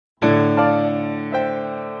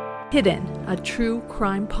Hidden, a true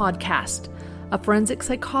crime podcast. A forensic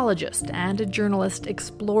psychologist and a journalist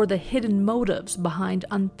explore the hidden motives behind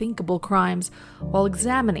unthinkable crimes while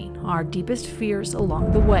examining our deepest fears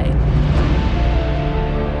along the way.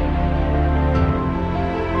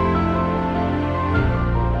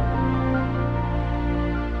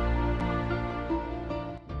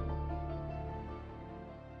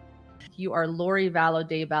 You are Lori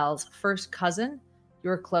Vallow'S first cousin.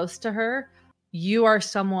 You're close to her. You are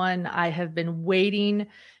someone I have been waiting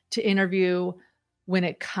to interview when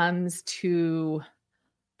it comes to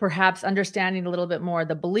perhaps understanding a little bit more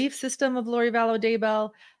the belief system of Lori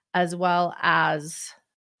Vallow'S, as well as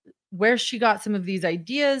where she got some of these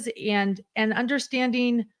ideas and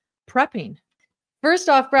understanding prepping. First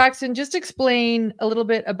off, Braxton, just explain a little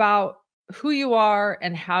bit about who you are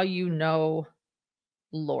and how you know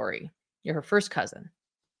Lori. You're her first cousin.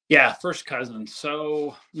 Yeah, first cousin.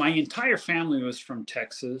 So my entire family was from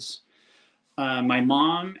Texas. My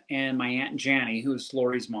mom and my Aunt Janny, who's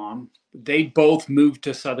Lori's mom, they both moved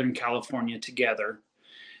to Southern California together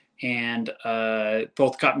and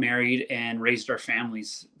both got married and raised their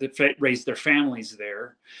families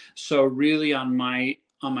there. So really on my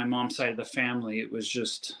mom's side of the family, it was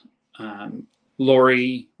just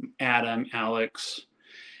Lori, Adam, Alex,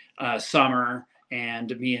 Summer,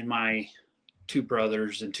 and me and my two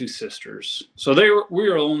brothers and two sisters. So we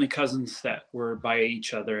were only cousins that were by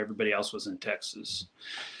each other. Everybody else was in Texas.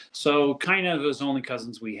 So kind of was only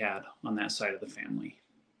cousins we had on that side of the family.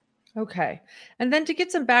 Okay. And then to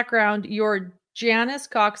get some background, you're Janice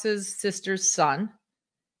Cox's sister's son.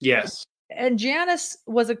 Yes. And Janice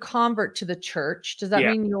was a convert to the church. Does that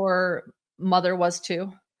mean your mother was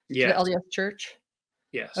too? Yes. To the LDS church?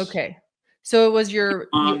 Yes. Okay. So it was your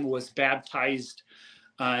mom was baptized.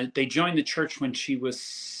 They joined the church when she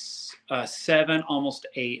was 7, almost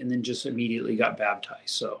 8, and then just immediately got baptized.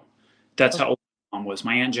 So that's how old my mom was.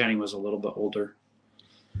 My Aunt Jenny was a little bit older.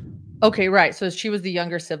 Okay, right. So she was the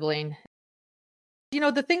younger sibling. You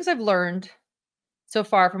know, the things I've learned so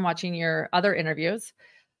far from watching your other interviews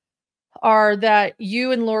are that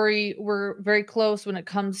you and Lori were very close when it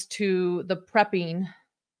comes to the prepping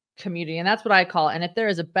community. And that's what I call it. And if there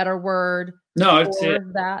is a better word for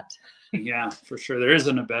that. Yeah, for sure. There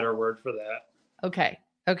isn't a better word for that. Okay.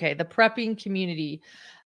 The prepping community,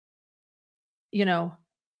 you know,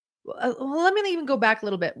 well, let me even go back a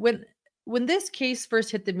little bit. When this case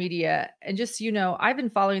first hit the media, and just, you know, I've been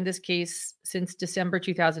following this case since December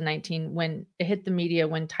 2019, when it hit the media,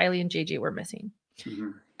 when Tylee and JJ were missing.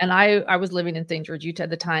 Mm-hmm. And I was living in St. George, Utah at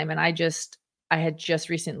the time. And I had just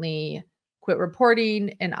recently quit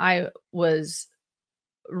reporting, and I was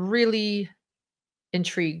really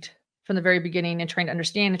intrigued from the very beginning and trying to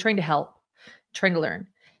understand and trying to help, trying to learn.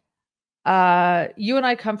 You and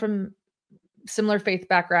I come from similar faith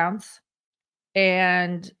backgrounds,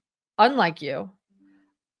 and unlike you,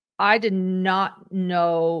 I did not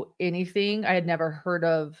know anything. I had never heard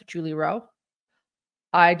of Julie Rowe.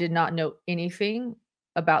 I did not know anything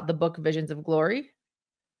about the book Visions of Glory.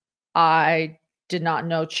 I did not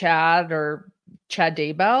know Chad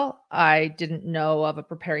Daybell. I didn't know of a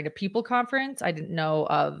Preparing a People conference. I didn't know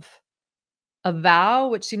of a Vow,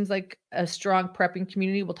 which seems like a strong prepping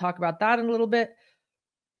community. We'll talk about that in a little bit.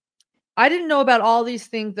 I didn't know about all these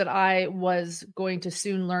things that I was going to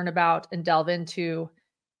soon learn about and delve into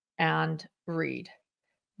and read.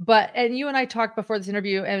 And you and I talked before this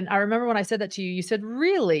interview, and I remember when I said that to you, you said,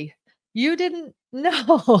 "Really? You didn't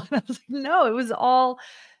know?" And I was like, "No, it was all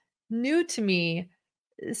new to me."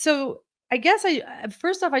 So I guess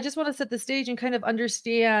first off, I just want to set the stage and kind of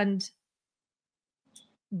understand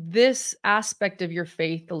this aspect of your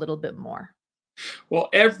faith a little bit more. Well,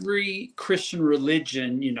 every Christian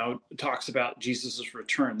religion, you know, talks about Jesus's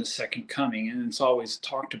return, the second coming, and it's always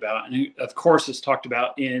talked about. And of course, it's talked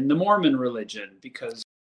about in the Mormon religion, because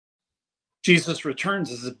Jesus returns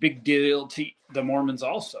is a big deal to the Mormons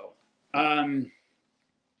also. A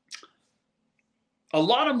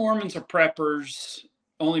lot of Mormons are preppers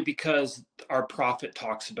only because our prophet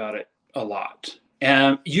talks about it a lot.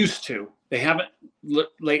 Used to. They haven't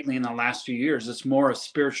lately in the last few years. It's more a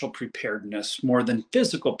spiritual preparedness more than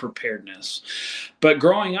physical preparedness. But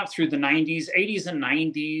growing up through the 80s and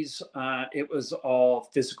 90s, it was all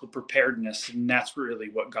physical preparedness. And that's really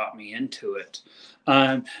what got me into it.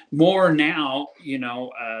 More now, you know,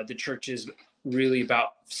 the church is really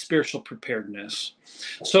about spiritual preparedness.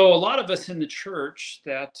 So a lot of us in the church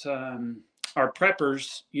that are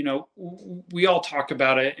preppers, you know, we all talk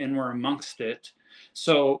about it and we're amongst it.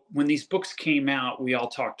 So when these books came out, we all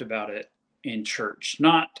talked about it in church,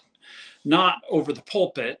 not not over the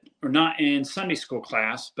pulpit or not in Sunday school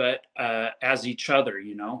class, but as each other,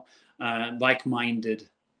 like-minded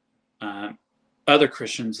other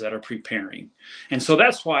Christians that are preparing. And so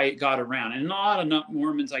that's why it got around. And a lot of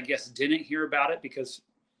Mormons, I guess, didn't hear about it because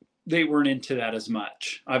they weren't into that as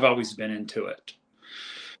much. I've always been into it.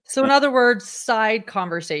 So in other words, side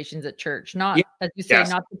conversations at church, Yeah, not, as you say, yes,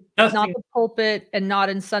 not nothing. the pulpit and not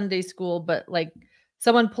in Sunday school, but like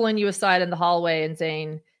someone pulling you aside in the hallway and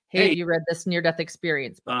saying, "Hey, have Hey, you read this near-death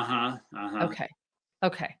experience book?" uh-huh, uh-huh. Okay.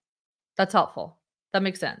 Okay. That's helpful. That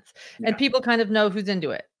makes sense. And Yeah. people kind of know who's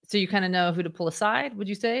into it. So you kind of know who to pull aside. Would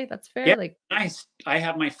you say that's Yeah, fair? Like, nice. I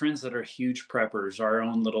have my friends that are huge preppers, our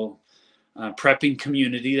own little prepping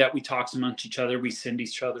community that we talk amongst each other. We send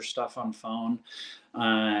each other stuff on phone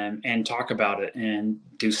and talk about it and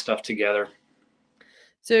do stuff together.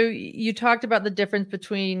 so you talked about the difference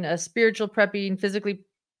between a spiritual prepping, physically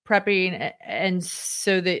prepping, and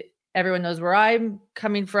so that everyone knows where I'm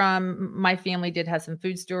coming from. My family did have some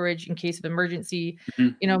food storage in case of emergency,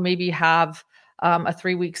 Mhm. maybe have a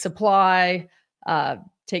 3-week supply,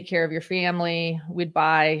 take care of your family. We'd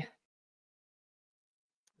buy,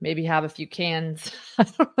 maybe have a few cans. I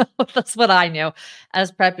don't know. That's what I know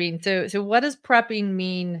as prepping. So what does prepping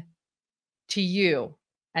mean to you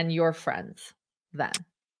and your friends then?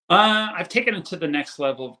 I've taken it to the next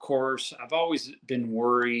level, of course. I've always been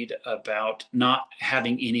worried about not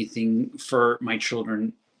having anything for my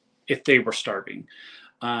children if they were starving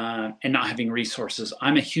and not having resources.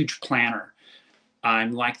 I'm a huge planner.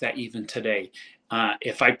 I'm like that even today.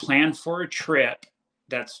 If I plan for a trip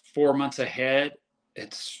that's 4 months ahead,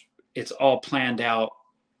 it's all planned out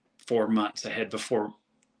 4 months ahead before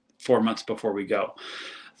 4 months before we go.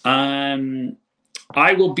 Um,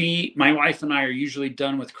 my wife and I are usually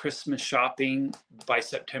done with Christmas shopping by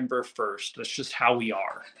September 1st. That's just how we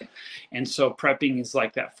are. And so prepping is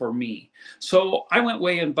like that for me. So I went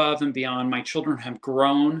way above and beyond. My children have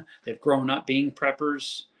grown, they've grown up being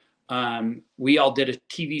preppers. We all did a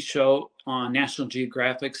TV show on National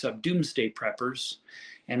Geographic's of Doomsday Preppers,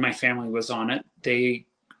 and my family was on it.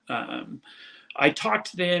 I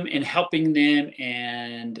talked to them and helping them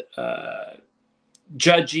and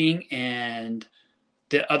judging and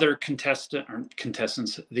the other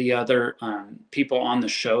contestants, the other people on the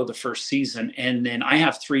show, the first season. And then I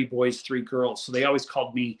have 3 boys, 3 girls. So they always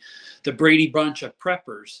called me the Brady Bunch of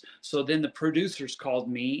preppers. So then the producers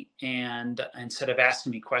called me, and instead of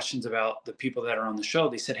asking me questions about the people that are on the show,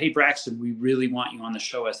 they said, "Hey, Braxton, we really want you on the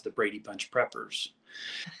show as the Brady Bunch preppers."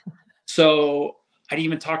 So I'd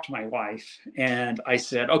even talked to my wife and I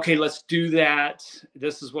said, "Okay, let's do that.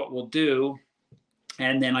 This is what we'll do."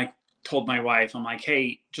 And then I told my wife, I'm like,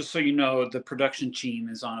 "Hey, just so you know, the production team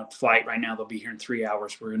is on a flight right now. They'll be here in 3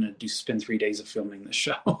 hours. We're going to spend 3 days of filming the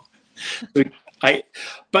show." I,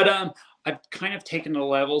 but I've kind of taken the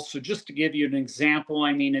level. So just to give you an example,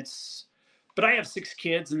 I mean, but I have 6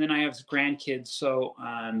 kids and then I have grandkids. So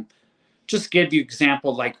just give you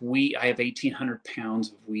example, like wheat, I have 1,800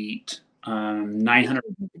 pounds of wheat, 900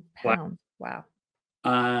 black. Pounds. Wow.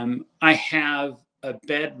 I have a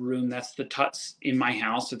bedroom that's the tuts in my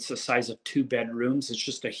house. It's the size of 2 bedrooms. It's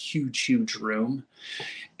just a huge, huge room,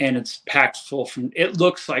 and it's packed full it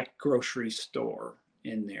looks like a grocery store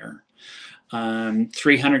in there.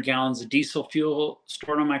 300 gallons of diesel fuel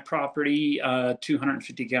stored on my property,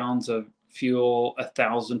 250 gallons of fuel,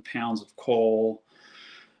 1,000 pounds of coal,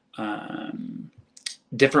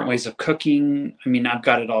 different ways of cooking. I mean, I've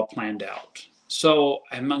got it all planned out. So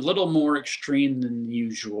I'm a little more extreme than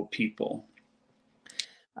usual people.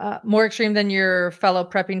 More extreme than your fellow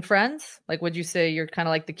prepping friends? Like, would you say you're kind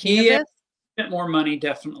of like the king of Yeah, this? more money,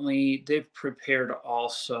 definitely. They've prepared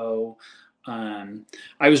also.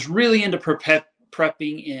 I was really into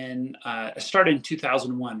prepping I started in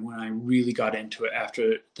 2001 when I really got into it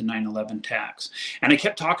after the 9/11 attacks. And I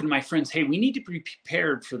kept talking to my friends, "Hey, we need to be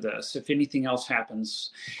prepared for this if anything else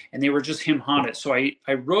happens." And they were just him-haunted. So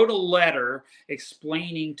I wrote a letter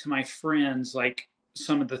explaining to my friends, like,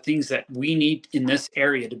 some of the things that we need in this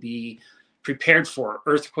area to be prepared for: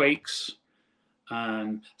 earthquakes,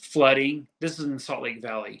 flooding. This is in Salt Lake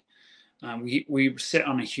Valley. We sit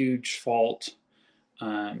on a huge fault,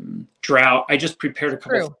 drought. I just prepared a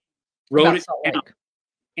couple, True wrote about it Salt down, Lake.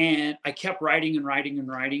 and I kept writing and writing and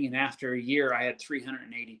writing. And after a year, I had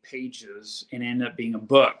 380 pages and ended up being a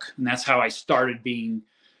book. And that's how I started being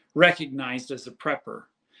recognized as a prepper.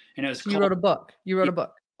 And it was So you wrote a book. You wrote a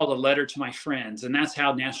book. called A Letter to My Friends. And that's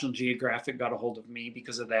how National Geographic got a hold of me,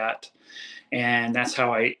 because of that. And that's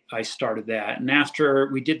how I started that. And after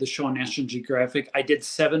we did the show on National Geographic, I did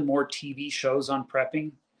 7 more TV shows on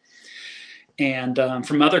prepping. And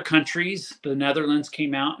from other countries, the Netherlands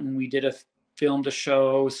came out and we filmed a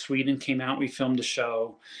show. Sweden came out, we filmed a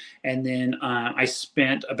show. And then I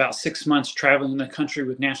spent about 6 months traveling the country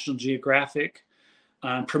with National Geographic,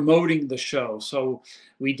 promoting the show. So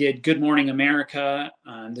we did Good Morning America,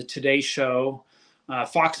 the Today Show,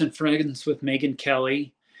 Fox and Friends with Megyn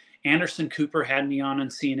Kelly. Anderson Cooper had me on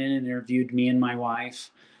CNN and interviewed me and my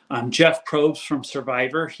wife. Jeff Probst from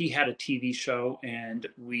Survivor, he had a TV show and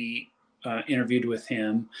we interviewed with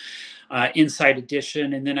him. Inside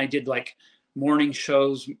Edition, and then I did like morning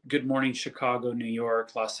shows, Good Morning Chicago, New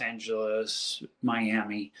York, Los Angeles,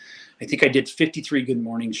 Miami. I think I did 53 Good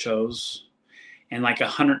Morning shows and like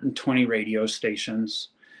 120 radio stations.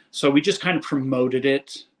 So we just kind of promoted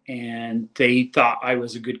it, and they thought I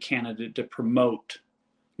was a good candidate to promote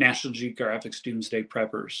National Geographic's Doomsday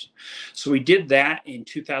Preppers. So we did that in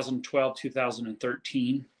 2012,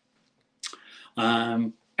 2013.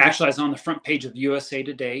 Actually, I was on the front page of USA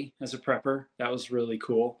Today as a prepper. That was really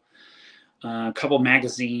cool. A couple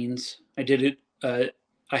magazines. I did it.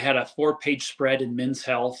 I had a 4-page spread in Men's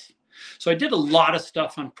Health. So I did a lot of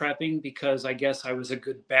stuff on prepping because I guess I was a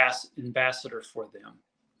good ambassador for them.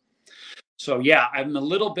 So yeah, I'm a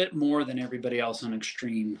little bit more than everybody else on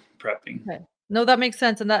extreme prepping. Okay. No, that makes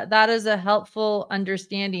sense. And that is a helpful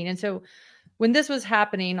understanding. And so when this was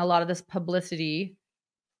happening, a lot of this publicity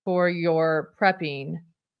for your prepping,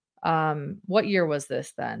 what year was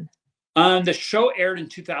this then? The show aired in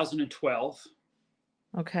 2012.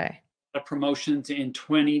 Okay. Promotions in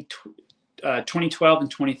 2012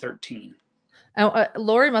 and 2013.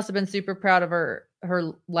 Lori must have been super proud of her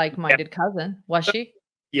like-minded cousin, was she?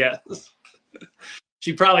 Yes.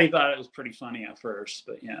 She probably thought it was pretty funny at first,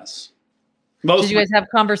 but yes. Did you guys have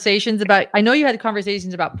conversations about, I know you had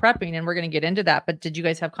conversations about prepping, and we're going to get into that, but did you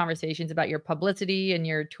guys have conversations about your publicity and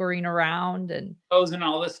your touring around and those and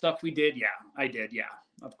all this stuff we did? Yeah, I did. Yeah,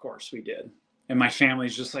 of course we did. And my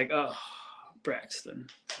family's just like, oh, Braxton.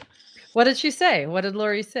 What did she say? What did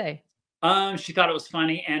Lori say? She thought it was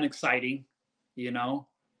funny and exciting, you know,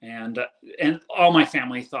 and all my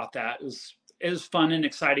family thought that it was fun and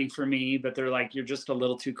exciting for me, but they're like, you're just a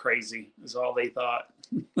little too crazy is all they thought.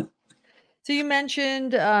 So you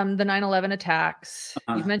mentioned the 9/11 attacks.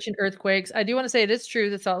 You've mentioned earthquakes. I do want to say it is true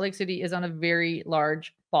that Salt Lake City is on a very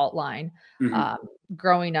large fault line. Mm-hmm.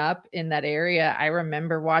 Growing up in that area, I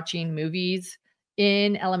remember watching movies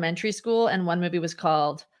in elementary school, and one movie was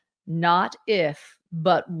called Not If,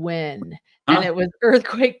 But When. And it was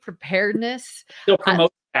earthquake preparedness. Still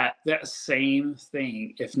promote that same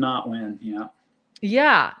thing, if not when, yeah.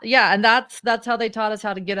 Yeah. Yeah. And that's how they taught us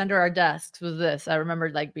how to get under our desks was this. I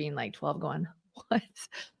remember like being like 12 going, what?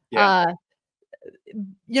 Yeah.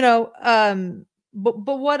 But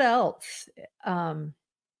what else?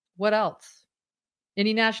 What else?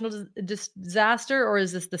 Any national disaster, or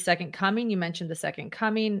is this the second coming? You mentioned the second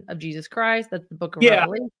coming of Jesus Christ. That's the book of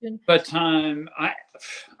Revelation. But I'm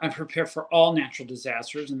prepared for all natural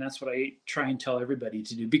disasters, and that's what I try and tell everybody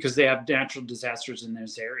to do, because they have natural disasters in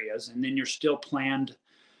those areas, and then you're still planned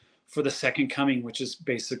for the second coming, which is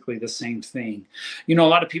basically the same thing. You know, a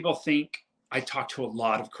lot of people think, I talk to a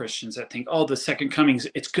lot of Christians that think, oh, the second coming,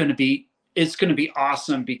 it's going to be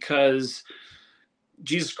awesome because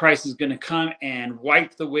Jesus Christ is going to come and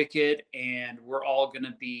wipe the wicked, and we're all going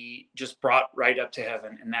to be just brought right up to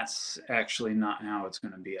heaven. And that's actually not how it's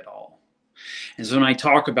going to be at all. And so when I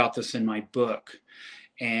talk about this in my book,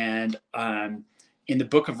 and in the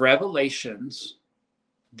book of Revelations,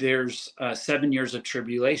 there's 7 years of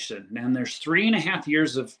tribulation. And there's 3.5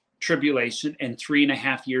 years of tribulation and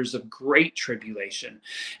 3.5 years of great tribulation.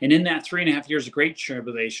 And in that 3.5 years of great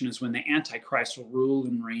tribulation is when the Antichrist will rule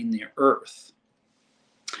and reign the earth.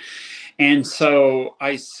 And so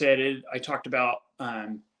I talked about,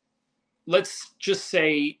 let's just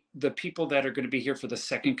say the people that are going to be here for the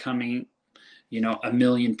second coming, 1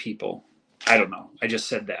 million people. I don't know. I just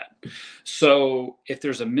said that. So if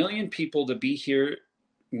there's 1 million people to be here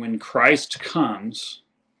when Christ comes,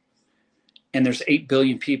 and there's 8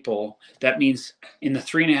 billion people, that means in the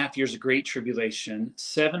 3.5 years of great tribulation,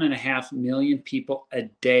 7.5 million people a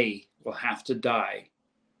day will have to die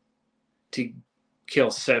to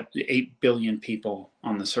kill 8 billion people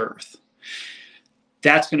on this earth.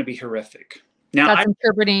 That's going to be horrific. Now, that's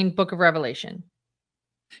interpreting Book of Revelation.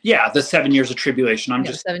 Yeah, the 7 years of tribulation.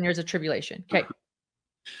 7 years of tribulation. Okay.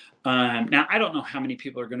 Now, I don't know how many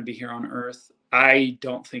people are going to be here on earth. I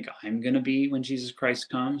don't think I'm going to be when Jesus Christ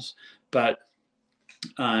comes, but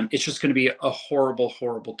it's just going to be a horrible,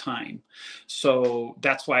 horrible time. So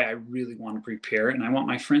that's why I really want to prepare, and I want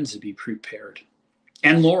my friends to be prepared.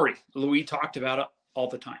 And Lori talked about it all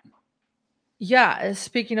the time. Yeah.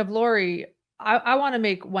 Speaking of Lori, I want to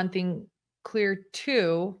make one thing clear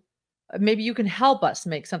too. Maybe you can help us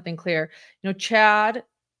make something clear. Chad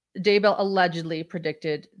Daybell allegedly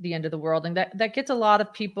predicted the end of the world, and that gets a lot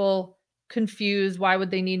of people confused. Why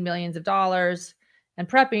would they need millions of dollars and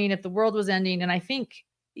prepping if the world was ending? And I think,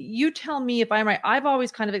 you tell me if I'm right. I've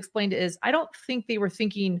always kind of explained it as, I don't think they were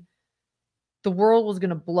thinking the world was going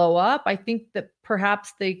to blow up. I think that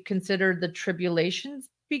perhaps they considered the tribulations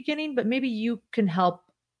beginning, but maybe you can help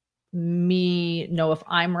me know if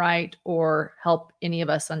I'm right or help any of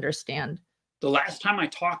us understand. The last time I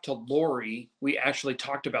talked to Lori, we actually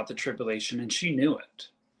talked about the tribulation, and she knew it.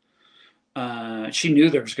 She knew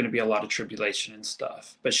there was going to be a lot of tribulation and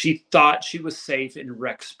stuff, but she thought she was safe in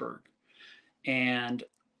Rexburg. And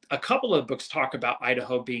a couple of books talk about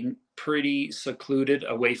Idaho being pretty secluded,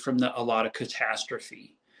 away from a lot of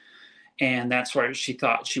catastrophe. And that's why she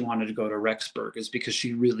thought she wanted to go to Rexburg, is because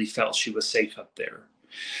she really felt she was safe up there.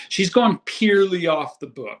 She's gone purely off the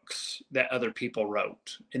books that other people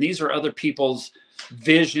wrote. And these are other people's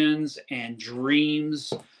visions and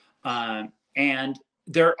dreams. And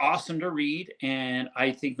they're awesome to read. And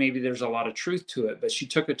I think maybe there's a lot of truth to it, but she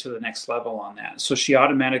took it to the next level on that. So she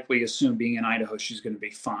automatically assumed, being in Idaho, she's going to be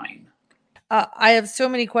fine. I have so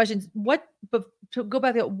many questions. But to go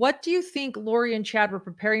back, what do you think Lori and Chad were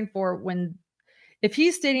preparing for if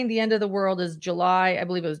he's stating the end of the world is July, I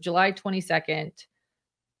believe it was July 22nd,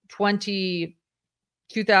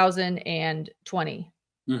 2020.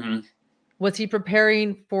 Mm-hmm. Was he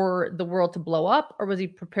preparing for the world to blow up, or was he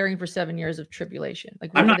preparing for 7 years of tribulation?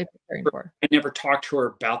 Like, what were they preparing for? I never talked to her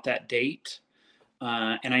about that date.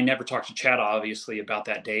 And I never talked to Chad, obviously, about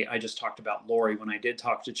that date. I just talked about Lori when I did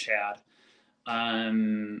talk to Chad.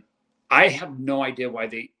 I have no idea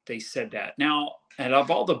why they said that. Now, and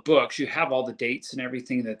of all the books, you have all the dates and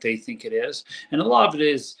everything that they think it is. And a lot of it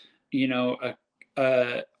is,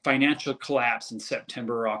 a financial collapse in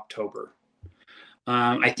September or October.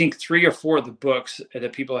 I think 3 or 4 of the books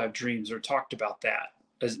that People Have Dreams are talked about that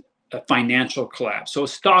as a financial collapse. So a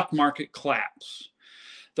stock market collapse.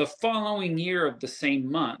 The following year of the same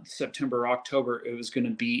month, September, October, it was going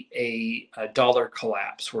to be a dollar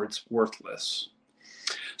collapse where it's worthless.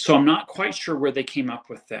 So I'm not quite sure where they came up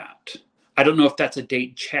with that. I don't know if that's a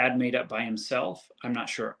date Chad made up by himself. I'm not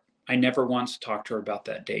sure. I never once talked to her about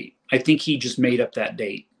that date. I think he just made up that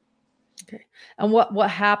date. Okay. And what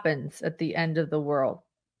happens at the end of the world?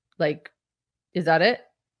 Like, is that it?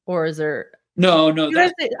 Or is there... No.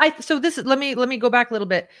 Let me go back a little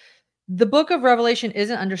bit. The book of Revelation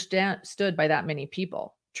isn't understood by that many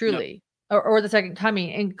people, truly, no. or the second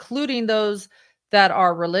coming, including those that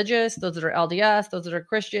are religious, those that are LDS, those that are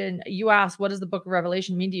Christian. You ask, what does the book of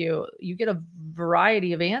Revelation mean to you? You get a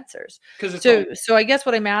variety of answers. So I guess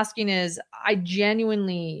what I'm asking is, I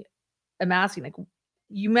genuinely am asking, like,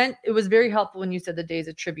 you meant it was very helpful when you said the days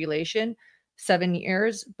of tribulation, 7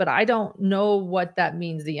 years, but I don't know what that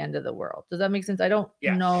means, the end of the world. Does that make sense? I don't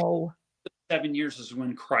know. 7 years is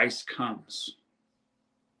when Christ comes.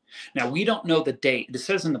 Now, we don't know the date. It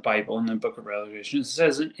says in the Bible, in the book of Revelation, it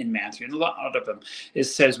says in Matthew, and a lot of them, it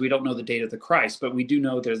says we don't know the date of the Christ, but we do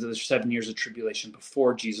know there's 7 years of tribulation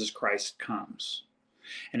before Jesus Christ comes.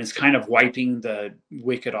 And it's kind of wiping the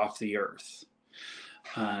wicked off the earth.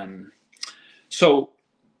 So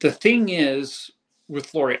the thing is,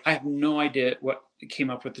 with Lori, I have no idea what came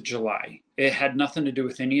up with the July. It had nothing to do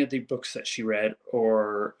with any of the books that she read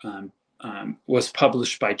or was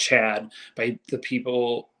published by Chad, by the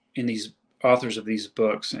people in these authors of these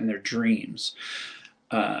books and their dreams.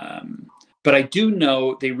 But I do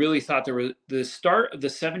know they really thought there was the start of the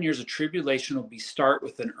 7 years of tribulation will start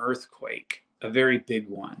with an earthquake, a very big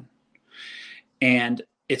one. And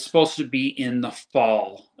it's supposed to be in the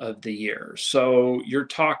fall of the year. So you're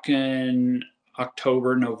talking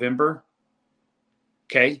October, November.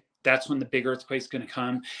 Okay. That's when the big earthquake's going to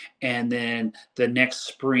come. And then the next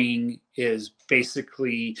spring is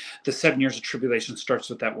basically the 7 years of tribulation starts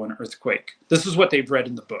with that one earthquake. This is what they've read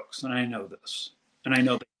in the books. And I know this. And I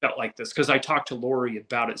know they felt like this because I talked to Lori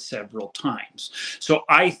about it several times. So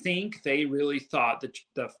I think they really thought that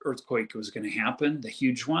the earthquake was going to happen, the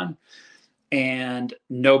huge one. And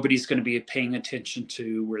nobody's going to be paying attention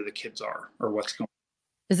to where the kids are or what's going on.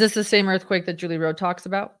 Is this the same earthquake that Julie Rowe talks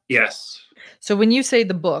about? Yes. So when you say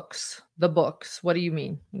the books, what do you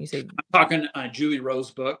mean when you say? I'm talking Julie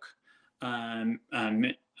Rowe's book. Michelle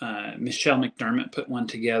McDermott put one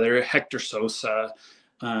together. Hector Sosa,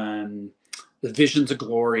 The Visions of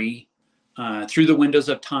Glory, Through the Windows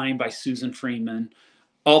of Time by Susan Freeman.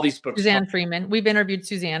 All these books. Suzanne Freeman. We've interviewed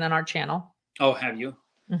Suzanne on our channel. Oh, have you?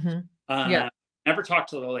 Mm-hmm. Yeah. Never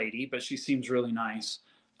talked to the lady, but she seems really nice.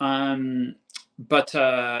 But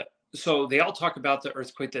so they all talk about the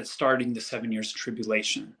earthquake that's starting the 7 years of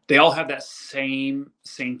tribulation. They all have that same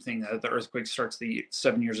thing, that the earthquake starts the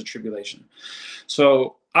 7 years of tribulation.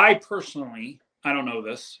 So I personally, I don't know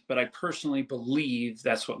this, but I personally believe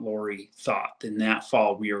that's what Lori thought. In that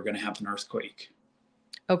fall, we were going to have an earthquake.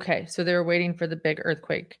 Okay, so they were waiting for the big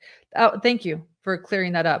earthquake. Oh, thank you for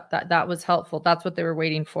clearing that up. That was helpful. That's what they were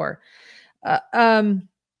waiting for. Uh, um,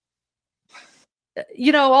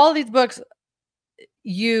 all these books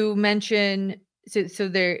you mention, so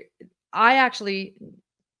there. I actually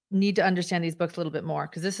need to understand these books a little bit more,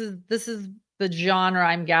 because this is the genre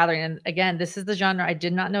I'm gathering, and again, this is the genre I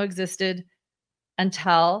did not know existed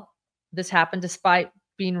until this happened, despite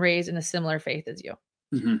being raised in a similar faith as you.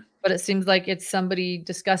 Mm-hmm. But it seems like it's somebody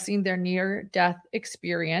discussing their near-death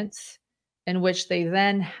experience, in which they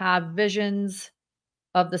then have visions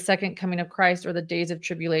of the second coming of Christ, or the days of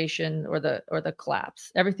tribulation, or the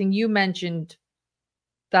collapse. Everything you mentioned,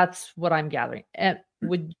 that's what I'm gathering. And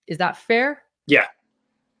is that fair? Yeah.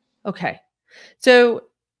 Okay. So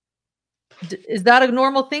is that a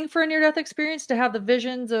normal thing for a near-death experience, to have the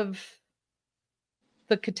visions of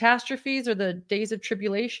the catastrophes or the days of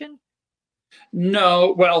tribulation?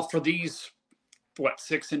 No, well, for these, what,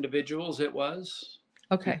 6 individuals it was?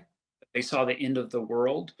 Okay. They saw the end of the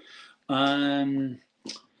world. Um,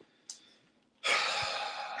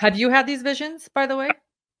 Have you had these visions, by the way?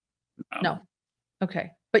 No.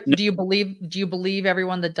 Okay. But No. do you believe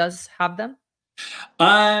everyone that does have them?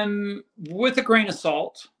 With a grain of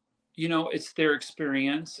salt, it's their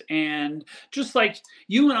experience. And just like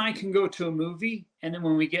you and I can go to a movie, and then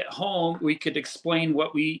when we get home, we could explain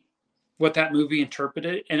what that movie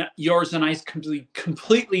interpreted, and yours and I's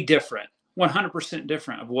completely different. 100%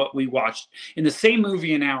 different of what we watched in the same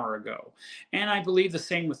movie an hour ago. And I believe the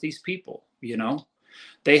same with these people.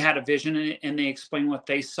 They had a vision, and they explained what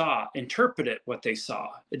they saw, interpreted what they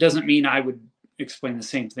saw. It doesn't mean I would explain the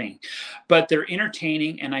same thing, but they're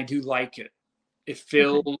entertaining, and I do like it.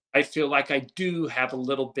 Okay. I feel like I do have a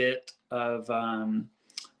little bit of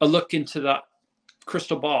a look into the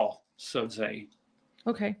crystal ball, so to say.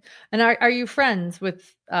 Okay. And are you friends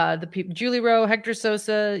with the people? Julie Rowe, Hector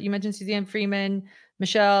Sosa, you mentioned Suzanne Freeman,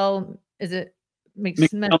 Michelle, is it Michelle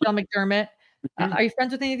McDermott? Mhm. Are you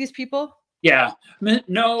friends with any of these people? Yeah.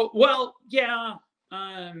 No. Well, yeah.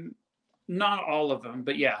 Not all of them,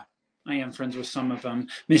 but yeah, I am friends with some of them.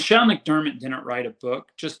 Michelle McDermott didn't write a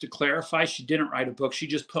book. Just to clarify, she didn't write a book. She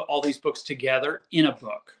just put all these books together in a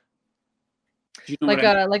book. Do you know what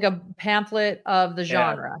Like I mean? a pamphlet of the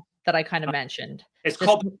Yeah. genre that I kind of mentioned. It's Just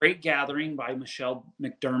called The Great Gathering by Michelle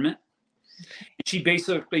McDermott. okay. And she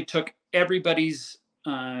basically took everybody's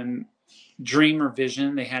dream or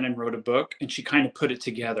vision they had and wrote a book, and she kind of put it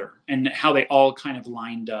together, and how they all kind of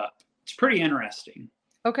lined up. It's pretty interesting.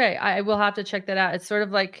 Okay, I will have to check that out. It's sort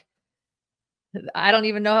of like, I don't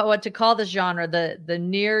even know what to call this genre, the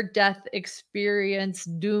near death experience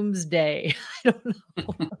doomsday. I don't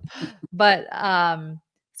know. But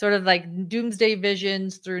sort of like doomsday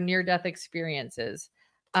visions through near death experiences.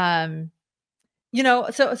 Um so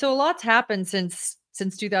a lot's happened since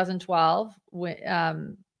 2012,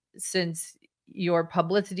 since your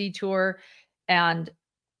publicity tour, and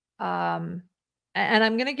um and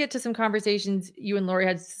I'm going to get to some conversations you and Lori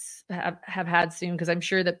have had soon, because I'm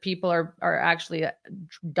sure that people are actually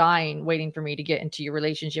dying waiting for me to get into your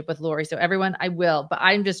relationship with Lori. So everyone, I will, but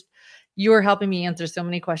you're helping me answer so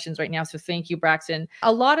many questions right now. So thank you, Braxton.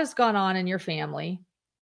 A lot has gone on in your family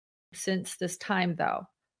since this time, though.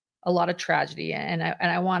 A lot of tragedy, and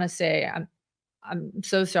I want to say I'm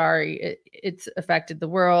so sorry. It's affected the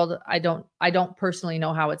world. I don't personally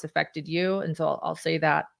know how it's affected you, and so I'll say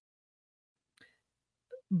that.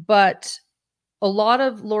 But a lot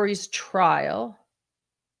of Lori's trial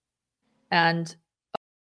and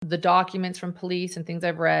the documents from police and things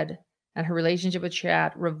I've read, and her relationship with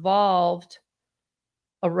Chad, revolved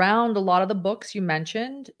around a lot of the books you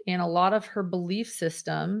mentioned, and a lot of her belief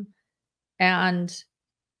system. And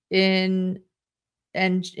in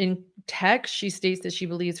in text, she states that she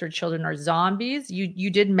believes her children are zombies. You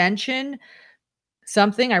did mention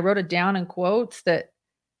something, I wrote it down in quotes, that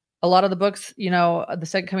a lot of the books, the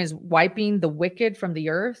second coming is wiping the wicked from the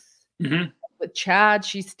earth. Mm-hmm. With Chad,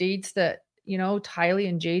 she states that, Tylee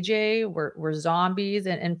and JJ were zombies,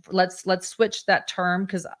 and let's switch that term,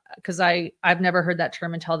 because I've never heard that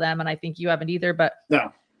term until them, and I think you haven't either. But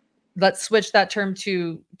No. let's switch that term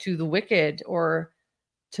to the wicked, or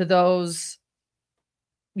to those,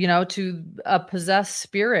 to a possessed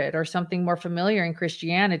spirit, or something more familiar in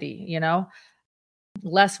Christianity,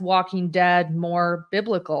 less Walking Dead, more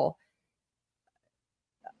biblical.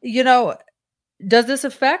 You know, has this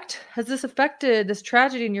affected this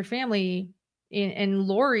tragedy in your family and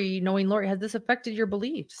Lori, knowing Lori, has this affected your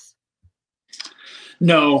beliefs?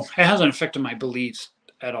 No, it hasn't affected my beliefs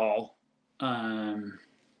at all. Um,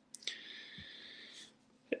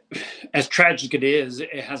 as tragic it is,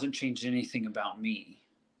 it hasn't changed anything about me,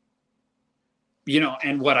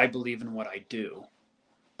 and what I believe and what I do.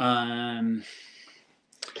 Um,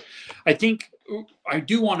 I think I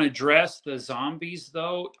do want to address the zombies,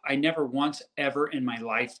 though. I never once ever in my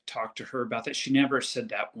life talked to her about that. She never said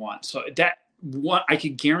that once. So that what I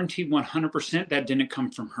could guarantee 100% that didn't come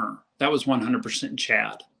from her. That was 100%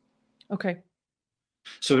 Chad. Okay.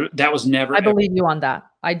 So that was never I ever. believe you on that.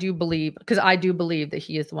 I do believe because I do believe that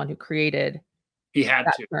he is the one who created He had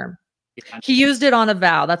that to. term. He had He used it on a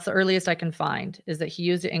vow. That's the earliest I can find, is that he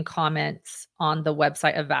used it in comments on the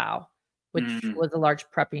website Avow, which Mm. was a large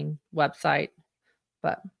prepping website.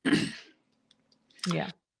 But yeah.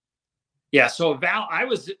 Yeah. So Val, I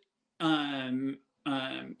was.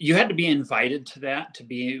 You had to be invited to that to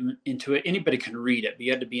be into it. Anybody can read it, but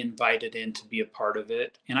you had to be invited in to be a part of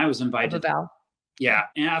it. And I was Of a invited. vow. Yeah.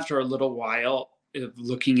 And after a little while of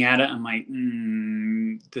looking at it, I'm like,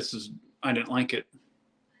 I didn't like it.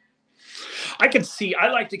 I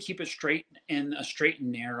like to keep it straight and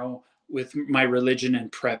narrow with my religion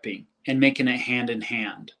and prepping and making it hand in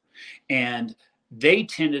hand. And they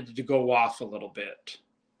tended to go off a little bit.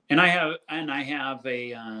 And I have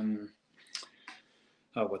a,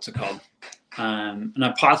 what's it called? An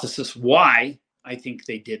hypothesis why I think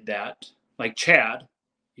they did that. Like Chad,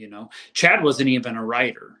 Chad wasn't even a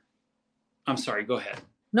writer. I'm sorry, go ahead.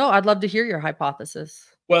 No, I'd love to hear your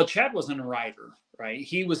hypothesis. Well, Chad wasn't a writer, right?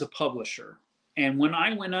 He was a publisher. And when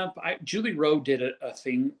I went up, Julie Rowe did a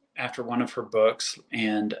thing after one of her books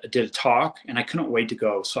and did a talk, and I couldn't wait to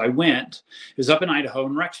go. So I went. It was up in Idaho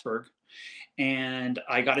in Rexburg, and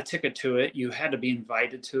I got a ticket to it. You had to be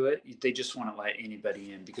invited to it. They just wouldn't let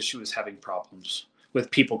anybody in because she was having problems with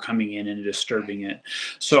people coming in and disturbing it.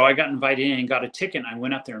 So I got invited in and got a ticket, and I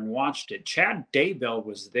went up there and watched it. Chad Daybell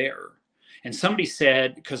was there. And somebody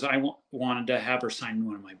said, because I wanted to have her sign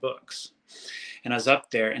one of my books. And I was up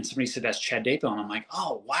there and somebody said, that's Chad Daybell. And I'm like,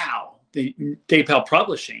 oh, wow. The Daybell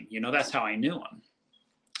Publishing, that's how I knew him.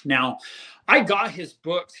 Now, I got his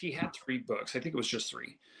books. He had 3 books. I think it was just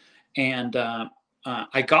 3. And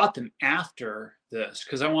I got them after this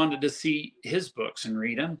because I wanted to see his books and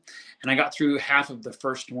read them. And I got through half of the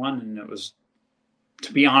first one. And it was,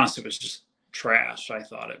 to be honest, it was just trash. I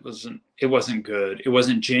thought it wasn't good. It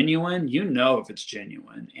wasn't genuine. If it's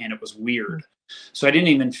genuine, and it was weird. So I didn't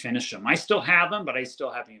even finish them. I still have them, but I still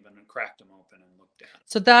haven't even cracked them open and looked at them.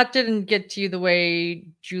 So that didn't get to you the way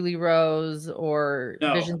Julie Rose or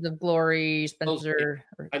Visions of Glory, Spencer,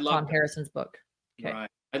 or Tom Harrison's book. Okay. Right.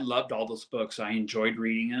 I loved all those books. I enjoyed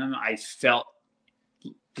reading them. I felt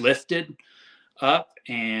lifted up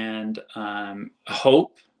and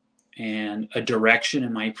hope and a direction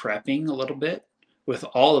in my prepping a little bit with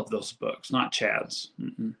all of those books, not Chad's.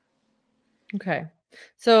 Mm-mm. Okay.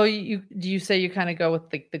 So do you say you kind of go with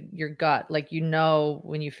your gut, like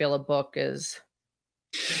when you feel a book is?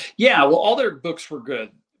 Yeah, well, all their books were good,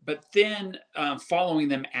 but then following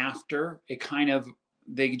them after,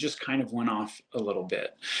 they just kind of went off a little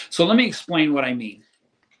bit. So let me explain what I mean.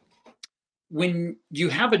 When you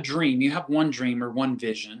have a dream, you have one dream or one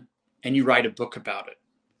vision, and you write a book about it.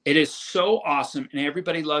 It is so awesome, and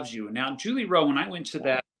everybody loves you. Now, Julie Rowe, when I went to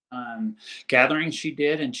that gathering she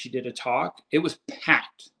did, and she did a talk, it was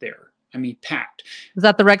packed there. I mean, packed. Was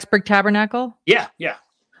that the Rexburg Tabernacle? Yeah.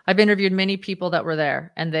 I've interviewed many people that were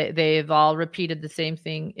there, and they've all repeated the same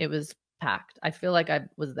thing. It was packed. I feel like I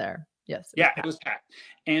was there. Yes. It was packed.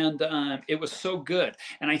 And it was so good.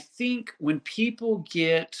 And I think when people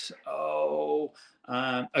get,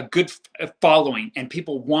 a good following and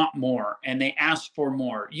people want more and they ask for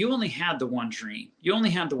more, you only had the one dream. You only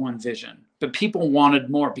had the one vision. But people wanted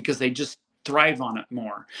more because they just thrive on it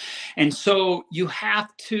more. And so you're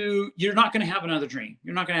not going to have another dream.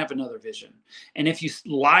 You're not going to have another vision. And if you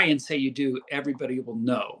lie and say you do, everybody will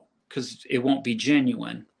know because it won't be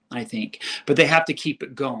genuine, I think. But they have to keep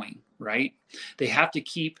it going, right? They have to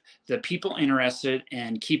keep the people interested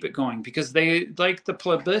and keep it going because they like the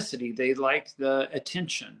publicity. They like the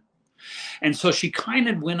attention. And so she kind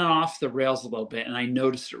of went off the rails a little bit, and I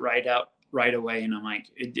noticed it right away. And I'm like,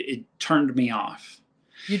 it turned me off.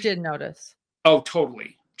 You did notice. Oh,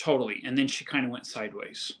 totally. And then she kind of went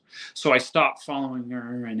sideways. So I stopped following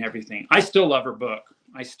her and everything. I still love her book.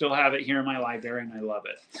 I still have it here in my library, and I love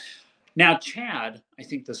it. Now, Chad, I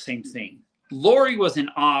think the same thing. Lori was in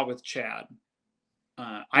awe with Chad.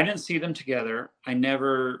 I didn't see them together.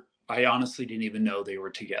 I honestly didn't even know they were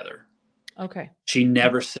together. Okay. She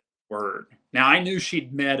never said a word. Now, I knew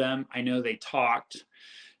she'd met him. I know they talked.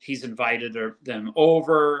 He's invited them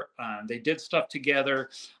over. They did stuff together.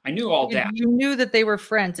 I knew all that. You knew that they were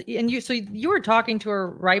friends, and you were talking to her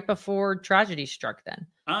right before tragedy struck then?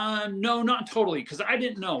 No, not totally, because I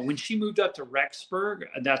didn't know. When she moved up to Rexburg,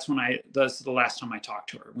 that's the last time I talked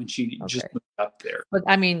to her, when she just Okay. moved up there. But,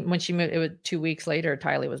 I mean, when she moved, it was 2 weeks later,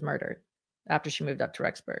 Tylee was murdered after she moved up to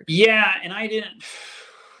Rexburg. Yeah, and I didn't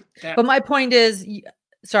that But my point is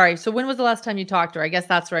sorry, so when was the last time you talked to her? I guess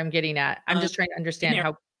that's where I'm getting at. I'm um, just trying to in understand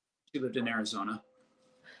Arizona. how She lived in Arizona.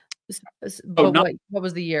 Oh, but no, what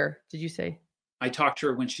was the year, did you say? I talked to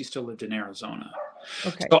her when she still lived in Arizona.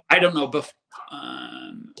 Okay. So I don't know,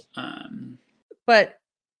 um, um, But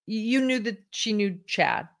you knew that she knew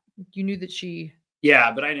Chad. You knew that she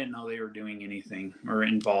yeah, but I didn't know they were doing anything or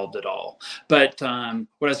involved at all. But what I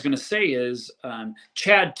was going to say is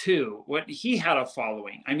Chad too. What he had a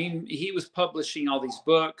following. I mean, he was publishing all these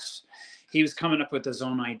books. He was coming up with his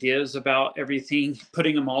own ideas about everything,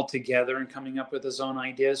 putting them all together and coming up with his own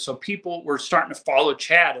ideas. So people were starting to follow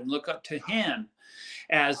Chad and look up to him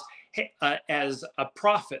as as a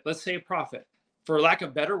prophet. Let's say a prophet. For lack of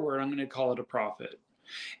a better word, I'm going to call it a prophet.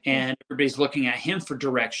 yeah. And everybody's looking at him for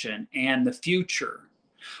direction and the future.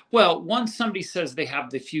 Well, once somebody says they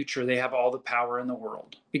have the future, they have all the power in the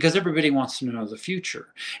world, because everybody wants to know the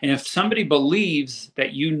future. And if somebody believes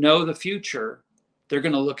that you know the future, they're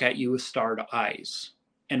going to look at you with starred eyes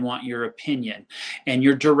and want your opinion and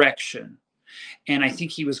your direction. And I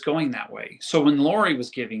think he was going that way. So when Lori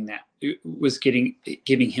was giving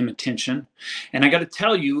him attention, and I got to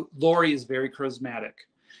tell you, Lori is very charismatic.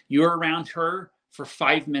 You're around her for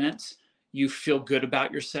 5 minutes, you feel good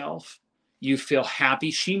about yourself. You feel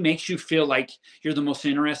happy. She makes you feel like you're the most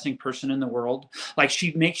interesting person in the world. Like,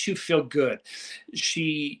 she makes you feel good.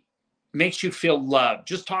 She makes you feel loved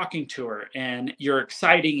just talking to her, and you're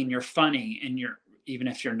exciting and you're funny and you're, even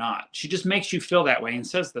if you're not, she just makes you feel that way and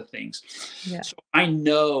says the things. Yeah. So I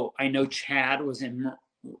know Chad was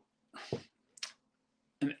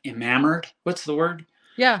enamored. What's the word?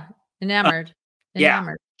 Yeah, Uh, enamored. yeah,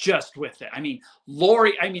 Enamored. just with it. I mean,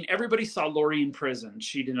 Lori, everybody saw Lori in prison.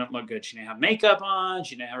 She didn't look good. She didn't have makeup on.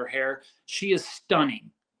 She didn't have her hair. She is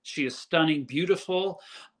stunning. She is stunning, beautiful.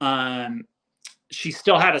 She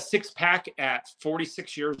still had a six-pack at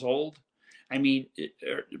 46 years old. I mean,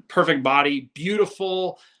 perfect body,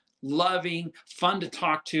 beautiful, loving, fun to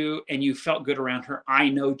talk to, and you felt good around her. I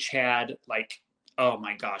know Chad, like, oh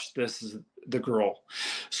my gosh, this is the girl.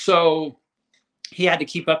 So he had to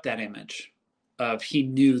keep up that image of, he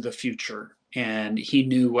knew the future and he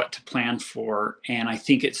knew what to plan for. And I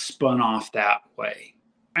think it spun off that way.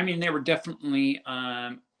 I mean, they were definitely,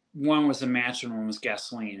 one was a match and one was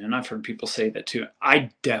gasoline. And I've heard people say that too.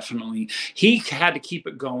 He had to keep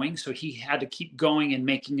it going. So he had to keep going and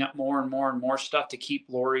making up more and more and more stuff to keep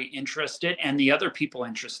Lori interested and the other people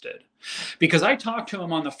interested. Because I talked to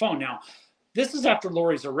him on the phone. Now, this is after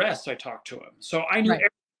Lori's arrest, I talked to him. So I knew Right.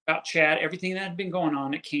 everything about Chad, everything that had been going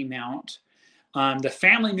on. It came out. The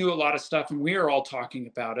family knew a lot of stuff, and we were all talking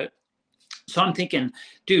about it. So I'm thinking,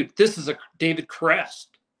 dude, this is a David Crest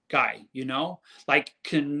guy, like,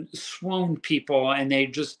 can swoon people and they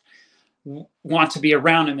just want to be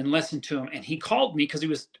around him and listen to him. And he called me because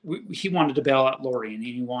he wanted to bail out Lori, and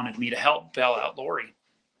he wanted me to help bail out Lori.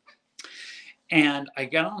 And I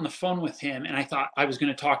got on the phone with him, and I thought I was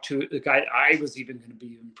going to talk to the guy I was even going to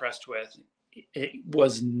be impressed with. It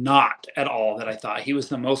was not at all that I thought. He was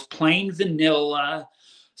the most plain vanilla,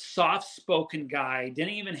 soft-spoken guy,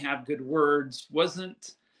 didn't even have good words,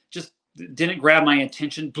 didn't grab my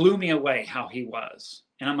attention, blew me away how he was.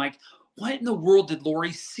 And I'm like, what in the world did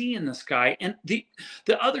Lori see in this guy? And the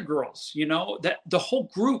other girls, that the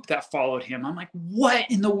whole group that followed him, I'm like, what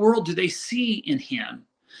in the world do they see in him?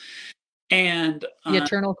 And The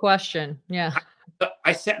eternal question. Yeah.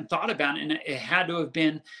 I sat and thought about it, and it had to have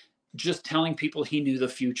been just telling people he knew the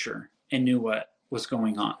future and knew what was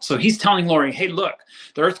going on. So he's telling Lori, hey, look,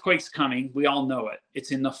 the earthquake's coming. We all know it.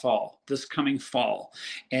 It's in the fall, this coming fall.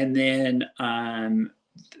 And then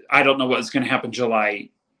I don't know what's going to happen July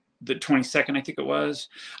the 22nd, I think it was.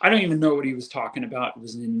 I don't even know what he was talking about. It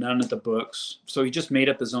was in none of the books. So he just made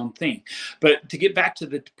up his own thing. But to get back to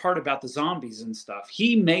the part about the zombies and stuff,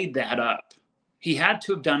 he made that up. He had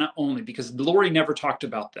to have done it only because Lori never talked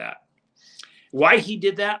about that. Why he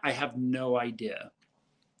did that, I have no idea.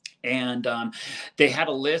 And they had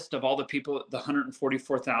a list of all the people, the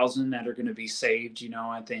 144,000 that are going to be saved,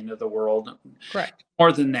 at the end of the world. Correct.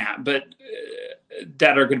 More than that, but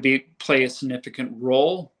that are going to play a significant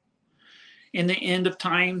role in the end of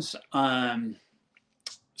times.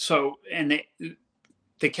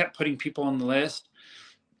 they kept putting people on the list.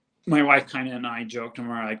 My wife kind of and I joked, and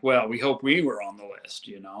we're like, well, we hope we were on the list,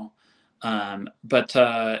 you know.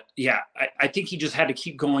 Yeah, I think he just had to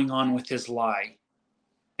keep going on with his lie,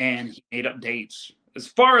 and he made up dates. As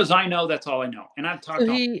far as I know, that's all I know. And I've So talked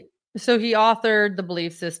to he authored the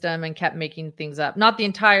belief system and kept making things up. Not the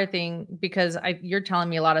entire thing, because you're telling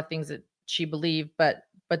me a lot of things that she believed, but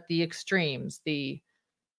the extremes, the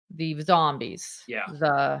zombies,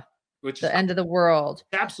 yeah, which is the end of the world.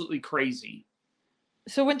 absolutely crazy.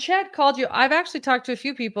 So when Chad called you, I've actually talked to a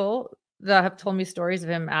few people that have told me stories of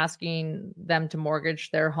him asking them to mortgage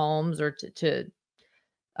their homes or it's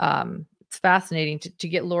fascinating to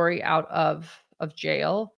get Lori out of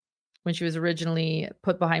jail when she was originally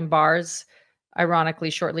put behind bars. Ironically,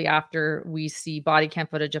 shortly after we see body cam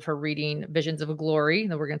footage of her reading Visions of a Glory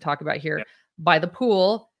that we're going to talk about Yeah, here by the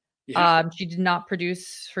pool. yeah. She did not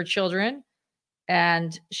produce her children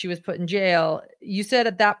and she was put in jail. You said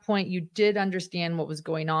at that point you did understand what was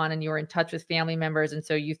going on and you were in touch with family members. And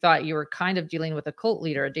so you thought you were kind of dealing with a cult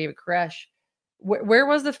leader, David Koresh. Where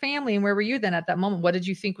was the family and where were you then at that moment? What did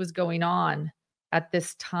you think was going on at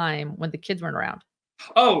this time when the kids weren't around?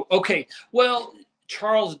 Oh, okay. Well,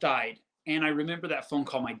 Charles died. And I remember that phone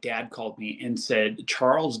call. My dad called me and said,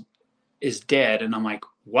 Charles is dead. And I'm like,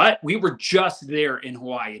 what? We were just there in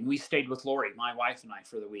Hawaii and we stayed with Lori, my wife and I,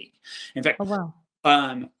 for the week. In fact, Oh, wow.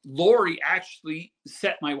 Lori actually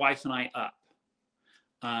set my wife and I up.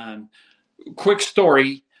 Quick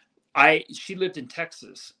story. She lived in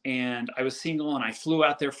Texas and I was single and I flew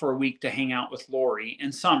out there for a week to hang out with Lori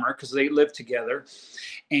in summer because they lived together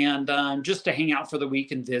and just to hang out for the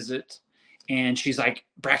week and visit. And she's like,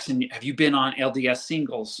 Braxton, have you been on LDS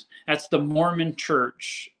Singles? That's the Mormon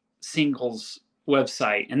Church singles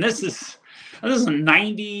website. And this is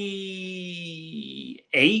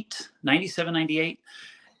 98, 97, 98.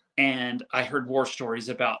 And I heard war stories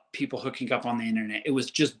about people hooking up on the internet. It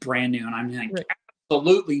was just brand new. And I'm like, Right.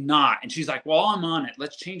 absolutely not. And she's like, well, I'm on it.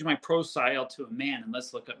 Let's change my profile to a man and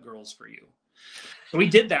let's look up girls for you. So we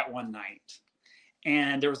did that one night.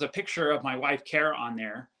 And there was a picture of my wife, Kara, on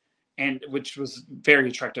there, and which was a very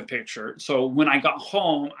attractive picture. So when I got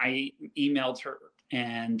home, I emailed her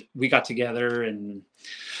and we got together. And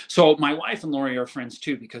so my wife and Lori are friends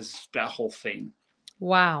too, because that whole thing.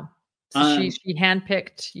 Wow. So she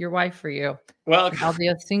handpicked your wife for you. Well,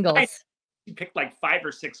 LDS Singles. she picked like 5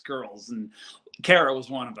 or 6 girls, and Kara was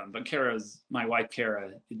one of them. But Kara's my wife,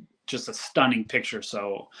 Kara, just a stunning picture.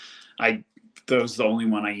 So that was the only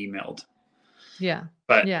one I emailed. Yeah.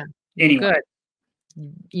 But yeah. anyway, Good.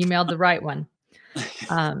 You emailed the right one.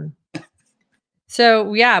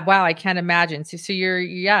 So yeah, wow, I can't imagine. So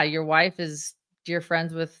your wife is dear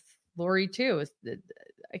friends with Lori too.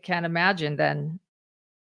 I can't imagine then.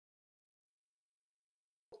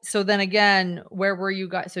 So then again, where were you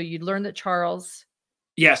guys? So you'd learned that Charles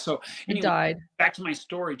yeah. So anyway, died. back to my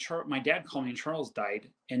story. My dad called me and Charles died,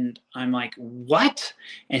 and I'm like, what?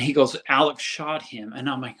 And he goes, Alex shot him, and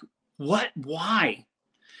I'm like, what? Why?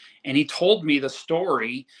 And he told me the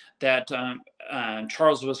story that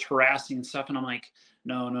Charles was harassing and stuff, and I'm like,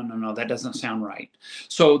 no, that doesn't sound right.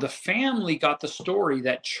 So the family got the story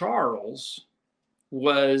that Charles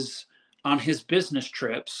was on his business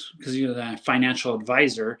trips because he was a financial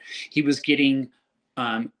advisor. He was getting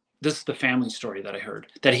this is the family story that I heard,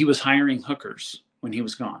 that he was hiring hookers when he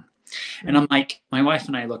was gone. And I'm like, my wife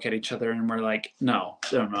and I look at each other and we're like, no,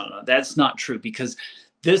 that's not true, because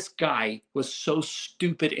this guy was so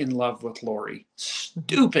stupid in love with Lori.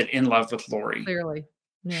 Clearly.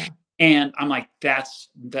 Yeah. And I'm like, that's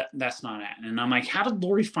not it. And I'm like, how did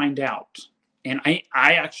Lori find out? And I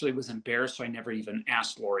actually was embarrassed, so I never even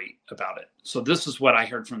asked Lori about it. So this is what I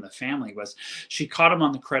heard from the family was she caught him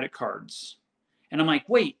on the credit cards. And I'm like,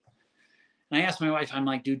 wait. And I asked my wife, I'm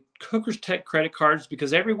like, do hookers take credit cards?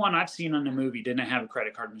 Because everyone I've seen in the movie didn't have a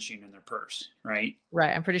credit card machine in their purse, right?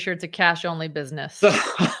 Right. I'm pretty sure it's a cash only business.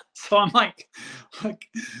 So I'm like,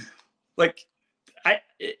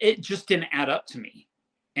 it just didn't add up to me.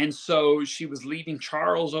 And so she was leaving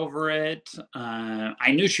Charles over it.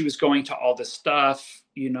 I knew she was going to all this stuff,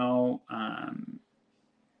 the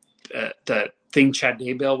thing Chad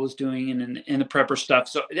Daybell was doing and the prepper stuff.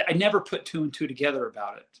 So I never put 2 and 2 together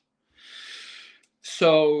about it.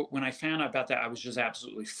 So when I found out about that, I was just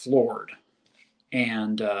absolutely floored.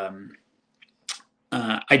 And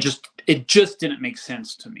it just didn't make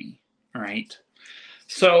sense to me. All right.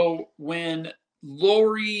 So when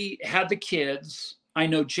Lori had the kids, I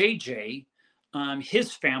know JJ,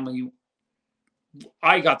 his family,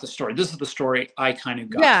 I got the story. This is the story I kind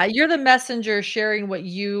of got. Yeah, you're the messenger sharing what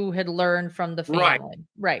you had learned from the family.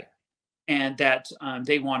 Right. and that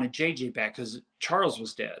they wanted JJ back because Charles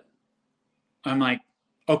was dead. I'm like,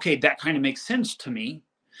 okay, that kind of makes sense to me.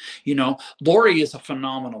 Lori is a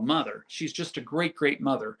phenomenal mother. She's just a great, great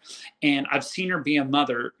mother. And I've seen her be a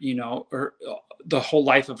mother, the whole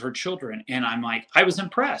life of her children. And I'm like, I was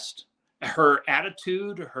impressed. Her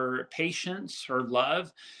attitude, her patience, her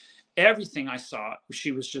love, everything I saw,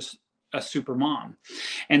 she was just a super mom.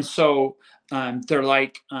 And so they're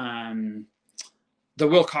like, the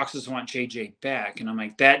Wilcoxes want JJ back. And I'm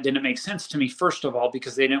like, that didn't make sense to me, first of all,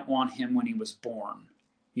 because they didn't want him when he was born.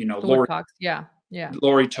 The Lori, Woodcocks, yeah.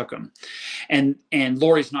 Lori took him. And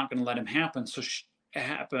Lori's not going to let him happen. So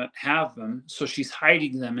have them. So she's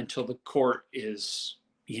hiding them until the court is,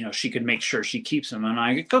 she could make sure she keeps them. And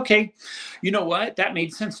I go, okay, you know what? That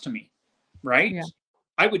made sense to me. Right. Yeah.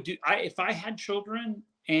 I would if I had children,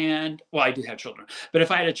 and well, I do have children, but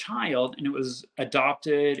if I had a child and it was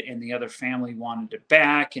adopted and the other family wanted it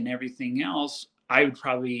back and everything else, I'm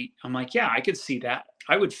like, yeah, I could see that.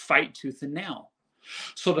 I would fight tooth and nail.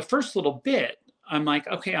 So the first little bit, I'm like,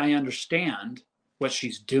 okay, I understand what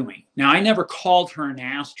she's doing. Now, I never called her and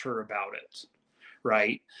asked her about it,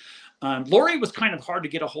 right? Lori was kind of hard to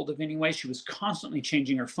get a hold of anyway. She was constantly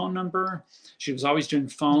changing her phone number. She was always doing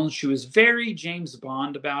phones. She was very James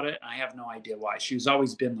Bond about it. I have no idea why. She's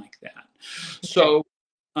always been like that. Okay. So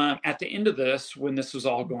at the end of this, when this was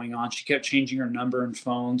all going on, she kept changing her number and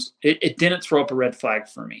phones. It didn't throw up a red flag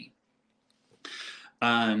for me.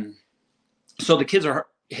 So the kids are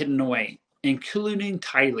hidden away, including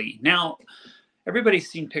Tylee. Now, everybody's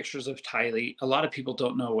seen pictures of Tylee. A lot of people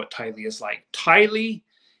don't know what Tylee is like. Tylee,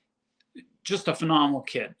 just a phenomenal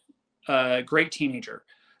kid, great teenager,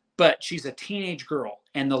 but she's a teenage girl,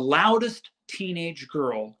 and the loudest teenage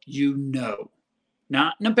girl,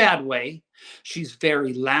 not in a bad way. She's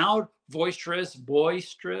very loud, boisterous,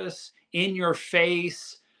 in your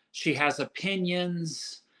face. She has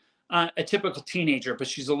opinions, a typical teenager, but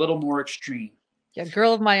she's a little more extreme. Yeah,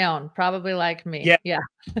 girl of my own, probably like me. Yeah.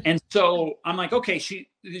 And so I'm like, okay,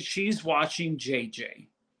 she's watching JJ.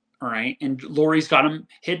 All right. And Lori's got him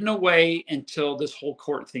hidden away until this whole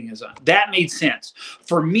court thing is on. That made sense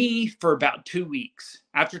for me for about 2 weeks.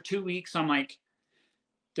 After 2 weeks, I'm like,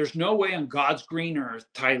 there's no way on God's green earth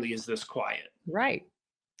Tylee is this quiet. Right.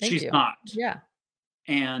 She's not. Yeah.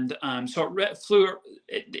 And so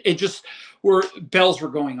it just bells were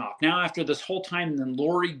going off. Now, after this whole time, then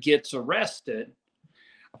Lori gets arrested.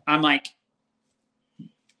 I'm like,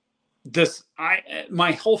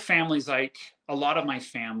 my whole family's like, a lot of my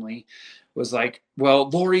family was like, well,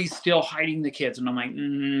 Lori's still hiding the kids. And I'm like,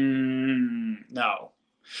 no.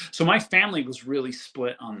 So my family was really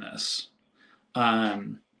split on this.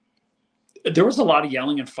 There was a lot of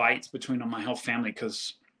yelling and fights between my whole family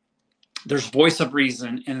because there's voice of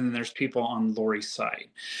reason and then there's people on Lori's side.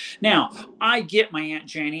 Now, I get my Aunt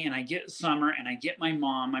Janie and I get Summer and I get my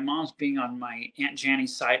mom. My mom's being on my Aunt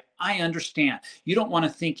Janie's side. I understand. You don't want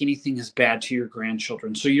to think anything is bad to your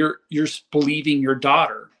grandchildren. So you're believing your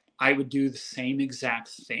daughter. I would do the same exact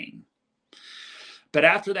thing. But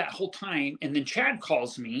after that whole time, and then Chad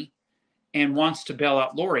calls me and wants to bail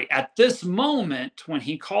out Lori. At this moment, when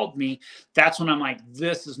he called me, that's when I'm like,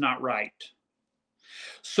 this is not right.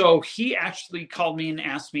 So he actually called me and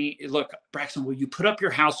asked me, look, Braxton, will you put up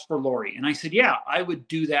your house for Lori? And I said, yeah, I would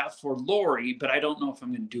do that for Lori, but I don't know if I'm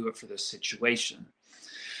going to do it for this situation.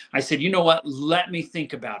 I said, you know what? Let me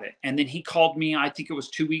think about it. And then he called me, I think it was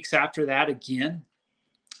 2 weeks after that again,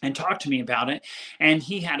 and talked to me about it. And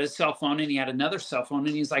he had his cell phone and he had another cell phone.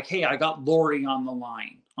 And he's like, hey, I got Lori on the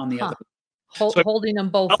line on the other. Holding them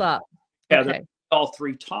both up. Yeah, okay. All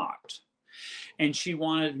three talked. And she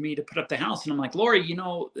wanted me to put up the house. And I'm like, Lori,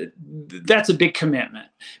 that's a big commitment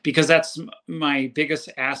because that's my biggest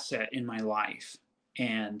asset in my life.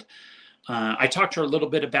 And I talked to her a little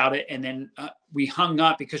bit about it. And then we hung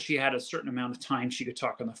up because she had a certain amount of time she could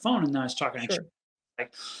talk on the phone. And then I was talking to her.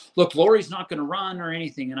 Like, look, Lori's not going to run or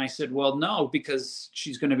anything. And I said, well, no, because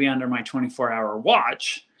she's going to be under my 24-hour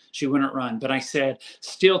watch. She wouldn't run. But I said,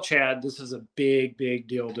 still, Chad, this is a big, big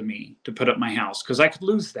deal to me to put up my house because I could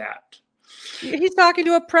lose that. He's talking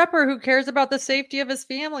to a prepper who cares about the safety of his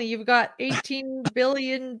family. You've got 18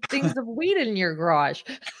 billion things of weed in your garage.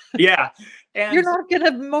 Yeah. And you're not going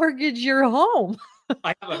to mortgage your home.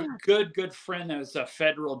 I have a good friend that was a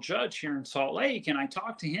federal judge here in Salt Lake. And I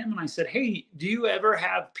talked to him and I said, hey, do you ever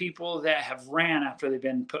have people that have ran after they've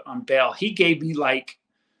been put on bail? He gave me like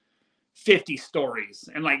 50 stories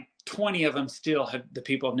and like 20 of them still the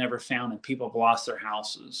people have never found and people have lost their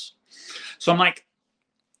houses. So I'm like,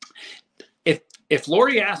 if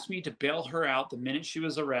Lori asked me to bail her out the minute she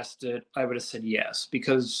was arrested, I would have said yes,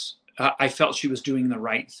 because I felt she was doing the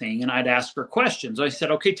right thing, and I'd ask her questions. I said,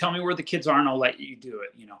 "Okay, tell me where the kids are, and I'll let you do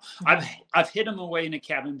it." I've hid them away in a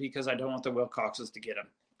cabin because I don't want the Wilcoxes to get them.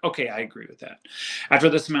 Okay, I agree with that. After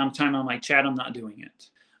this amount of time, I'm like, Chad, I'm not doing it.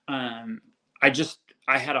 Um,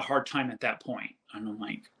 I had a hard time at that point, and I'm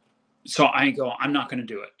like, so I go, I'm not going to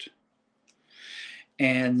do it.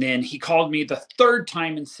 And then he called me the third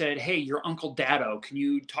time and said, "Hey, your Uncle Dado, can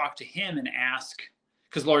you talk to him and ask?"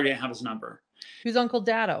 Because Lori didn't have his number. Who's Uncle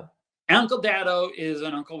Dado? Uncle Dado is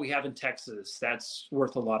an uncle we have in Texas that's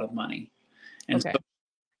worth a lot of money. And Okay. so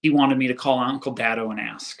he wanted me to call Uncle Dado and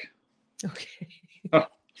ask. Okay. Oh,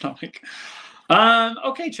 I'm like,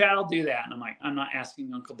 okay, Chad, I'll do that. And I'm like, I'm not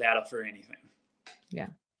asking Uncle Dado for anything. Yeah.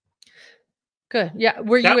 Good. Yeah.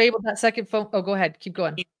 Were you able that second phone? Oh, go ahead. Keep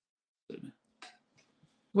going.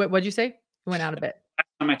 What'd you say? It went out a bit. Last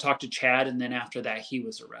time I talked to Chad, and then after that, he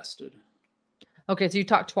was arrested. Okay. So you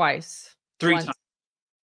talked twice. Three times.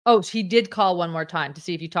 Oh, so he did call one more time to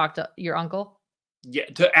see if you talked to your uncle? Yeah,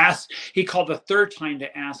 to ask. He called the third time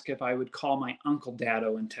to ask if I would call my Uncle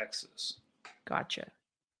Dado in Texas. Gotcha.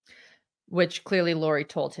 Which clearly Lori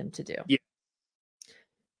told him to do. Yeah.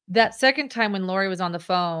 That second time when Lori was on the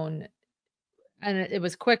phone, and it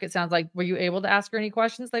was quick, it sounds like, were you able to ask her any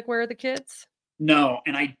questions like, where are the kids? No,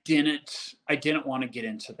 and I didn't want to get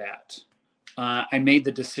into that. I made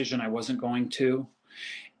the decision I wasn't going to,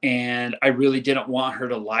 and I really didn't want her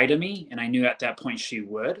to lie to me, and I knew at that point she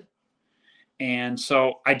would. And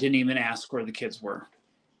so I didn't even ask where the kids were.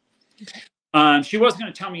 Okay. She wasn't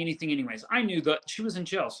going to tell me anything anyways. I knew that she was in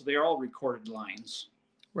jail, so they're all recorded lines.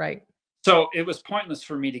 Right. So it was pointless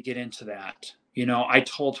for me to get into that. I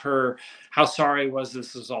told her how sorry I was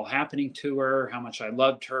this was all happening to her, how much I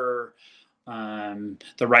loved her,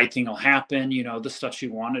 the right thing will happen, the stuff she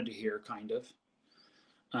wanted to hear, kind of.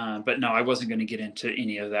 But no, I wasn't going to get into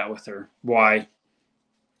any of that with her. Why?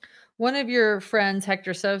 One of your friends,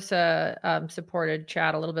 Hector Sosa, supported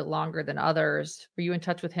Chad a little bit longer than others. Were you in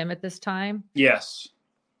touch with him at this time? Yes.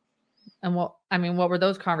 And what were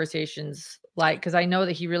those conversations like? Because I know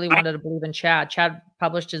that he really wanted to believe in Chad. Chad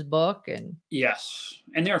published his book, and yes,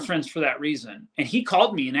 and they're friends for that reason. And he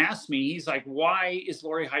called me and asked me, he's like, "Why is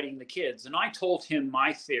Lori hiding the kids?" And I told him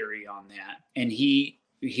my theory on that, and he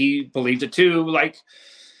believed it too. Like,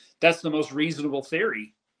 that's the most reasonable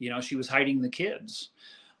theory. She was hiding the kids.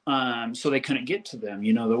 So they couldn't get to them,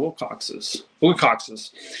 the Wilcoxes.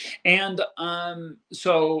 And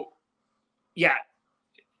so, yeah,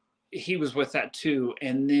 he was with that too.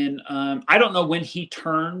 And then I don't know when he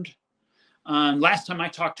turned. Last time I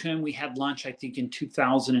talked to him, we had lunch, I think in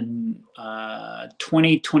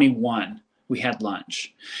 2021. We had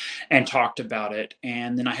lunch and talked about it.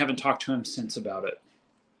 And then I haven't talked to him since about it.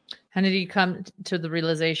 And did he come to the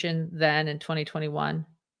realization then in 2021,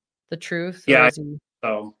 the truth? Yeah.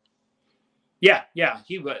 So, yeah,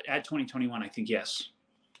 he was at 2021, I think. Yes.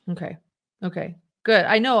 Okay, good.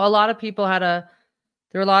 I know a lot of people there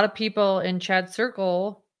were a lot of people in Chad's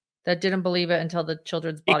circle that didn't believe it until the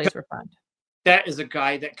children's bodies were found. That is a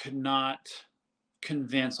guy that could not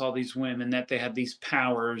convince all these women that they had these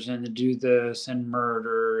powers and to do this and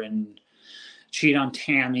murder and cheat on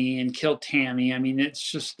Tammy and kill Tammy. I mean, it's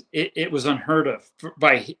just, it was unheard of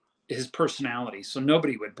by his personality. So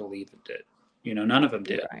nobody would believe it did. None of them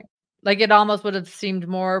did. Right. Like, it almost would have seemed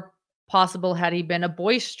more possible had he been a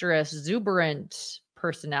boisterous, exuberant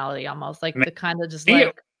personality, almost like the kind of just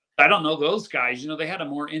like. I don't know those guys. They had a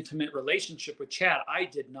more intimate relationship with Chad. I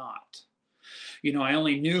did not. I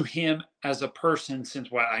only knew him as a person since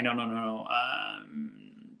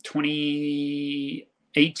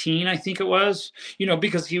 2018, I think it was,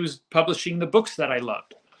 because he was publishing the books that I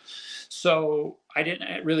loved. So I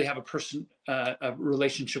didn't really have a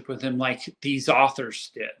relationship with him like these authors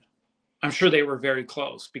did. I'm sure they were very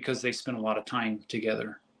close because they spent a lot of time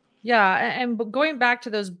together. Yeah. And going back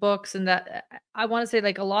to those books, and that, I want to say,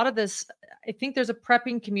 like, a lot of this, I think there's a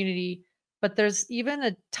prepping community, but there's even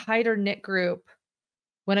a tighter knit group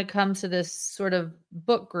when it comes to this sort of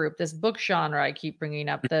book group, this book genre I keep bringing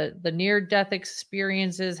up, the near-death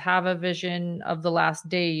experiences, have a vision of the last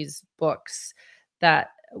days books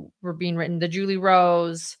that were being written, the Julie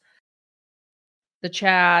Rose, the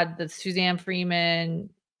Chad, the Suzanne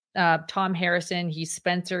Freeman, Tom Harrison, he's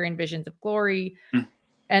Spencer in Visions of Glory.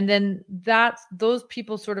 And then those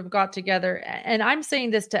people sort of got together, and I'm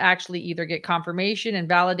saying this to actually either get confirmation and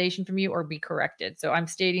validation from you or be corrected. So I'm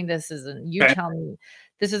stating this as you tell me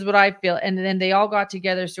this is what I feel. And then they all got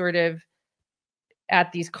together sort of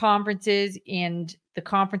at these conferences, and the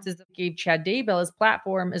conferences that gave Chad Daybell his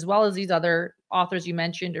platform, as well as these other authors you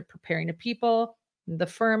mentioned, are Preparing to People, the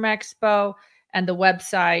Firm Expo, and the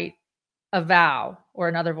website a vow or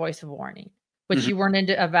another voice of warning, but Mhm. you weren't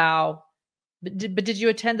into a vow. But did you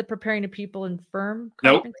attend the Preparing the People and Firm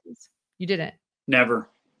Nope, conferences? You didn't? never.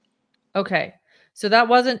 Okay. So that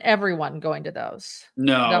wasn't everyone going to those. That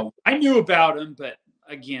No, I knew about them, but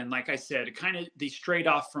again, like I said, it kind of they strayed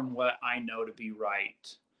off from what I know to be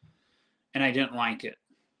right, and I didn't like it.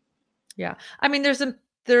 Yeah. I mean, there's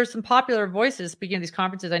some popular voices speaking of these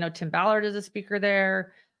conferences. I know Tim Ballard is a speaker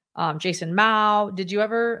there. Jason Mao. Did you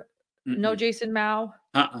ever know Mm-mm. Jason Mao?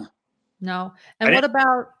 Uh-uh. No. I And didn't what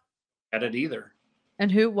about at it either.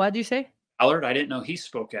 and who? What did you say? Allard, I didn't know he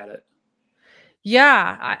spoke at it.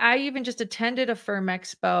 Yeah, I even just attended a Firm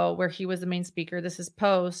Expo where he was the main speaker. This is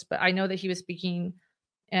post, but I know that he was speaking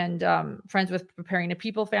and friends with Preparing the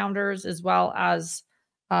People founders as well as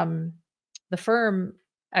um, the Firm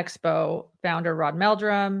Expo founder Rod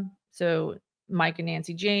Meldrum, so Mike and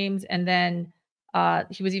Nancy James, and then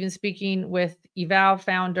he was even speaking with Evow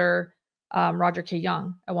founder Roger K.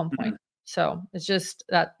 Young at one Mhm. point. So it's just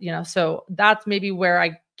that so that's maybe where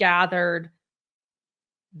I gathered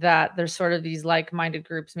that there's sort of these like-minded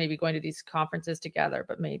groups maybe going to these conferences together,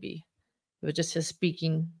 but maybe it was just his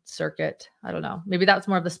speaking circuit. I don't know. Maybe that's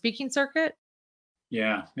more of the speaking circuit.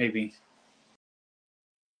 Yeah, maybe.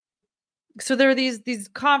 So there are these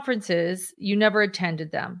conferences, you never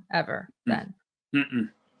attended them ever Mm. then. Mm-mm.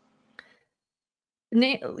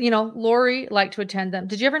 Lori liked to attend them.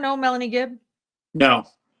 Did you ever know Melanie Gibb? No,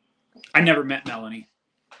 I never met Melanie.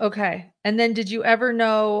 Okay. And then did you ever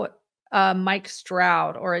know Mike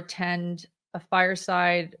Stroud or attend a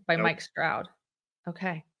fireside by Nope. Mike Stroud?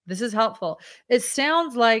 Okay. This is helpful. It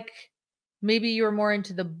sounds like maybe you were more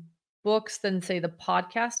into the books than, say, the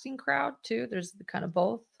podcasting crowd too. There's the kind of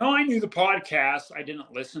both. Oh, I knew the podcast. I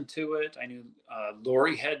didn't listen to it. I knew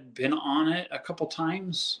Lori had been on it a couple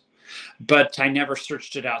times, but I never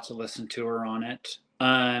searched it out to listen to her on it.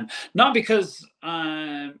 Not because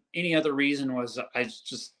any other reason was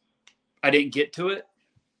I didn't get to it.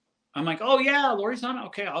 I'm like, oh yeah, Lori's on it.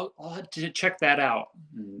 Okay, I'll have to check that out.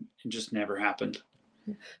 And it just never happened.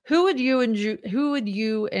 Who would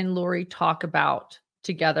you and Lori talk about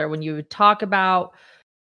together when you would talk about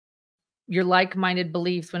your like-minded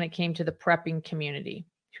beliefs when it came to the prepping community?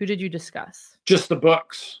 Who did you discuss? Just the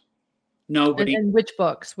books. And Nobody. and which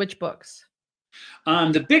books? Which books?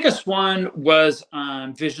 The biggest one was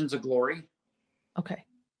Visions of Glory. Okay.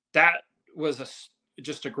 That was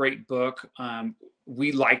just a great book.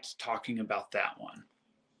 We liked talking about that one.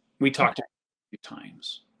 We talked Okay. about it a few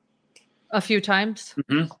times. A few times?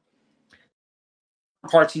 Mhm.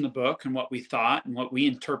 Parts in the book and what we thought and what we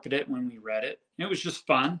interpreted when we read it. It was just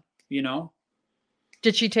fun, you know.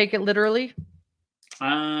 Did she take it literally?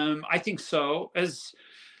 I think so. As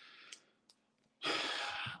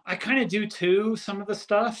I kind of do too, some of the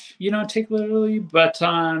stuff, take literally. But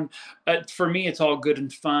for me, it's all good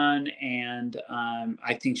and fun, and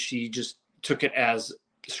I think she just took it as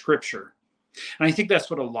scripture, and I think that's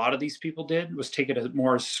what a lot of these people did was take it as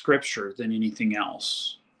more as scripture than anything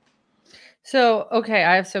else. So, okay,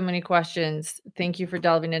 I have so many questions. Thank you for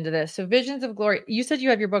delving into this. So, Visions of Glory, you said you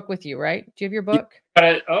have your book with you, right? Do you have your Yeah,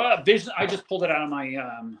 book? vision. I just pulled it out of my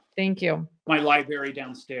Thank you. my library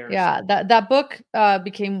downstairs. Yeah, that book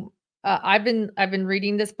became I've been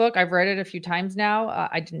reading this book. I've read it a few times now.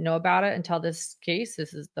 I didn't know about it until this case.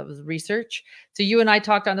 That was research. So you and I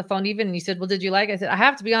talked on the phone even and you said, "Well, did you like it?" I said, "I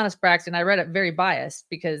have to be honest, Braxton, I read it very biased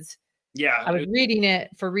because Yeah, I was reading it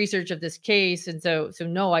for research of this case, and so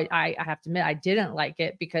no, I have to admit I didn't like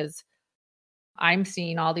it because I'm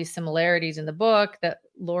seeing all these similarities in the book that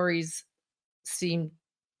Lori's seen.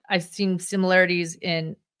 I've seen similarities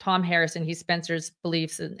in Tom Harrison, he's Spencer's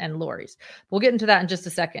beliefs and Lori's. We'll get into that in just a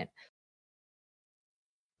second.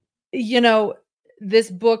 You know, this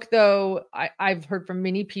book, though, I've heard from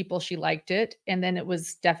many people she liked it, and then it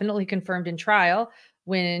was definitely confirmed in trial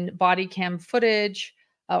when body cam footage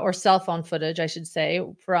or cell phone footage, I should say,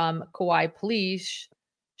 from Kauai police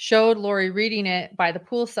showed Lori reading it by the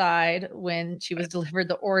poolside when she was delivered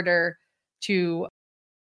the order to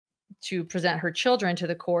present her children to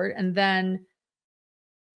the court. And then,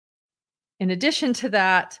 in addition to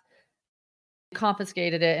that,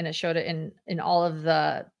 confiscated it and it showed it in all of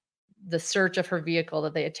the search of her vehicle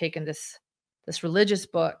that they had taken this religious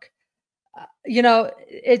book.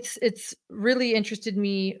 It's really interested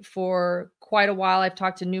me for quite a while. I've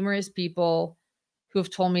talked to numerous people who have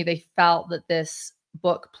told me they felt that this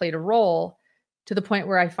book played a role to the point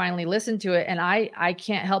where I finally listened to it and I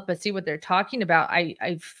can't help but see what they're talking about.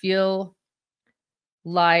 I feel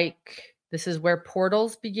like this is where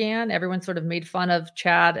portals began. Everyone sort of made fun of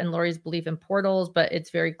Chad and Lori's belief in portals, but it's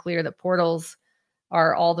very clear that portals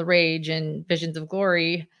are all the rage in Visions of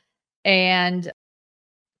Glory. and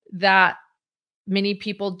that many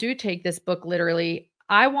people do take this book literally.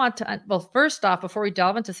 I want to, well, first off, before we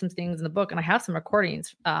delve into some things in the book, and I have some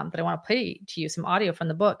recordings that I want to play to you, some audio from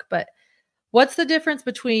the book, but what's the difference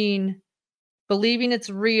between believing it's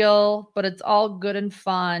real, but it's all good and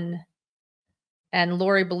fun, and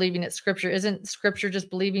Lori believing it's scripture? Isn't scripture just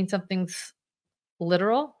believing something's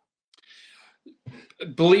literal?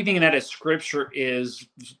 Believing that it's scripture is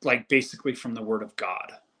like basically from the word of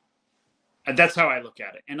God. And that's how I look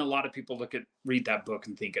at it. And a lot of people read that book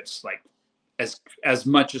and think it's like as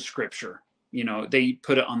much as scripture. You know, they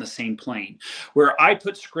put it on the same plane. Where I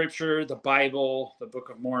put scripture, the Bible, the Book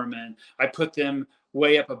of Mormon, I put them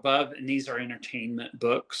way up above, and these are entertainment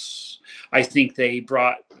books. I think they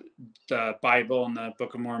brought the Bible and the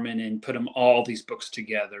Book of Mormon and put all these books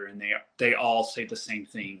together, and they all say the same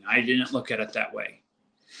thing. I didn't look at it that way.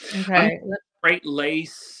 I'm a Okay. Great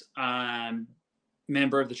Lace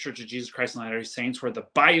member of the Church of Jesus Christ and Latter-day Saints, where the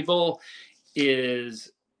Bible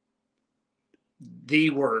is the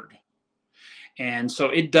word. And so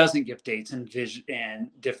it doesn't give dates and vision and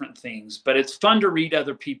different things, but it's fun to read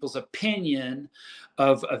other people's opinion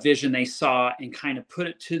of a vision they saw and kind of put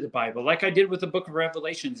it to the Bible, like I did with the book of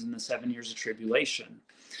Revelations in the 7 years of tribulation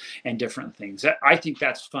and different things. I think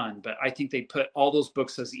that's fun, but I think they put all those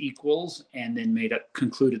books as equals and then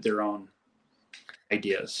concluded their own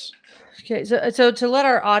ideas. Okay, so to let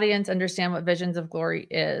our audience understand what Visions of Glory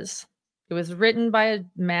is, it was written by a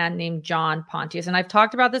man named John Pontius, and I've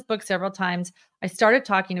talked about this book several times. I started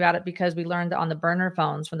talking about it because we learned on the burner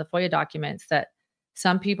phones from the FOIA documents that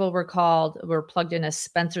some people were plugged in as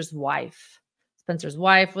Spencer's wife. Spencer's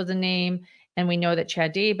wife was a name, and we know that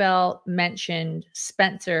Chad Daybell mentioned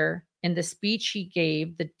Spencer in the speech he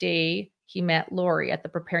gave the day he met Lori at the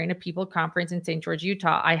Preparing a People conference in St. George,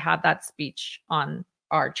 Utah. I have that speech on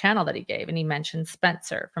our channel that he gave, and he mentioned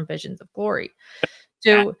Spencer from Visions of Glory.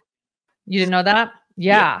 So you didn't know that?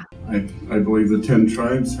 Yeah. I believe the 10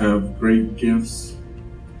 tribes have great gifts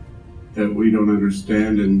that we don't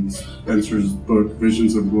understand. In Spencer's book,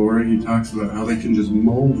 Visions of Glory, he talks about how they can just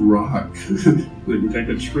mold rock. They can take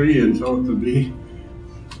a tree and tell it to be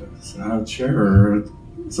a chair or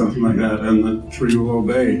something like that, and the tree will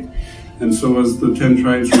obey. And so as the 10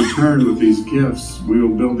 tribes return with these gifts, we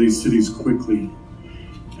will build these cities quickly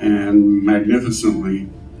and magnificently.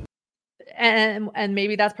 And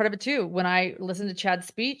maybe that's part of it too. When I listen to Chad's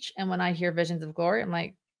speech and when I hear Visions of Glory, I'm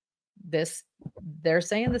like, they're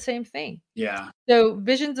saying the same thing. Yeah. So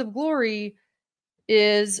Visions of Glory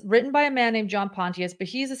is written by a man named John Pontius, but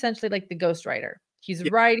he's essentially like the ghostwriter. He's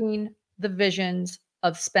writing the visions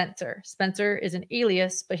of Spencer. Spencer is an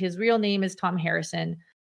alias, but his real name is Tom Harrison,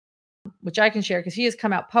 which I can share because he has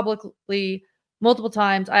come out publicly multiple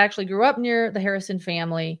times. I actually grew up near the Harrison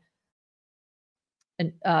family.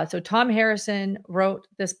 And so Tom Harrison wrote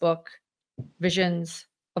this book, Visions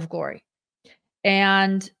of Glory.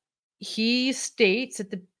 And he states at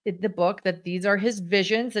the book that these are his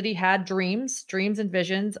visions, that he had dreams and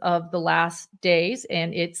visions of the last days.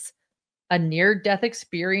 And it's a near-death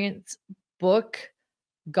experience book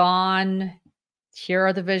gone. Here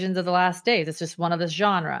are the visions of the last days. It's just one of this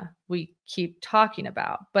genre we keep talking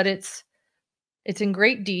about, but it's in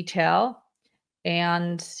great detail.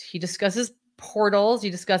 And he discusses portals.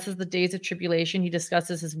 He discusses the days of tribulation. He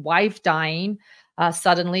discusses his wife dying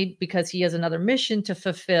suddenly because he has another mission to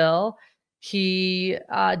fulfill. He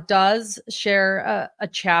does share a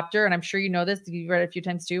chapter, and I'm sure you know this, you've read it a few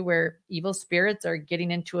times too, where evil spirits are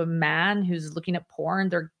getting into a man who's looking at porn.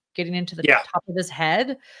 They're getting into the top of his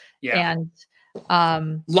head. Yeah.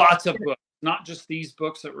 And lots of books, not just these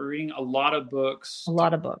books that we're reading, a lot of books.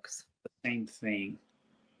 The same thing.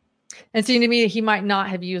 And seeing to me, he might not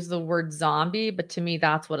have used the word zombie, but to me,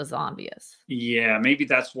 that's what a zombie is. Yeah, maybe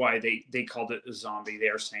that's why they called it a zombie. They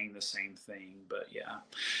are saying the same thing, but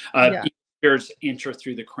yeah. Spirits enter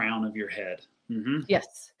through the crown of your head. Mm-hmm.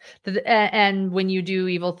 Yes. And when you do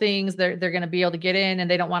evil things, they're going to be able to get in, and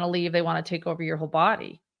they don't want to leave. They want to take over your whole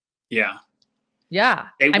body. Yeah. Yeah.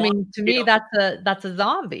 I mean, to me, that's a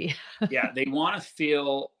zombie. Yeah. They want to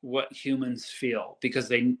feel what humans feel because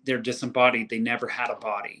they're disembodied. They never had a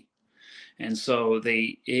body. And so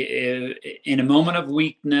they, in a moment of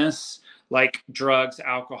weakness, like drugs,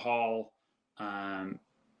 alcohol,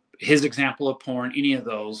 his example of porn, any of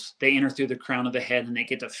those, they enter through the crown of the head and they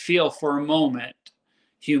get to feel for a moment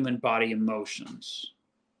human body emotions.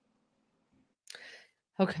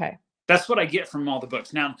 Okay. That's what I get from all the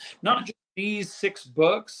books. Now, not just these 6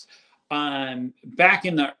 books. Back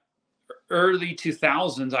in the early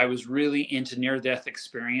 2000s, I was really into near-death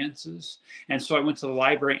experiences. And so I went to the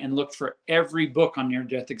library and looked for every book on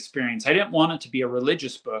near-death experience. I didn't want it to be a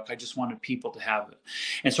religious book. I just wanted people to have it.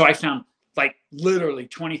 And so I found like literally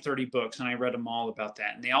 20, 30 books, and I read them all about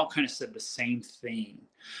that. And they all kind of said the same thing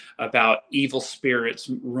about evil spirits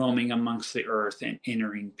roaming amongst the earth and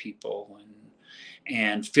entering people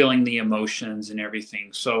and feeling the emotions and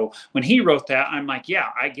everything. So when he wrote that, I'm like,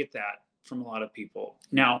 yeah, I get that from a lot of people.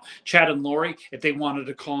 Now, Chad and Lori, if they wanted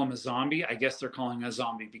to call him a zombie, I guess they're calling him a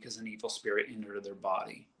zombie because an evil spirit entered their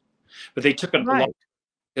body. But they took it a lot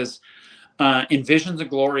because in Visions of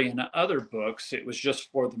Glory and other books, it was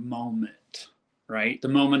just for the moment, right? The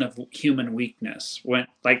moment of human weakness. When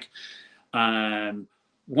like one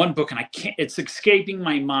book, and it's escaping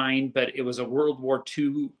my mind, but it was a World War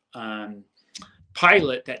II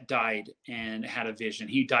pilot that died and had a vision.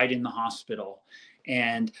 He died in the hospital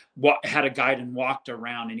and had a guide and walked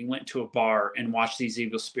around, and he went to a bar and watched these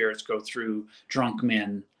evil spirits go through drunk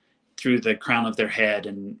men through the crown of their head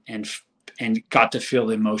and got to feel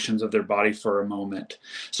the emotions of their body for a moment.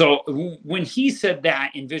 So when he said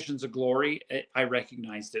that in Visions of Glory, I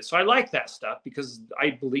recognized it. So I like that stuff because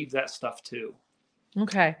I believe that stuff too.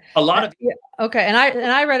 Okay. A lot of okay. And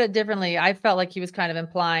I read it differently. I felt like he was kind of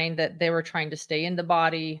implying that they were trying to stay in the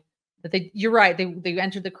body, that you're right. They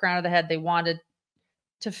entered the crown of the head. They wanted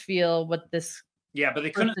to feel what this but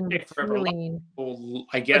they couldn't stay forever.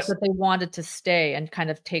 I guess but they wanted to stay and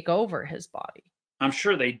kind of take over his body. I'm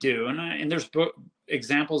sure they do, and there's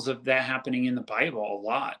examples of that happening in the Bible a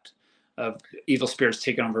lot, of evil spirits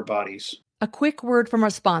taking over bodies. A quick word from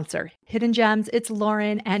our sponsor, Hidden Gems. It's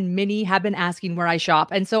Lauren and Minnie have been asking where I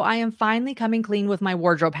shop, and so I am finally coming clean with my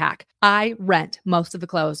wardrobe hack. I rent most of the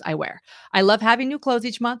clothes I wear. I love having new clothes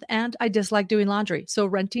each month, and I dislike doing laundry, so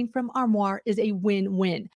renting from Armoire is a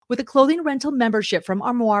win-win. With a clothing rental membership from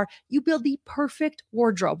Armoire, you build the perfect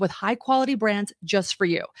wardrobe with high-quality brands just for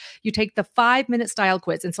you. You take the 5-minute style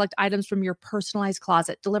quiz and select items from your personalized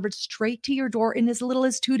closet, delivered straight to your door in as little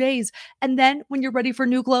as 2 days. And then when you're ready for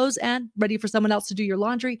new clothes and ready for someone else to do your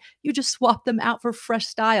laundry, you just swap them out for fresh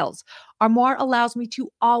styles. Armoire allows me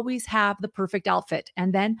to always have the perfect outfit,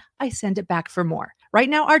 and then I send it back for more. Right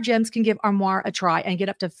now, our gems can give Armoire a try and get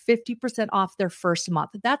up to 50% off their first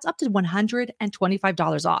month. That's up to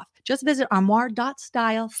 $125 off. Just visit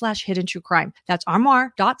armoire.style/hidden true crime. That's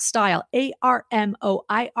armoire.style,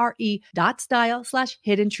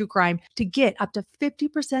 ARMOIRE.style/hidden true crime to get up to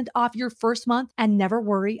 50% off your first month and never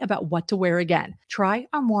worry about what to wear again. Try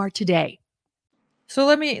Armoire today. So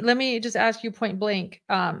let me just ask you point blank,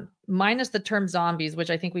 minus the term zombies, which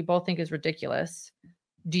I think we both think is ridiculous.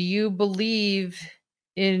 Do you believe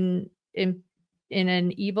in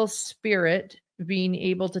an evil spirit being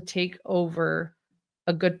able to take over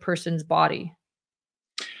a good person's body?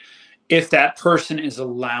 If that person is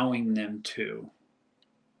allowing them to,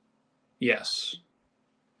 yes.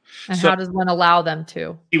 And how does one allow them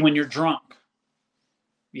to? When you're drunk,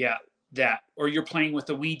 that, or you're playing with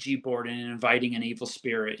a Ouija board and inviting an evil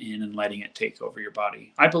spirit in and letting it take over your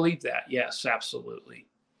body. I believe that. Yes, absolutely.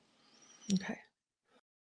 Okay.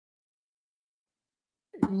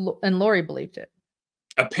 And Lori believed it.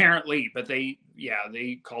 Apparently, but they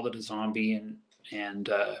called it a zombie, and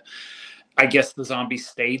I guess the zombie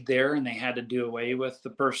stayed there and they had to do away with the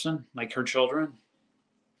person, like her children.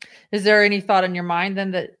 Is there any thought in your mind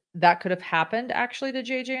then that could have happened actually to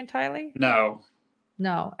JJ and Tylee? No.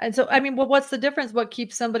 And so, I mean, well, what's the difference? What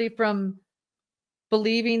keeps somebody from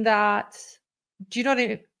believing that? Do you know what I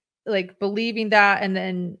mean? Like believing that, and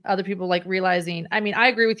then other people like realizing, I mean, I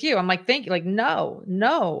agree with you. I'm like, thank you. Like,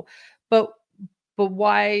 no. But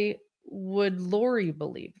why would Lori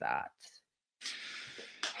believe that?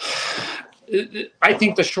 I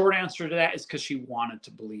think the short answer to that is because she wanted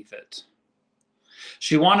to believe it.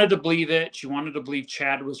 She wanted to believe it. She wanted to believe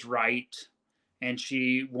Chad was right. And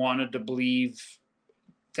she wanted to believe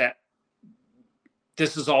that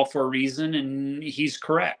this is all for a reason and he's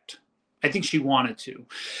correct. I think she wanted to.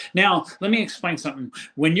 Now, let me explain something.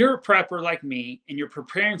 When you're a prepper like me and you're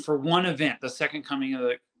preparing for one event, the second coming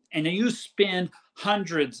of and you spend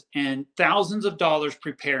hundreds and thousands of dollars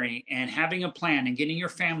preparing and having a plan and getting your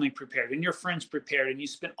family prepared and your friends prepared, and you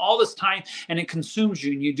spend all this time and it consumes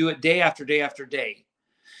you and you do it day after day after day.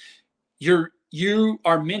 You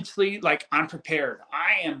are mentally like, I'm prepared.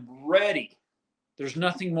 I am ready. There's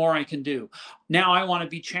nothing more I can do. Now I want to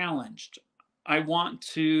be challenged. I want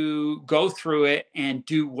to go through it and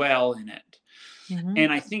do well in it. Mm-hmm.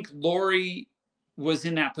 And I think Lori was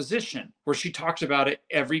in that position where she talked about it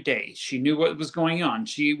every day. She knew what was going on.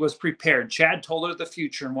 She was prepared. Chad told her the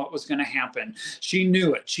future and what was going to happen. She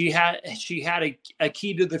knew it. She had a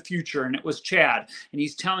key to the future, and it was Chad. And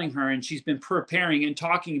he's telling her, and she's been preparing and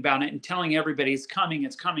talking about it and telling everybody it's coming,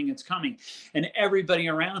 it's coming, it's coming. And everybody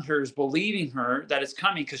around her is believing her that it's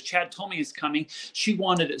coming because Chad told me it's coming. She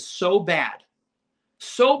wanted it so bad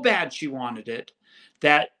she wanted it,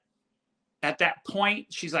 that at that point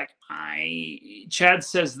she's like, Chad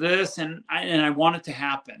says this, and I want it to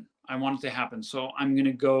happen. I want it to happen. So I'm going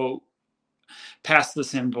to go past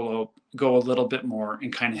this envelope, go a little bit more,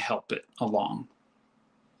 and kind of help it along.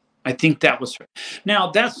 I think that was her. Now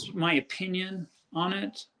that's my opinion on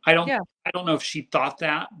it. I don't know if she thought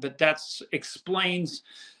that, but that's explains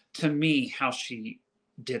to me how she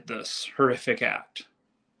did this horrific act.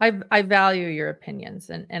 I value your opinions,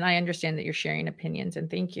 and I understand that you're sharing opinions, and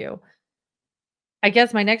thank you. I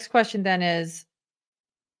guess my next question then is,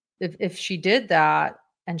 if she did that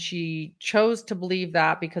and she chose to believe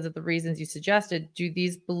that because of the reasons you suggested, do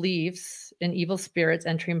these beliefs in evil spirits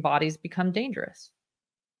entering bodies become dangerous?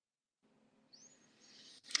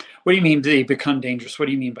 What do you mean they become dangerous? What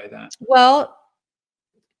do you mean by that? Well,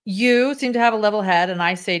 you seem to have a level head, and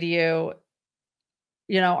I say to you,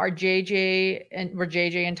 are JJ and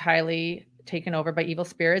Tylee taken over by evil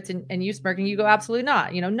spirits? And you smirking, you go, absolutely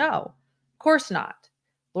not. No, of course not.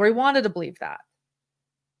 Lori wanted to believe that.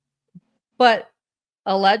 But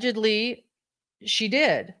allegedly, she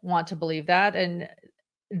did want to believe that. And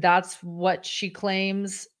that's what she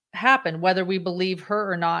claims happened, whether we believe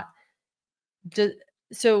her or not.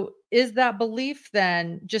 So is that belief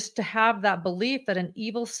then, just to have that belief that an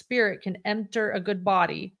evil spirit can enter a good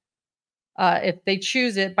body, if they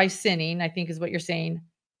choose it by sinning, I think is what you're saying.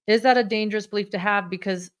 Is that a dangerous belief to have?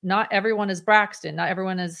 Because not everyone is Braxton. Not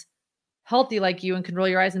everyone is healthy like you and can roll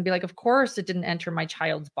your eyes and be like, of course it didn't enter my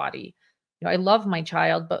child's body. I love my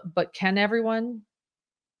child, but can everyone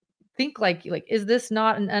think like, is this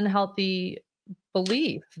not an unhealthy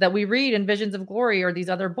belief that we read in Visions of Glory or these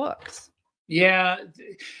other books? Yeah,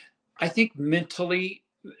 I think mentally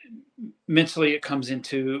it comes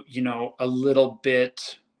into, a little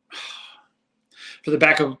bit, for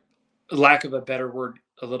the lack of a better word,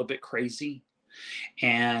 a little bit crazy.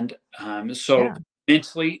 And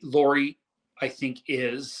mentally, Lori, I think,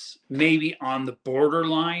 is maybe on the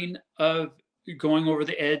borderline of going over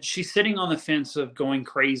the edge. She's sitting on the fence of going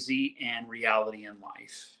crazy and reality in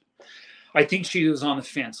life. I think she was on the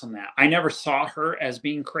fence on that. I never saw her as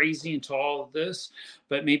being crazy until all of this,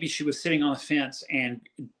 but maybe she was sitting on the fence and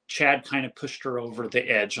Chad kind of pushed her over the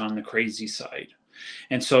edge on the crazy side.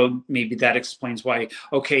 And so maybe that explains why,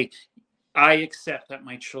 okay, I accept that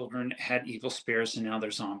my children had evil spirits and now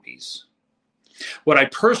they're zombies. What I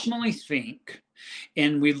personally think,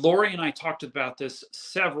 and Lori and I talked about this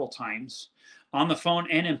several times on the phone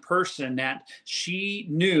and in person, that she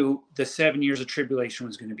knew the 7 years of tribulation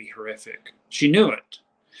was going to be horrific. She knew it.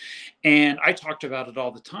 And I talked about it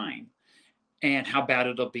all the time and how bad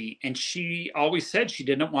it'll be. And she always said she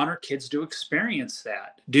didn't want her kids to experience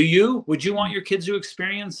that. Do you? Would you want your kids to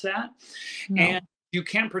experience that? No. And you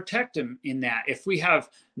can't protect them in that. If we have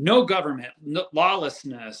no government, no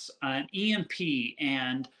lawlessness, an EMP,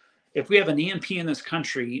 and if we have an EMP in this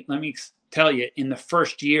country, let me tell you, in the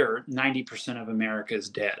first year, 90% of America is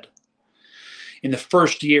dead. In the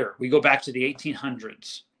first year, we go back to the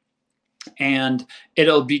 1800s, and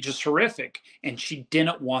it'll be just horrific. And she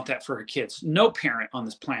didn't want that for her kids. No parent on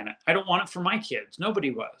this planet. I don't want it for my kids.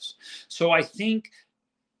 Nobody was. So I think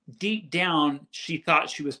deep down, she thought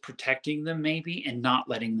she was protecting them maybe and not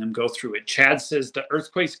letting them go through it. Chad says the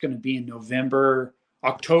earthquake's going to be in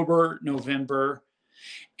October, November,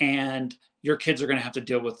 and your kids are going to have to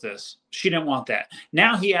deal with this. She didn't want that.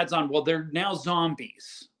 Now he adds on, well, they're now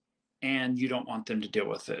zombies and you don't want them to deal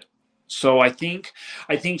with it. So I think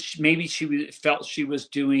maybe she felt she was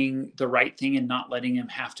doing the right thing and not letting him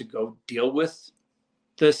have to go deal with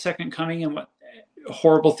the second coming and what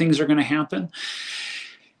horrible things are going to happen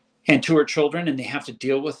and to her children, and they have to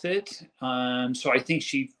deal with it. So I think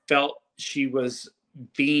she felt she was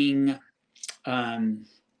being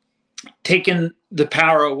taken the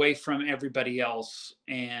power away from everybody else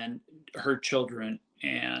and her children,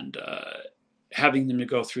 and having them to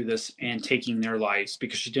go through this and taking their lives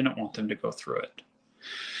because she didn't want them to go through it.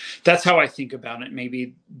 That's how I think about it.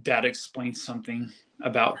 Maybe that explains something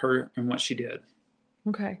about her and what she did.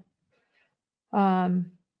 Okay.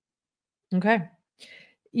 Okay.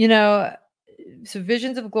 So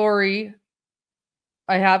Visions of Glory,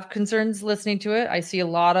 I have concerns listening to it. I see a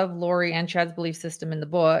lot of Lori and Chad's belief system in the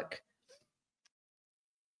book.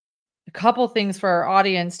 A couple things for our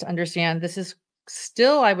audience to understand. This is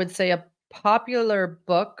still, I would say, a popular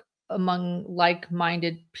book among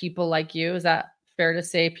like-minded people like you. Is that fair to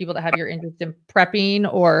say? People that have your interest in prepping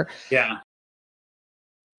Yeah.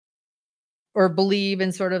 or believe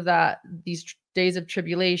in sort of that these days of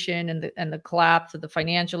tribulation and the collapse of the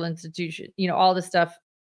financial institution, all this stuff.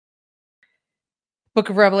 Book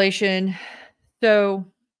of Revelation. So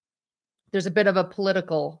there's a bit of a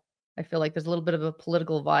political, I feel like there's a little bit of a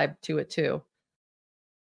political vibe to it too.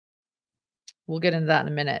 We'll get into that in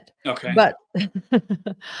a minute. Okay. But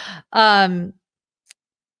um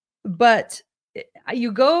but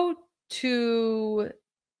you go to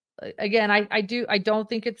again, I don't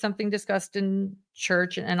think it's something discussed in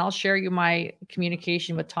church, and I'll share you my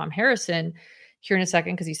communication with Tom Harrison here in a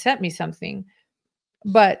second because he sent me something.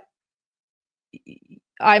 But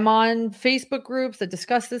I'm on Facebook groups that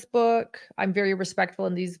discuss this book. I'm very respectful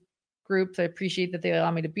in these groups. I appreciate that they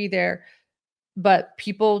allow me to be there. But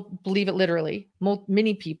people believe it literally.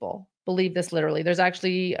 Many people believe this literally. There's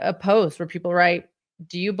actually a post where people write,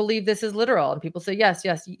 "Do you believe this is literal?" And people say, "Yes,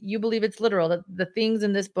 yes, you believe it's literal. That the things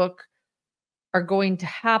in this book are going to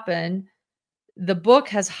happen." The book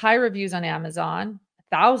has high reviews on Amazon,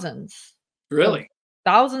 thousands, Really?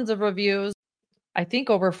 thousands of reviews. I think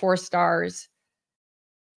over 4 stars.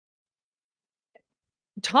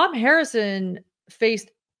 Tom Harrison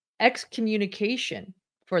faced excommunication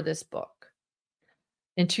for this book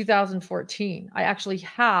in 2014.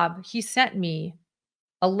 He sent me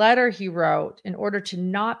a letter he wrote in order to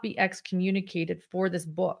not be excommunicated for this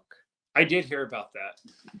book. I did hear about that.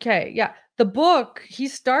 Okay, yeah. He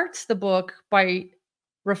starts the book by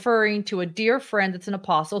referring to a dear friend that's an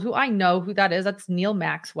apostle who I know who that is. That's Neil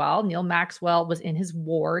Maxwell. Neil Maxwell was in his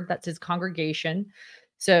ward. That's his congregation.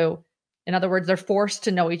 So in other words, they're forced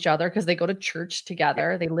to know each other because they go to church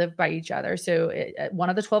together. They live by each other. So one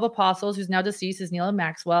of the 12 apostles who's now deceased is Neil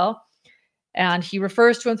Maxwell. And he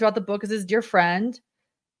refers to him throughout the book as his dear friend.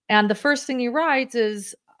 And the first thing he writes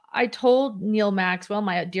is, "I told Neil Maxwell,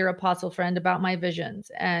 my dear apostle friend, about my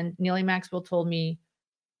visions. And Neil Maxwell told me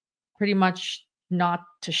pretty much not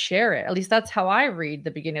to share it." At least that's how I read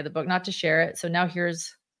the beginning of the book, not to share it. So now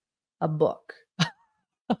here's a book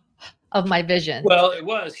of my vision. Well, it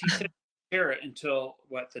was. He said share it until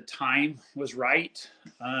the time was right.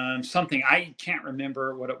 Something I can't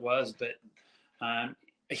remember what it was, but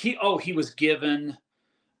he was given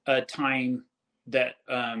a time that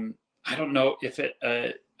I don't know if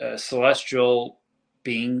a celestial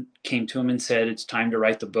being came to him and said it's time to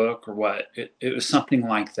write the book or what. It was something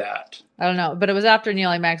like that. I don't know, but it was after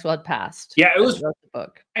Neil Maxwell had passed. Yeah, it was the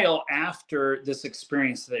book. After this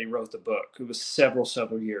experience that he wrote the book. It was several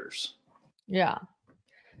years. Yeah.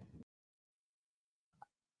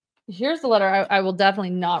 Here's the letter. I will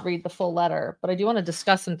definitely not read the full letter, but I do want to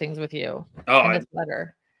discuss some things with you in this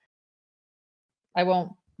letter. I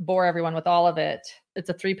won't bore everyone with all of it. It's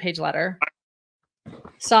a 3-page letter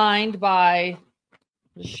signed by,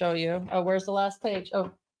 just show you. Oh, where's the last page? Oh,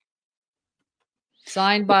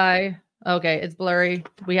 signed by, okay, it's blurry.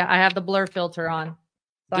 I have the blur filter on.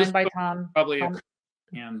 Signed by Tom. Probably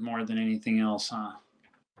more than anything else, huh?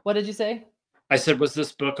 What did you say? I said, was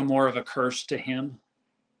this book more of a curse to him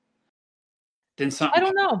than something? I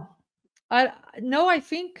don't know. I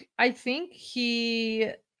think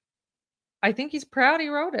he's proud he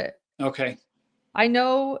wrote it. Okay. I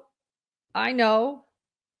know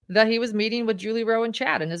that he was meeting with Julie Rowe and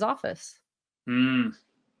Chad in his office.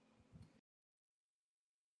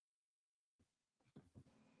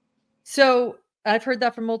 So I've heard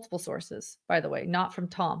that from multiple sources, by the way, not from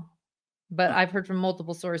Tom, but I've heard from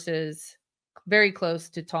multiple sources very close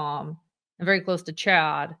to Tom and very close to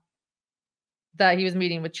Chad that he was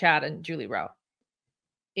meeting with Chad and Julie Rowe.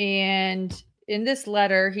 And in this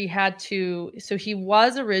letter, he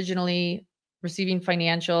was originally receiving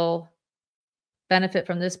financial benefit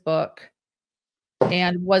from this book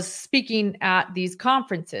and was speaking at these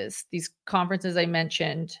conferences I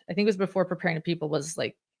mentioned. I think it was before Preparing to People was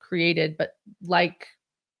created, but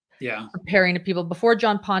Preparing to People, before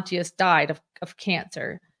John Pontius died of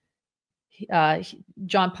cancer.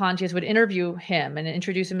 John Pontius would interview him and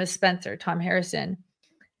introduce him as Spencer, Tom Harrison.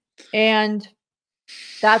 And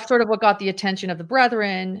that's sort of what got the attention of the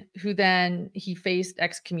brethren, who then he faced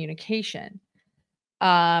excommunication.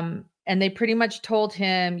 And they pretty much told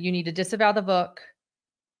him, you need to disavow the book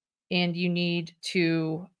and you need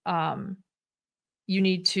to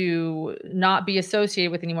not be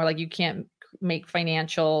associated with anymore. You can't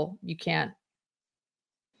you can't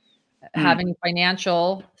have any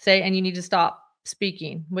financial say, and you need to stop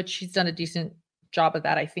speaking, which he's done a decent job of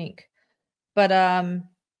that, I think. But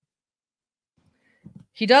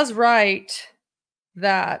he does write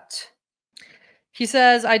that He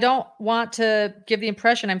says, I don't want to give the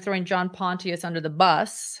impression I'm throwing John Pontius under the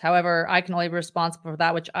bus. However, I can only be responsible for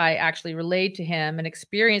that which I actually relayed to him and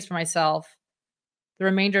experienced for myself. The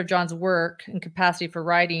remainder of John's work and capacity for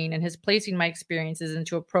writing and his placing my experiences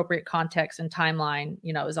into appropriate context and timeline,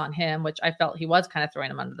 is on him, which I felt he was kind of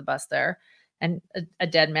throwing him under the bus there. And a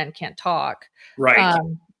dead man can't talk. Right.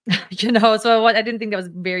 So I didn't think that was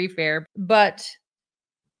very fair. But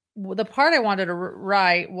the part I wanted to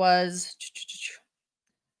write was,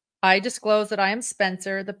 I disclose that I am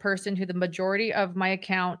Spencer, the person who the majority of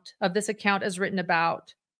this account is written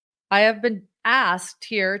about. I have been asked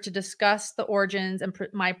here to discuss the origins and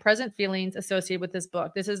my present feelings associated with this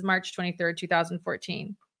book. This is March 23rd,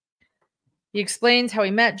 2014. He explains how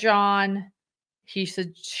he met John. He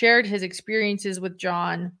shared his experiences with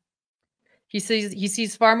John. He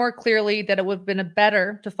sees far more clearly that it would have been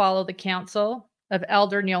better to follow the counsel of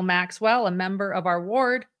Elder Neil Maxwell, a member of our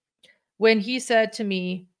ward, when he said to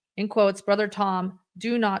me, in quotes, Brother Tom,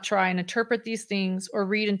 do not try and interpret these things or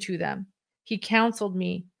read into them. He counseled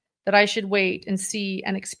me that I should wait and see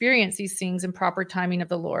and experience these things in proper timing of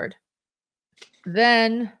the Lord.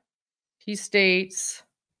 Then he states,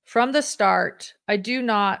 from the start, I do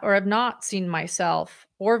not or have not seen myself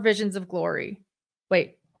or visions of glory.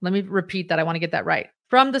 Wait, let me repeat that. I want to get that right.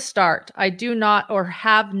 From the start, I do not or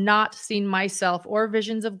have not seen myself or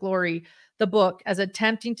visions of glory, the book, as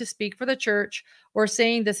attempting to speak for the church or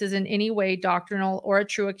saying this is in any way doctrinal or a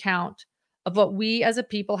true account of what we as a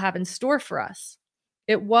people have in store for us.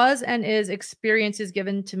 It was and is experiences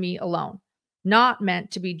given to me alone, not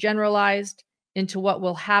meant to be generalized into what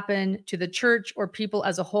will happen to the church or people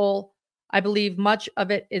as a whole. I believe much of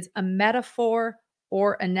it is a metaphor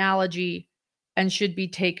or analogy and should be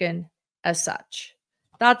taken as such.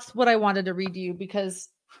 That's what I wanted to read to you because,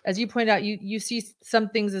 as you pointed out, you see some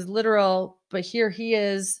things as literal, but here he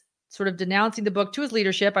is sort of denouncing the book to his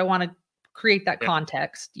leadership. I want to create that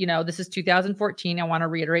context. This is 2014. I want to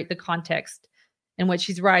reiterate the context in which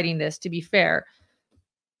he's writing this, to be fair.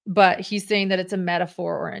 But he's saying that it's a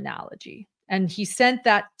metaphor or analogy. And he sent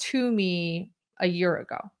that to me a year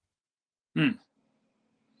ago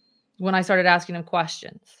when I started asking him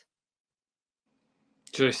questions.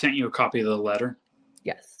 So I sent you a copy of the letter?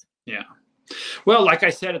 Yes. Yeah. Well, like I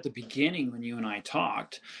said at the beginning when you and I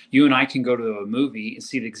talked, you and I can go to a movie and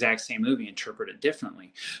see the exact same movie, interpret it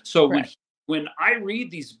differently. So when I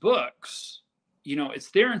read these books, it's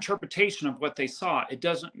their interpretation of what they saw. It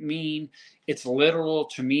doesn't mean it's literal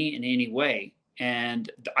to me in any way.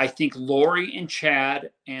 And I think Lori and Chad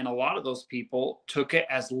and a lot of those people took it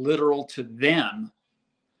as literal to them.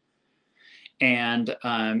 And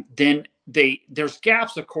then there's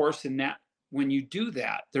gaps, of course, in that. When you do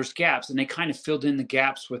that, there's gaps, and they kind of filled in the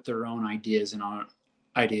gaps with their own ideas and own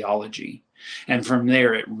ideology. And from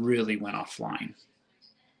there, it really went offline.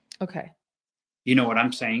 Okay. You know what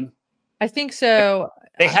I'm saying? I think so.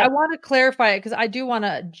 I want to clarify it because I do want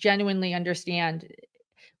to genuinely understand.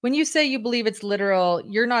 When you say you believe it's literal,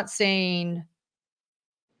 you're not saying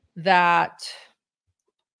that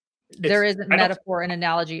there isn't metaphor and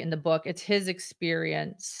analogy in the book. It's his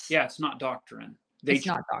experience. Yeah, it's not doctrine. It's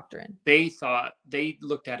not doctrine. They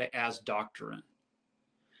looked at it as doctrine.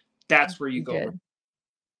 That's where you go.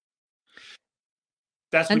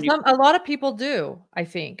 That's when a lot of people do, I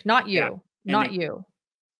think. Not you. Not you.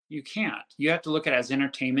 You can't. You have to look at it as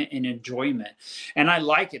entertainment and enjoyment. And I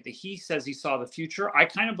like it that he says he saw the future. I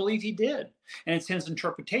kind of believe he did. And it's his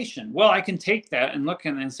interpretation. Well, I can take that and look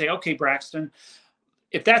and say, okay, Braxton,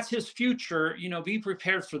 if that's his future, be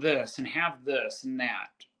prepared for this and have this and that.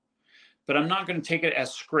 But I'm not going to take it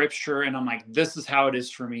as scripture and I'm like, this is how it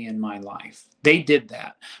is for me in my life. They did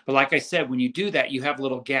that. But like I said, when you do that, you have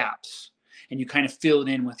little gaps and you kind of fill it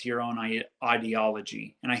in with your own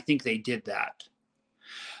ideology. And I think they did that.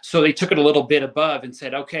 So they took it a little bit above and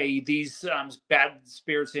said, okay, these bad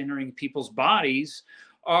spirits entering people's bodies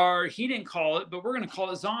he didn't call it, but we're going to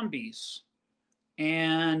call it zombies.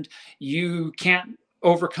 And you can't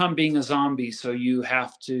overcome being a zombie, so you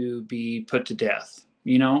have to be put to death.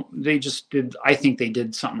 They just did. I think they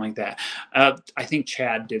did something like that. I think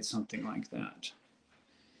Chad did something like that.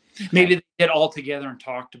 Okay. Maybe they did all together and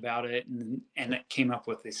talked about it and it came up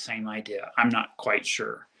with the same idea. I'm not quite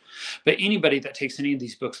sure. But anybody that takes any of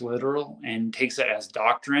these books literal and takes it as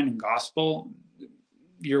doctrine and gospel,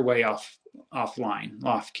 you're way offline,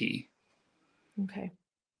 off key. Okay.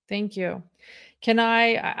 Thank you. Can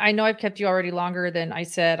I know I've kept you already longer than I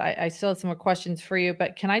said. I still have some more questions for you,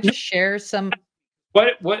 but can I just share some?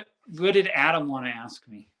 What did Adam want to ask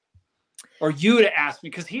me? Or you to ask me?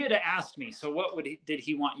 Because he had to ask me. So what did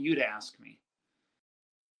he want you to ask me?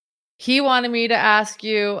 He wanted me to ask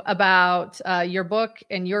you about your book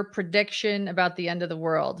and your prediction about the end of the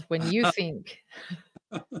world, when you think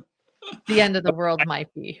the end of the world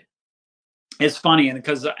might be. It's funny, and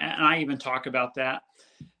because I even talk about that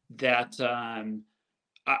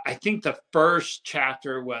I think the first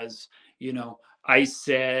chapter was, I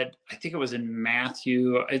said, I think it was in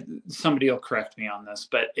Matthew, somebody will correct me on this,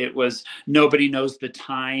 but it was, nobody knows the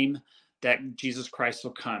time that Jesus Christ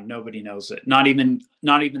will come. Nobody knows it. Not even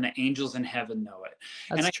the angels in heaven know it.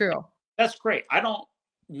 That's true. That's great. I don't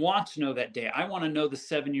want to know that day. I want to know the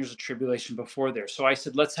 7 years of tribulation before there. So I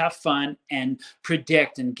said, let's have fun and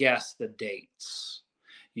predict and guess the dates.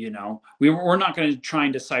 We're not going to try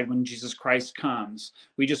and decide when Jesus Christ comes.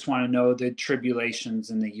 We just want to know the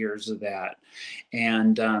tribulations and the years of that.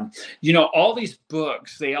 And, all these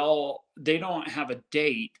books, they don't have a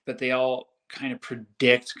date, but they all kind of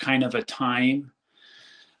predict kind of a time.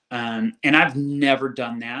 And I've never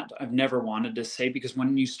done that. I've never wanted to say, because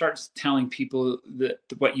when you start telling people that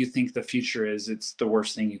what you think the future is, it's the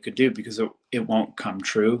worst thing you could do, because it won't come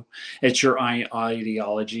true. It's your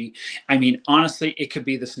ideology. I mean, honestly, it could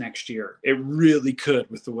be this next year. It really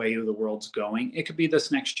could, with the way the world's going. It could be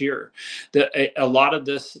this next year. A lot of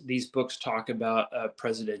these books talk about a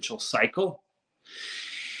presidential cycle.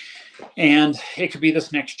 And it could be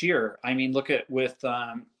this next year. I mean, look at with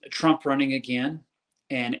Trump running again,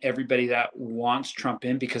 and everybody that wants Trump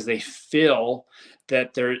in because they feel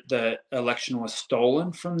that the election was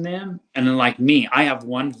stolen from them. And then, like me, I have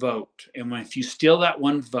one vote. And if you steal that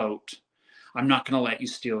one vote, I'm not going to let you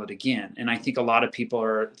steal it again. And I think a lot of people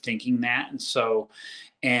are thinking that.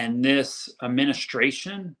 And this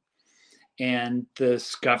administration and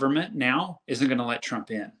this government now isn't going to let Trump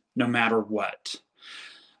in, no matter what.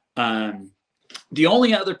 The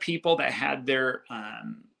only other people that had their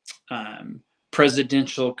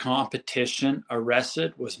presidential competition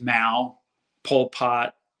arrested was Mao, Pol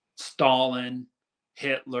Pot, Stalin,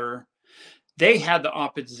 Hitler. They had the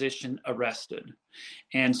opposition arrested.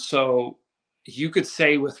 And so you could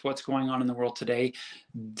say, with what's going on in the world today,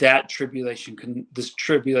 that this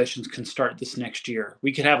tribulations can start this next year.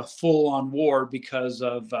 We could have a full-on war because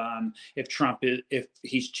of if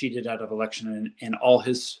he's cheated out of election, and all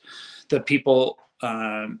the people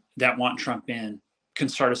that want Trump in can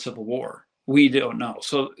start a civil war. We don't know.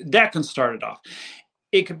 So that can start it off.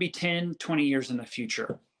 It could be 10, 20 years in the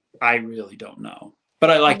future. I really don't know. But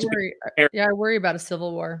I worry about a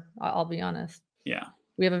civil war. I'll be honest. Yeah.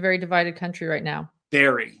 We have a very divided country right now.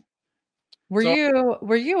 Very. Were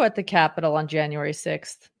you at the Capitol on January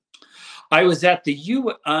 6th? I was at the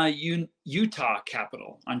Utah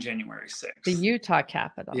Capitol on January 6th. The Utah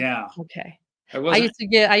Capitol. Yeah. Okay.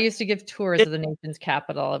 I used to give tours of the nation's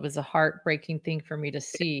capital. It was a heartbreaking thing for me to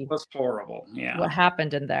see. It was horrible. Yeah. What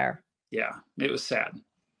happened in there? Yeah, it was sad.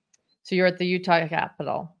 So you're at the Utah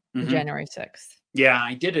Capitol on January 6th. Yeah,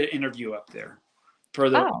 I did an interview up there for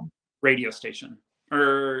the radio station,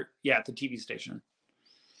 the TV station.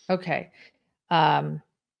 Okay. There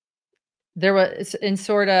was in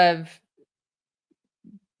sort of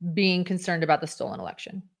being concerned about the stolen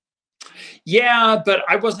election. Yeah, but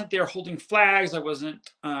I wasn't there holding flags. I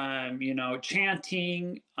wasn't,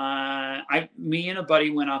 chanting. Me and a buddy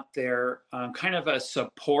went up there, kind of a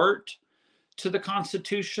support to the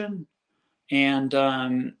Constitution, and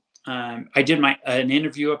I did an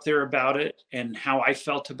interview up there about it and how I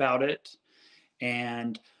felt about it,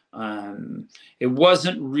 and it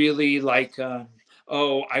wasn't really like, I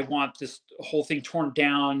want this whole thing torn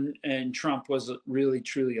down, and Trump was really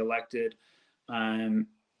truly elected.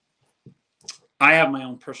 I have my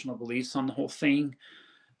own personal beliefs on the whole thing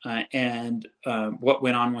and what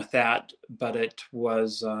went on with that. But it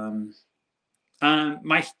was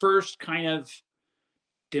my first kind of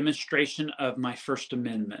demonstration of my First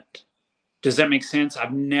Amendment. Does that make sense?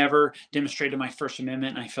 I've never demonstrated my First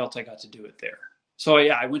Amendment, and I felt I got to do it there. So,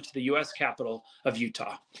 yeah, I went to the U.S. Capitol of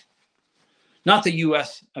Utah. Not the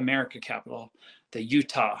U.S. America Capitol, the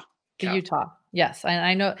Utah Capitol. The Utah, yes.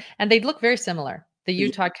 I know. And they look very similar. The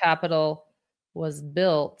Utah Capitol was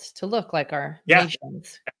built to look like our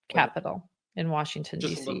nation's capital in Washington,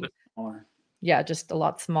 D.C. Just a little bit smaller. Yeah, just a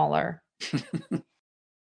lot smaller.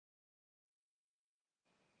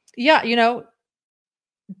 Yeah,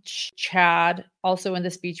 Chad, also in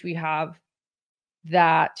the speech we have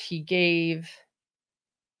that he gave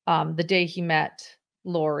the day he met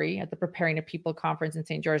Lori at the Preparing a People conference in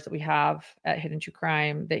St. George that we have at Hidden True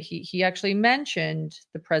Crime, that he actually mentioned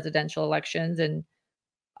the presidential elections and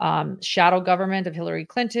shadow government of Hillary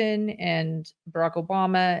Clinton and Barack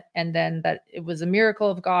Obama, and then that it was a miracle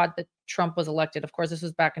of God that Trump was elected. Of course, this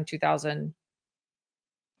was back in 2000.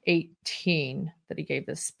 2018 that he gave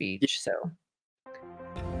this speech. So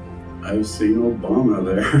I've seen Obama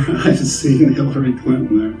there. I've seen Hillary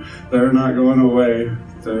Clinton there. They're not going away.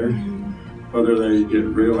 Whether they get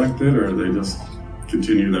reelected or they just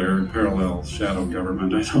continue their parallel shadow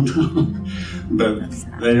government, I don't know. But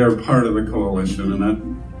they are part of the coalition,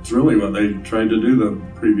 and that's really what they tried to do the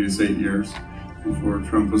previous 8 years before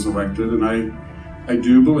Trump was elected. And I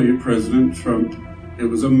do believe President Trump, it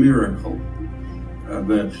was a miracle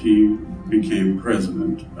that he became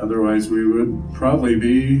president. Otherwise, we would probably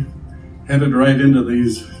be headed right into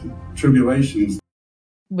these tribulations.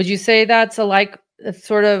 would you say that's a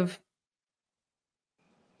sort of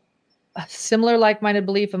a similar like-minded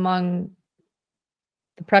belief among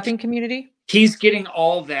the prepping community? He's getting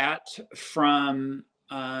all that from,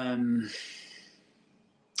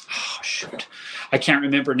 shoot, I can't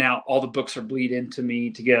remember now. All the books are bleed into me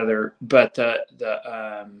together, but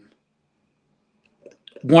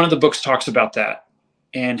one of the books talks about that,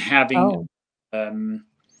 and having,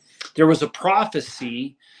 there was a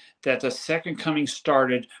prophecy that the second coming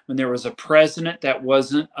started when there was a president that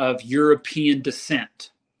wasn't of European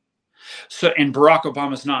descent. So, and Barack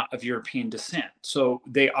Obama's not of European descent. So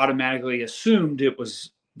they automatically assumed it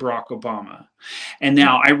was Barack Obama. And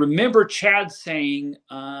now I remember Chad saying,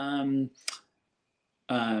 that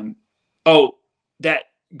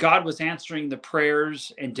God was answering the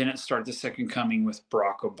prayers and didn't start the second coming with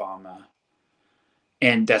Barack Obama.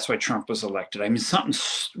 And that's why Trump was elected. I mean, something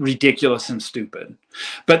ridiculous and stupid.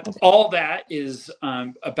 But all that is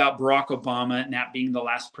about Barack Obama and that being the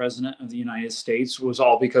last president of the United States was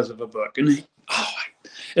all because of a book. And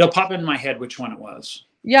it'll pop into my head which one it was.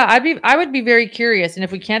 Yeah, I would be very curious. And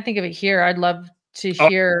if we can't think of it here, I'd love to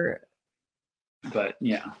hear. But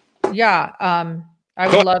yeah. Yeah, I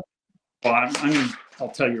would love. Well, I'll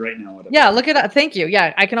tell you right now what it Yeah, look it up. Thank you.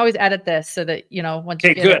 Yeah, I can always edit this so that, once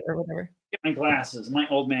you get it or whatever. Get my glasses, my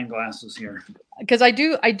old man glasses here. Because I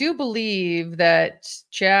do believe that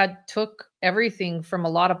Chad took everything from a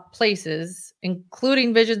lot of places,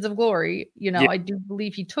 including Visions of Glory. I do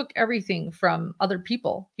believe he took everything from other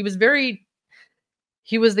people. He was the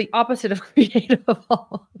opposite of creative.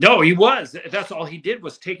 No, he was. That's all he did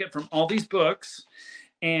was take it from all these books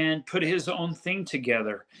and put his own thing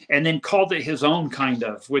together and then called it his own kind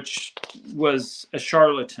of, which was a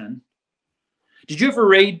charlatan. Did you ever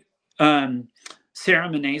read Sarah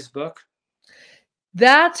Monet's book?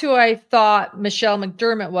 That's who I thought Michelle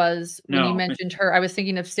McDermott was when you mentioned her. I was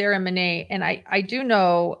thinking of Sarah Monet, and I do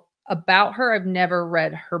know about her. I've never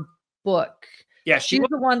read her book. Yeah, she's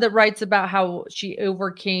the one that writes about how she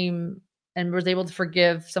overcame and was able to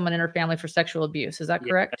forgive someone in her family for sexual abuse. Is that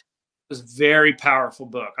correct? It was a very powerful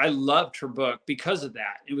book. I loved her book because of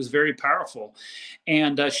that. It was very powerful.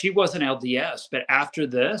 And she was an LDS, but after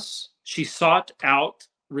this, she sought out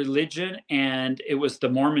religion, and it was the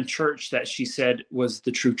Mormon church that she said was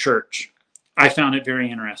the true church. I found it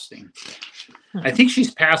very interesting. I think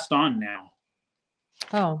she's passed on now.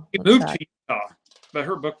 Oh, she moved to Utah, but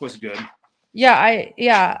her book was good.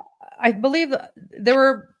 Yeah, I believe there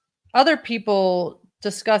were other people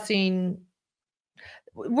discussing.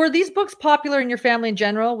 Were these books popular in your family in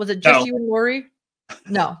general? Was it just you and Lori?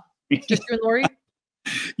 No, just you and Lori?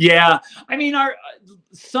 Yeah. I mean, our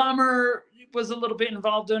Summer was a little bit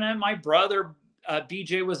involved in it. My brother,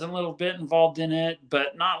 BJ, was a little bit involved in it,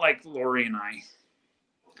 but not like Lori and I.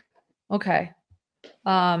 Okay.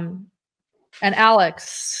 And Alex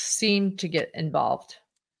seemed to get involved.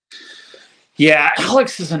 Yeah,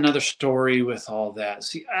 Alex is another story with all that.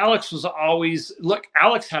 See, Alex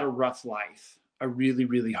had a rough life, a really,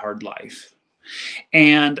 really hard life.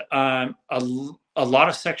 And a lot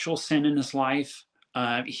of sexual sin in his life.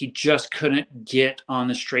 He just couldn't get on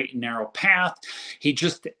the straight and narrow path. He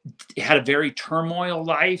just had a very turmoil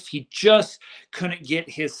life. He just couldn't get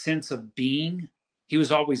his sense of being. He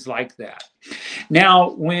was always like that.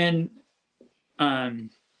 Now, when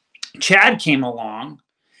Chad came along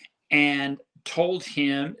and told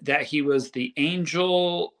him that he was the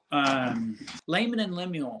angel, Laman and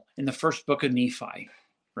Lemuel in the first book of Nephi,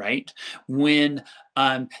 right? When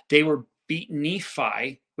they were beating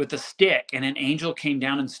Nephi with a stick and an angel came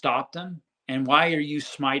down and stopped them. And why are you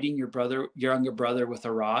smiting your younger brother with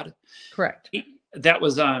a rod? Correct. That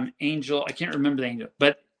was angel. I can't remember the angel,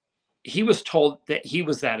 but he was told that he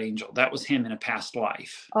was that angel. That was him in a past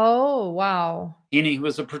life. Oh, wow. And he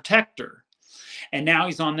was a protector. And now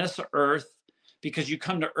he's on this earth because you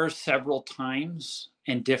come to earth several times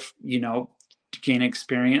and to gain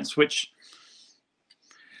experience, which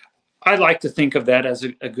I like to think of that as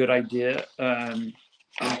a good idea.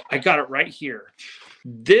 I got it right here.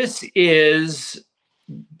 This is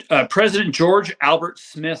President George Albert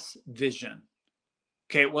Smith's vision.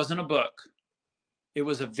 Okay, it wasn't a book. It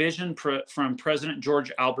was a vision from President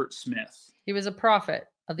George Albert Smith. He was a prophet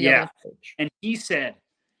of the other church. And he said,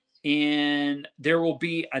 there will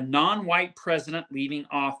be a non-white president leaving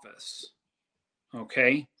office.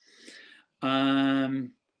 Okay. The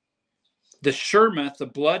Shermith, the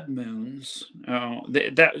blood moons,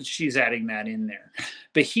 that she's adding that in there.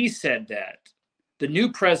 But he said that the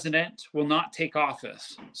new president will not take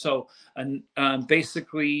office. So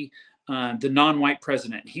basically, the non-white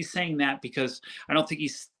president. He's saying that because I don't think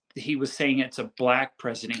he was saying it's a black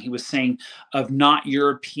president. He was saying of not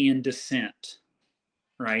European descent,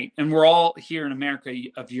 right? And we're all here in America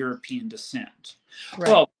of European descent. Right.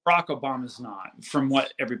 Well, Barack Obama's not. From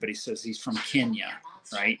what everybody says, he's from Kenya,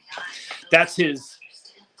 right? That's his.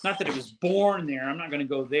 Not that it was born there. I'm not going to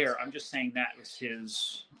go there. I'm just saying that was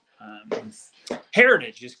his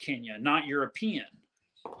heritage is Kenya, not European.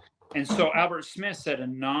 And so Albert Smith said a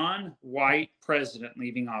non-white president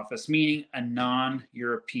leaving office, meaning a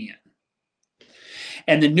non-European.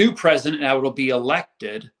 And the new president that will be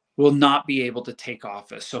elected will not be able to take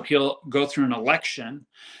office. So he'll go through an election,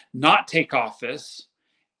 not take office,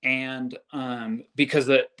 and because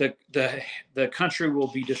the country will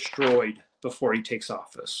be destroyed before he takes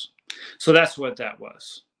office. So that's what that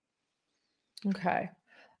was. Okay.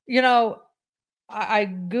 I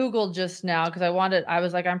Googled just now because I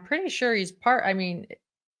was like, I'm pretty sure he's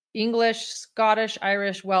English, Scottish,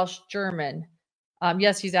 Irish, Welsh, German.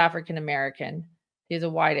 Yes, he's African American. He has a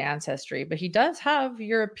wide ancestry, but he does have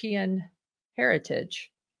European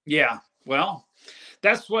heritage. Yeah. Well,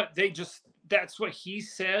 that's what he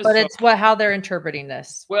says. But it's how they're interpreting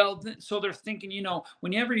this. Well, so they're thinking,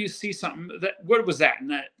 whenever you see something what was that in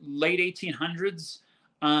the late 1800s?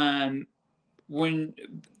 When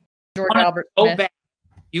George Albert Smith. Bad,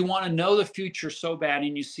 you want to know the future so bad,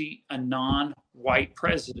 and you see a non-white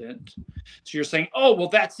president. So you're saying, oh, well,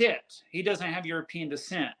 that's it. He doesn't have European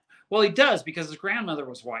descent. Well, he does because his grandmother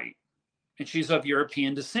was white, and she's of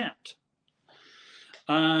European descent.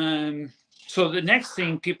 So the next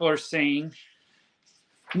thing people are saying,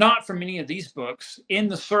 not from any of these books, in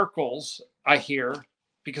the circles I hear,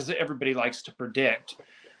 because everybody likes to predict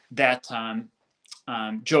that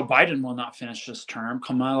Joe Biden will not finish this term.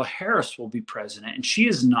 Kamala Harris will be president, and she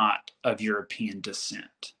is not of European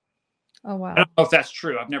descent. Oh, wow. I don't know if that's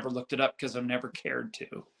true. I've never looked it up because I've never cared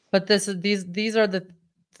to. But these are the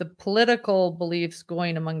political beliefs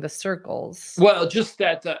going among the circles. Well, just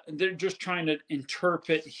that they're just trying to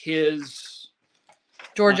interpret his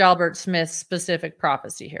George Albert Smith's specific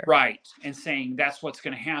prophecy here. Right. And saying that's what's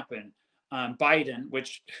going to happen. Biden,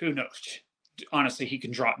 which who knows? Honestly, he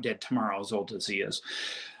can drop dead tomorrow, as old as he is.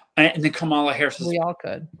 And then Kamala Harris. We all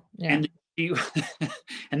could. Yeah. And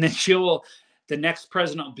then the next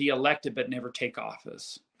president will be elected but never take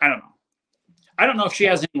office. I don't know. I don't know if she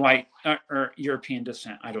has any white or European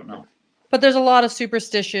descent. I don't know. But there's a lot of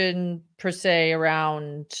superstition per se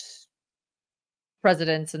around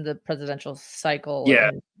presidents and the presidential cycle.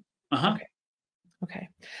 Yeah.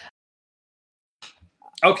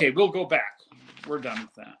 Okay, we'll go back. We're done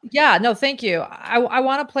with that. Yeah, no, thank you. I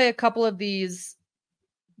want to play a couple of these,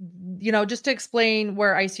 just to explain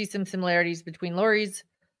where I see some similarities between Lori's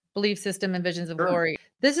belief system and visions of glory.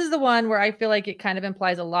 This is the one where I feel like it kind of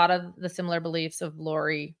implies a lot of the similar beliefs of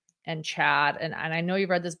Lori and Chad. And I know you've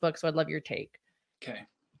read this book, so I'd love your take. Okay.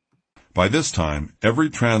 By this time, every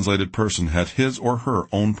translated person had his or her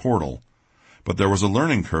own portal, but there was a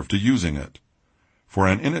learning curve to using it. For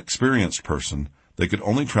an inexperienced person, they could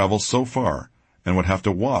only travel so far and would have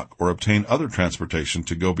to walk or obtain other transportation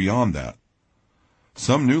to go beyond that.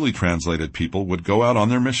 Some newly translated people would go out on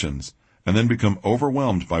their missions and then become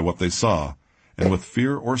overwhelmed by what they saw, and with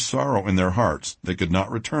fear or sorrow in their hearts, they could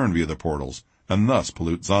not return via the portals and thus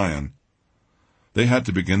pollute Zion. They had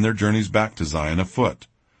to begin their journeys back to Zion afoot,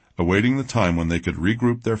 awaiting the time when they could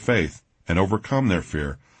regroup their faith and overcome their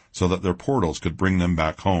fear so that their portals could bring them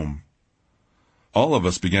back home. All of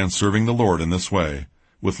us began serving the Lord in this way,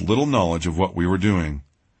 with little knowledge of what we were doing.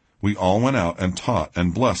 We all went out and taught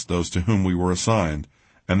and blessed those to whom we were assigned,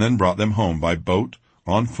 and then brought them home by boat,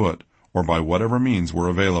 on foot, or by whatever means were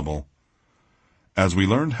available. As we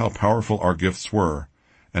learned how powerful our gifts were,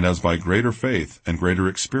 and as by greater faith and greater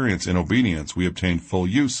experience in obedience we obtained full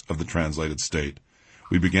use of the translated state,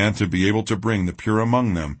 we began to be able to bring the pure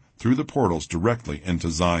among them through the portals directly into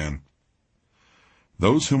Zion.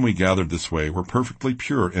 Those whom we gathered this way were perfectly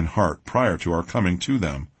pure in heart prior to our coming to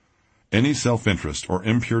them. Any self-interest or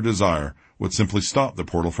impure desire would simply stop the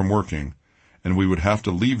portal from working, and we would have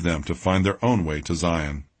to leave them to find their own way to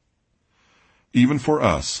Zion. Even for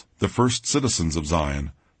us, the first citizens of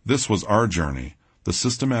Zion, this was our journey, the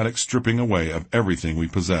systematic stripping away of everything we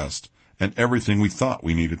possessed and everything we thought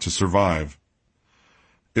we needed to survive.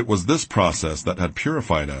 It was this process that had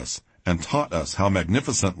purified us and taught us how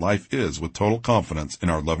magnificent life is with total confidence in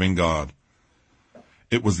our loving God.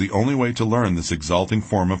 It was the only way to learn this exalting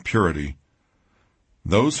form of purity.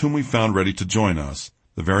 Those whom we found ready to join us,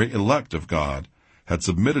 the very elect of God, had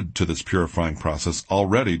submitted to this purifying process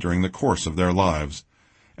already during the course of their lives,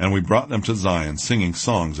 and we brought them to Zion singing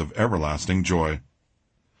songs of everlasting joy.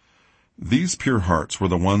 These pure hearts were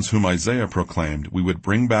the ones whom Isaiah proclaimed we would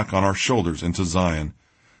bring back on our shoulders into Zion,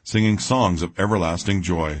 singing songs of everlasting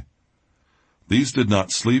joy. These did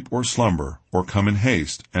not sleep or slumber or come in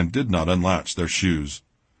haste and did not unlatch their shoes.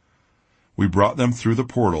 We brought them through the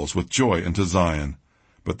portals with joy into Zion,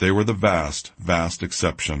 but they were the vast, vast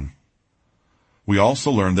exception. We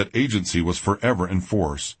also learned that agency was forever in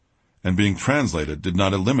force, and being translated did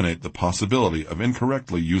not eliminate the possibility of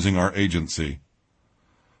incorrectly using our agency.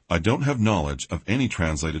 I don't have knowledge of any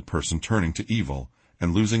translated person turning to evil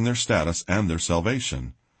and losing their status and their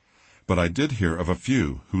salvation, but I did hear of a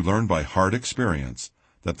few who learned by hard experience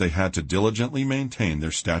that they had to diligently maintain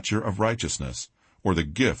their stature of righteousness, or the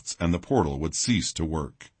gifts and the portal would cease to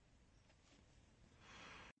work.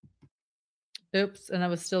 Oops, and I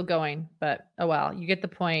was still going, but oh well, you get the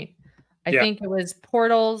point. I Yeah. think it was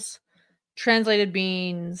portals, translated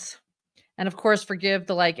beings, and of course, forgive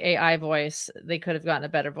the AI voice. They could have gotten a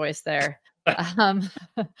better voice there. I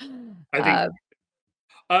think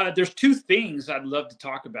there's two things I'd love to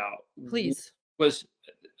talk about. Please. Was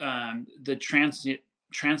the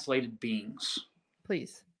translated beings.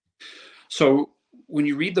 Please. So when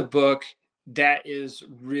you read the book, that is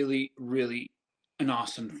really, really an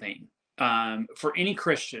awesome thing. For any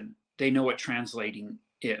Christian, they know what translating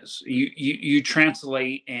is. You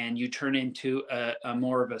translate and you turn into a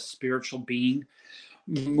more of a spiritual being,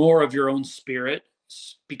 more of your own spirit,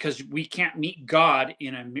 because we can't meet God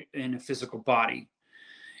in a physical body.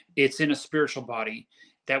 It's in a spiritual body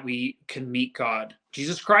that we can meet God.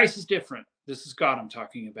 Jesus Christ is different. This is God I'm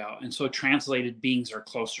talking about. And so translated beings are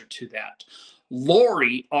closer to that.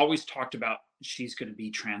 Lori always talked about she's going to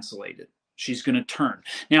be translated. She's going to turn.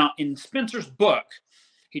 Now, in Spencer's book,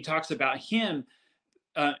 he talks about him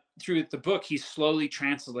through the book, he's slowly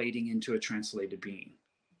translating into a translated being.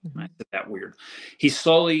 I said that weird. He's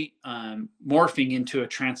slowly morphing into a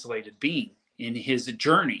translated being in his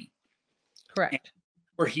journey. Correct.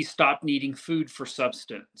 Where he stopped needing food for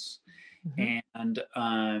substance. And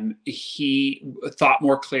he thought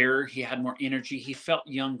more clear. He had more energy. He felt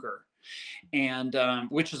younger. And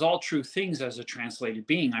which is all true things as a translated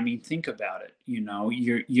being. I mean, think about it. You know,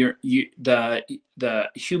 the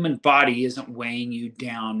human body isn't weighing you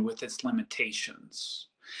down with its limitations.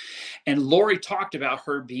 And Lori talked about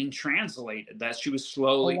her being translated, that she was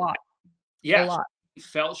slowly, a lot.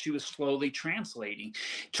 Felt she was slowly translating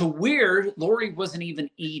to where Lori wasn't even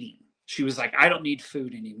eating. She was like, I don't need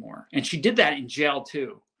food anymore. And she did that in jail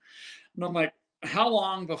too. And I'm like, how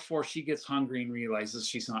long before she gets hungry and realizes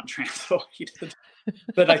she's not translated?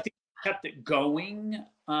 But I think she kept it going.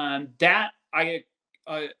 That I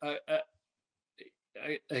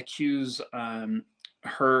accuse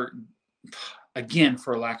her, again,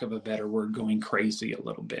 for lack of a better word, going crazy a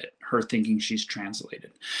little bit, her thinking she's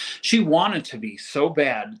translated. She wanted to be so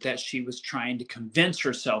bad that she was trying to convince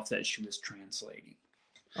herself that she was translating.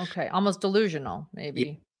 Okay, almost delusional,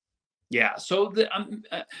 maybe. Yeah. So the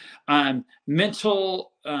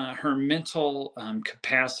mental, her mental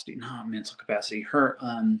capacity, not mental capacity, her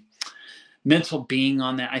mental being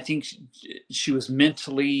on that. I think she was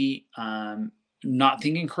mentally not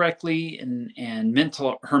thinking correctly, and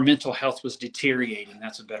her mental health was deteriorating.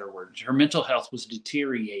 That's a better word. Her mental health was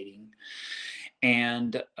deteriorating,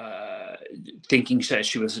 and thinking that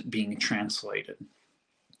she was being translated.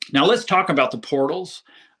 Now let's talk about the portals.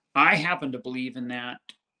 I happen to believe in that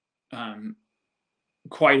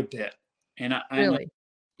quite a bit. And really?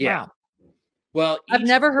 Yeah. Wow. Well, I've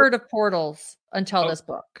never heard of portals until this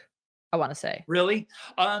book, I want to say. Really?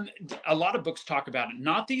 A lot of books talk about it.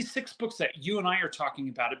 Not these 6 books that you and I are talking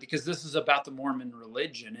about it, because this is about the Mormon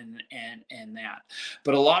religion and that.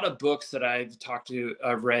 But a lot of books that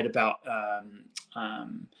I've read about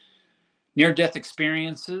near-death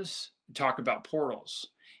experiences talk about portals.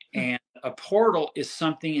 And a portal is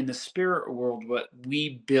something in the spirit world what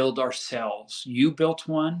we build ourselves. You built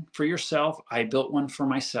one for yourself. I built one for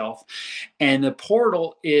myself. And the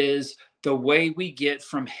portal is the way we get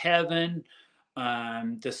from heaven,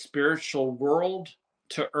 the spiritual world,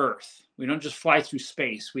 to Earth. We don't just fly through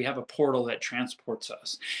space. We have a portal that transports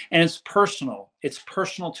us. And it's personal. It's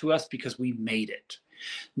personal to us because we made it.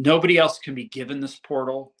 Nobody else can be given this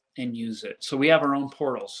portal and use it. So we have our own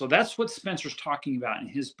portal. So that's what Spencer's talking about in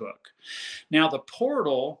his book. Now, the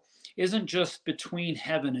portal isn't just between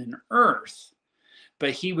heaven and earth,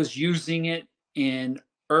 but he was using it in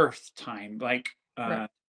earth time, like Right.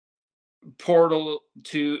 portal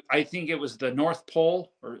to, I think it was the North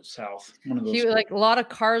Pole or South, one of those. He like a lot of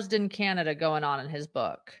Carsden, Canada going on in his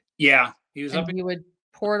book. Yeah, he was up And he would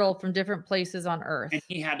portal from different places on Earth. and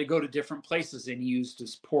he had to go to different places and he used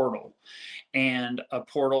his portal. And a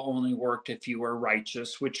portal only worked if you were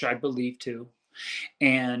righteous, which I believe too.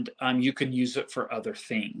 And you can use it for other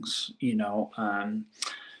things.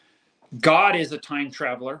 God is a time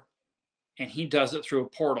traveler, and he does it through a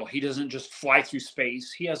portal. He doesn't just fly through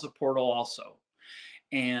space. He has a portal also.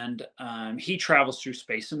 And he travels through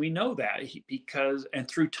space, and we know that and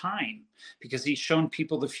through time, because he's shown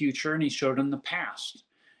people the future and he showed them the past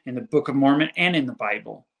in the Book of Mormon and in the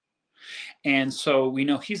Bible. And so we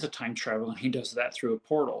know he's a time traveler, and he does that through a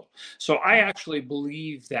portal. So I actually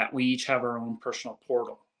believe that we each have our own personal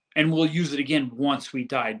portal, and we'll use it again once we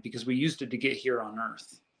died, because we used it to get here on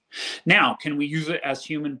Earth. Now, can we use it as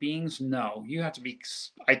human beings? No. You have to be,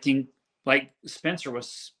 I think, like Spencer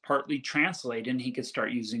was partly translated, and he could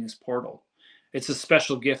start using his portal. It's a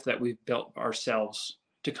special gift that we've built ourselves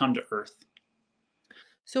to come to Earth.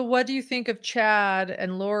 So what do you think of Chad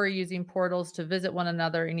and Lori using portals to visit one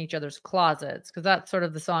another in each other's closets? Because that's sort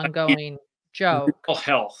of this ongoing joke. Mental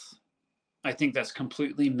health. I think that's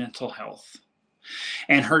completely mental health.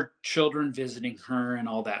 And her children visiting her and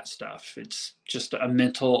all that stuff. It's just a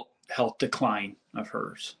mental health decline of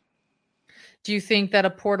hers. Do you think that a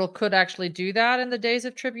portal could actually do that in the days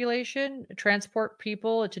of tribulation? Transport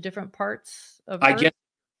people to different parts of I Earth? guess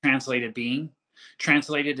translated being.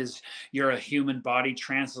 Translated is you're a human body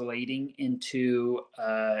translating into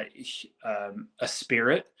a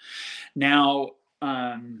spirit. Now,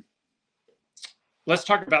 let's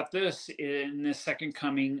talk about this in this second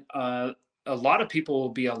coming. A lot of people will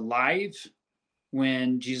be alive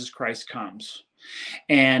when Jesus Christ comes,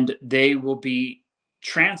 and they will be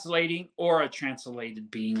translating or a translated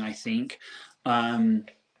being, I think. Oh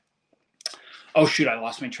shoot, I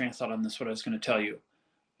lost my train of thought on this, what I was going to tell you.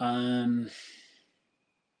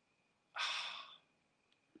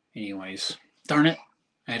 Anyways, darn it.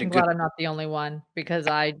 I'm glad I'm not the only one, because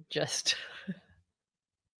I just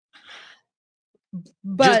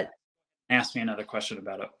but ask me another question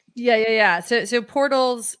about it. Yeah. So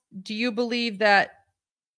portals, do you believe that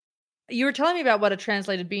you were telling me about what a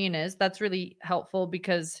translated being is? That's really helpful,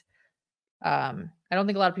 because I don't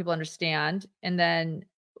think a lot of people understand. And then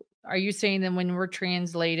are you saying that when we're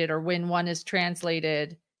translated, or when one is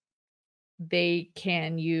translated, they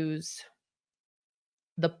can use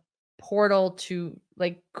the portal to,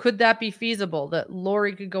 like, could that be feasible that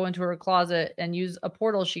Lori could go into her closet and use a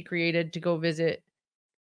portal she created to go visit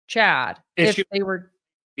Chad if they were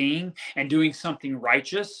being and doing something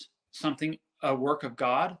righteous, a work of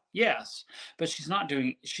God? Yes, but she's not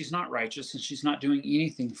righteous, and she's not doing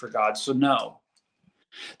anything for God. So no,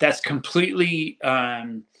 that's completely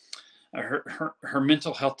her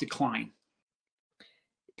mental health decline.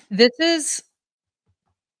 This is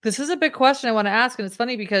a big question I want to ask, and it's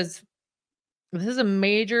funny because this is a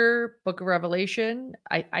major book of Revelation.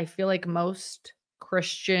 I feel like most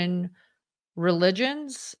Christian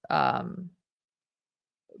religions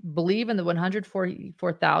believe in the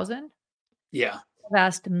 144,000. Yeah. I've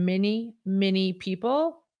asked many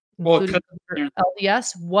people, including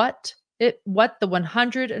LDS, what the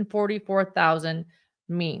 144,000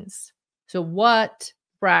 means. So what,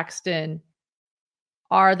 Braxton,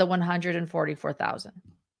 are the 144,000?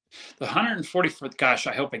 The 144th, gosh,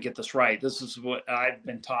 I hope I get this right. This is what I've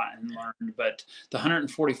been taught and learned, but the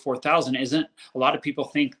 144,000 isn't, a lot of people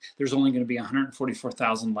think there's only going to be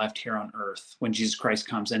 144,000 left here on earth when Jesus Christ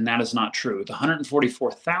comes, and that is not true. The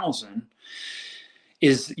 144,000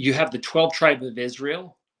 is, you have the 12 tribes of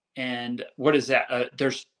Israel, and what is that?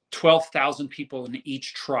 There's 12,000 people in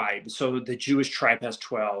each tribe. So the Jewish tribe has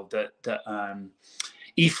 12, the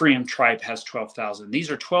Ephraim tribe has 12,000.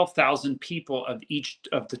 These are 12,000 people of each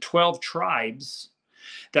of the 12 tribes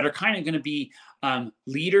that are kind of going to be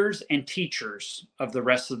leaders and teachers of the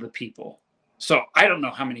rest of the people. So I don't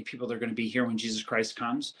know how many people they're going to be here when Jesus Christ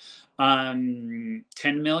comes. 10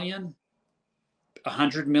 million,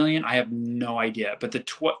 100 million, I have no idea. But the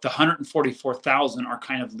 144,000 are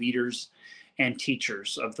kind of leaders and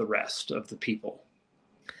teachers of the rest of the people.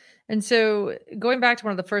 And so going back to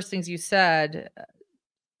one of the first things you said,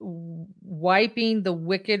 wiping the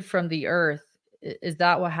wicked from the earth, Is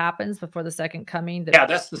that what happens before the second coming? Yeah,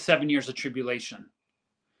 that's the 7 years of tribulation.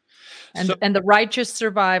 And the righteous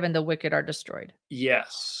survive and the wicked are destroyed.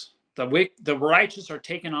 Yes. The righteous are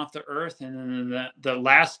taken off the earth, and then the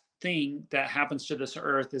last thing that happens to this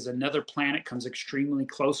earth is another planet comes extremely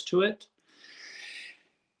close to it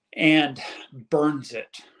and burns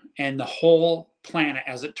it. And the whole planet,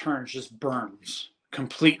 as it turns, just burns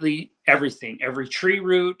completely everything, every tree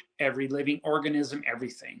root, every living organism,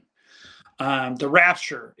 everything. The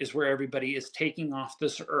rapture is where everybody is taking off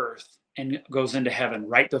this earth and goes into heaven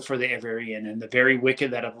right before the very end. And the very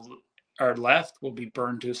wicked that are left will be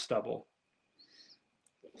burned to stubble.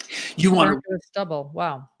 You want to stubble.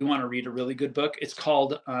 Wow. You want to read a really good book? It's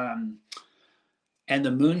called And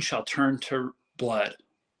the Moon Shall Turn to Blood.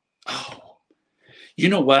 Oh, you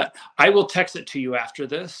know what? I will text it to you after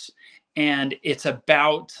this. And it's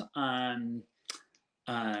about the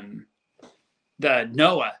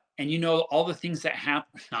Noah. And you know, all the things that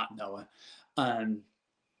happen, not Noah.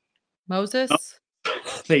 Moses?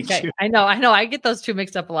 Thank you. I know. I get those two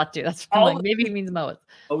mixed up a lot too. That's like, maybe it means Moses.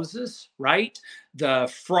 Moses, right?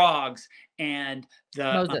 The frogs and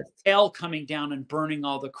the hail coming down and burning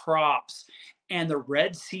all the crops and the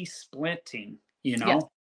Red Sea splitting, you know?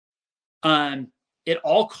 Yes. It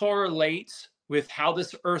all correlates with how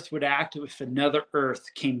this earth would act if another earth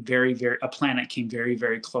came a planet came very,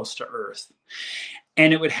 very close to Earth.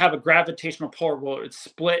 And it would have a gravitational pull where it would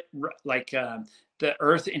split like the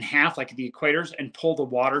earth in half, like the equators, and pull the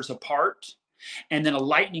waters apart. And then a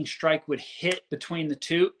lightning strike would hit between the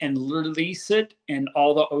two and release it, and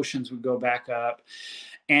all the oceans would go back up.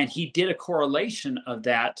 And he did a correlation of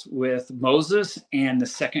that with Moses and the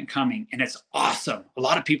second coming. And it's awesome. A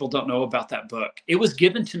lot of people don't know about that book. It was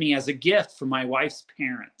given to me as a gift from my wife's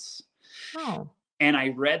parents. Oh. And I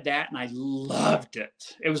read that and I loved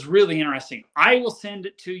it. It was really interesting. I will send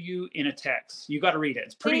it to you in a text. You got to read it.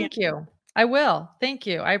 It's pretty. Thank you. I will. Thank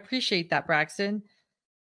you. I appreciate that, Braxton.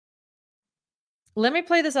 Let me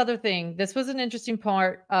play this other thing. This was an interesting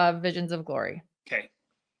part of Visions of Glory. Okay.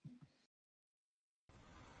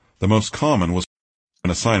 The most common was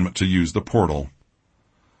an assignment to use the portal.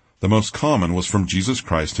 The most common was from Jesus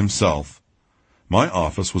Christ himself. My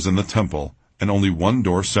office was in the temple, and only one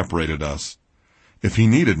door separated us. If he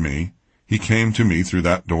needed me, he came to me through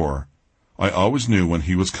that door. I always knew when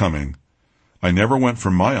he was coming. I never went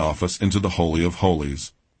from my office into the Holy of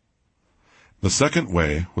Holies. The second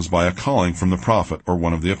way was by a calling from the prophet or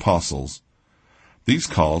one of the apostles. These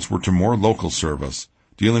calls were to more local service,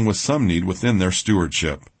 dealing with some need within their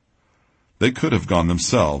stewardship. They could have gone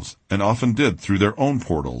themselves, and often did through their own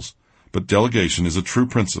portals, but delegation is a true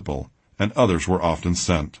principle, and others were often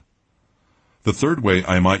sent. The third way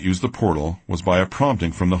I might use the portal was by a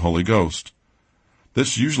prompting from the Holy Ghost.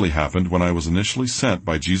 This usually happened when I was initially sent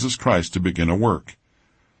by Jesus Christ to begin a work.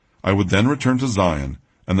 I would then return to Zion,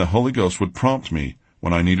 and the Holy Ghost would prompt me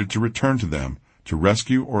when I needed to return to them, to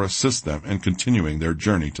rescue or assist them in continuing their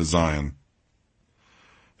journey to Zion.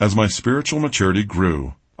 As my spiritual maturity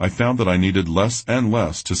grew, I found that I needed less and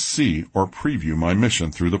less to see or preview my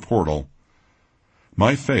mission through the portal.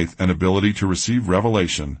 My faith and ability to receive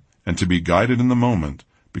revelation and to be guided in the moment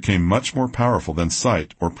became much more powerful than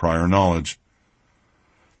sight or prior knowledge.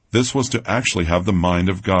 This was to actually have the mind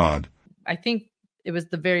of God. I think it was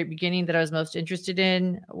the very beginning that I was most interested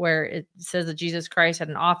in, where it says that Jesus Christ had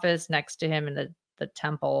an office next to him in the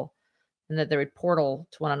temple, and that they would portal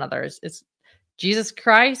to one another. Is Jesus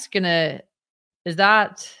Christ gonna? Is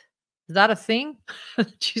that a thing?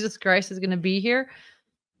 Jesus Christ is gonna be here?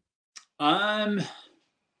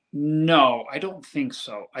 No, I don't think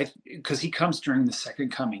so. Because he comes during the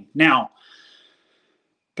second coming. Now,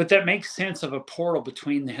 but that makes sense of a portal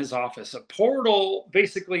between his office. A portal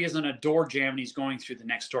basically isn't a door jam and he's going through the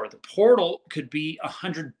next door. The portal could be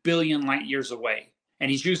 100 billion light years away. And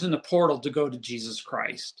he's using the portal to go to Jesus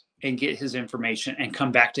Christ and get his information and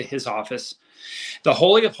come back to his office. The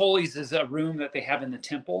Holy of Holies is a room that they have in the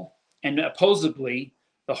temple. And supposedly,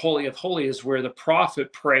 the Holy of Holies is where the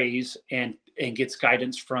prophet prays and gets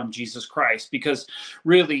guidance from Jesus Christ. Because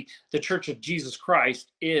really, the Church of Jesus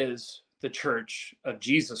Christ is the Church of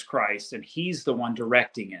Jesus Christ, and he's the one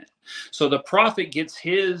directing it. So the prophet gets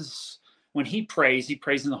when he prays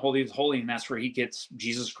in the Holy of Holies, and that's where he gets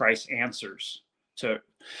Jesus Christ's answers.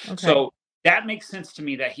 So that makes sense to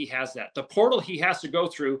me that he has that. The portal he has to go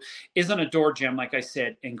through isn't a door jam, like I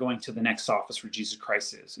said, and going to the next office where Jesus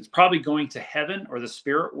Christ is. It's probably going to heaven or the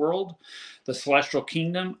spirit world, the celestial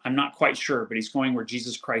kingdom. I'm not quite sure, but he's going where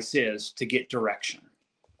Jesus Christ is to get direction.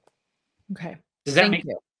 Okay. Does that make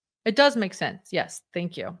sense? It does make sense. Yes.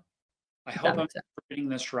 Thank you. I hope I'm reading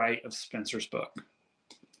this right of Spencer's book.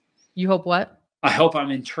 You hope what? I hope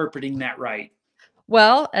I'm interpreting that right.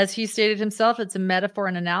 Well, as he stated himself, it's a metaphor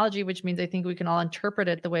and analogy, which means I think we can all interpret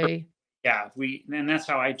it the way. Yeah, and that's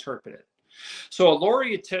how I interpret it. So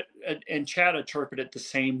Lori and Chad interpret it the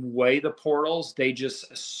same way, the portals. They just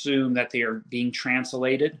assume that they are being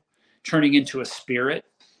translated, turning into a spirit,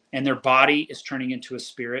 and their body is turning into a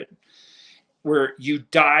spirit. Where you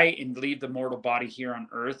die and leave the mortal body here on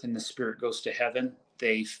earth and the spirit goes to heaven,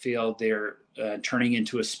 they feel they're turning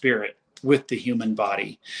into a spirit with the human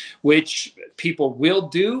body, which people will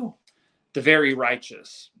do, the very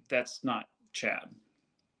righteous. That's not Chad.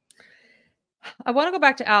 I want to go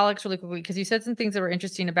back to Alex really quickly because you said some things that were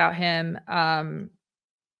interesting about him.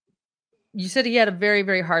 You said he had a very,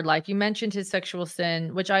 very hard life. You mentioned his sexual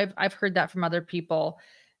sin, which I've heard that from other people.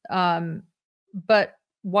 But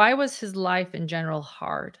why was his life in general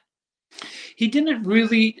hard?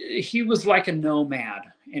 He was like a nomad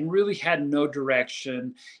and really had no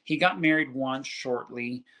direction. He got married once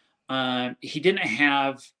shortly. He didn't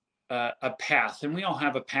have a path, and we all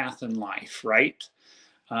have a path in life, right?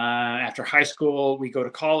 After high school, we go to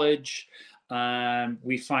college.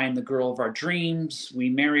 We find the girl of our dreams. We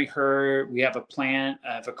marry her. We have a plan,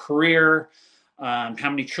 have a career, how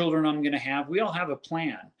many children I'm going to have. We all have a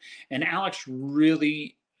plan. And Alex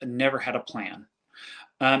really never had a plan.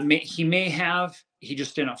 He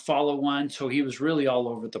just didn't follow one. So he was really all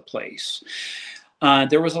over the place.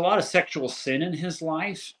 There was a lot of sexual sin in his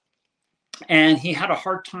life, and he had a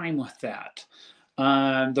hard time with that.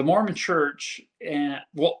 The Mormon Church,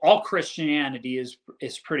 all Christianity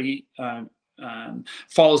is pretty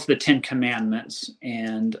follows the 10 Commandments,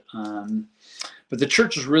 and but the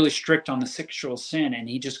church is really strict on the sexual sin, and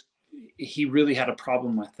he really had a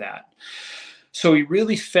problem with that. So he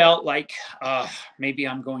really felt like maybe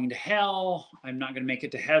I'm going to hell. I'm not going to make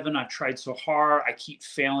it to heaven. I've tried so hard. I keep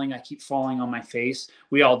failing. I keep falling on my face.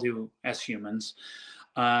 We all do as humans.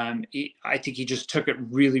 I think he just took it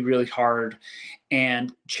really, really hard.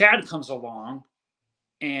 And Chad comes along,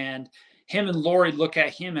 and him and Lori look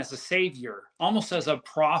at him as a savior, almost as a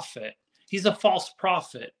prophet. He's a false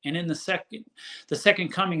prophet. And in the second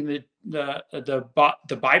coming,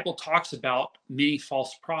 the Bible talks about many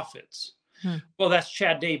false prophets. Well, that's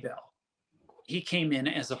Chad Daybell. He came in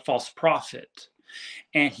as a false prophet,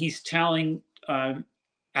 and he's telling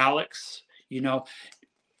Alex,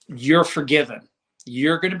 you're forgiven.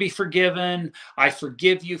 You're going to be forgiven. I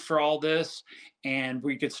forgive you for all this, and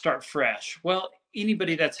we could start fresh. Well,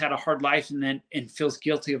 anybody that's had a hard life and feels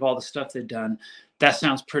guilty of all the stuff they've done, that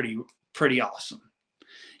sounds pretty awesome,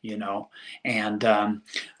 And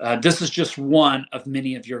this is just one of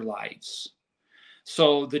many of your lives.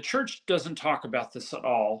 So the church doesn't talk about this at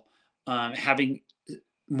all, having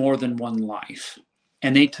more than one life.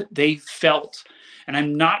 And they felt, and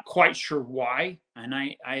I'm not quite sure why, and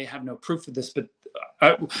I have no proof of this, but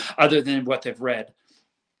other than what they've read,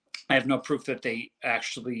 I have no proof that they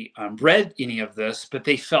actually read any of this, but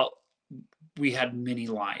they felt we had many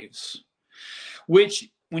lives. Which,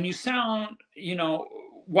 when you sound,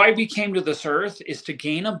 why we came to this earth is to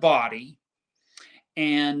gain a body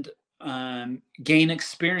and gain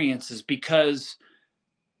experiences, because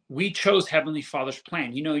we chose Heavenly Father's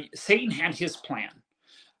plan. Satan had his plan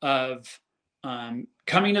of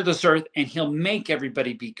coming to this earth, and he'll make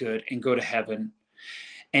everybody be good and go to heaven.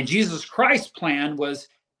 And Jesus Christ's plan was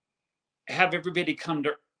have everybody come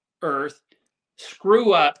to earth,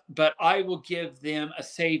 screw up, but I will give them a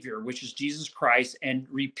savior, which is Jesus Christ, and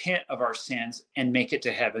repent of our sins and make it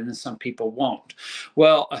to heaven. And some people won't.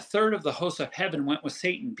 Well, a third of the hosts of heaven went with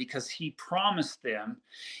Satan, because he promised them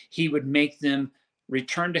he would make them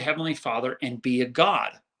return to Heavenly Father and be a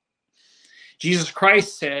God. Jesus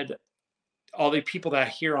Christ said, all the people that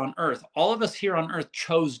are here on earth, all of us here on earth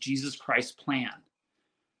chose Jesus Christ's plan.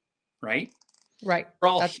 Right? Right.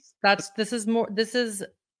 This is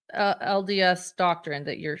LDS doctrine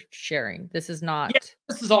that you're sharing. This is not. Yeah,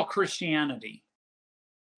 this is all Christianity.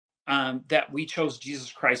 That we chose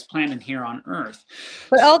Jesus Christ's plan and here on earth.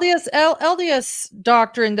 But LDS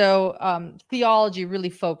doctrine, though, theology really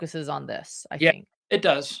focuses on this, I think. It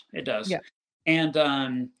does. Yeah.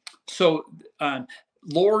 And so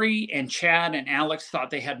Lori and Chad and Alex thought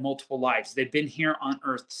they had multiple lives. They've been here on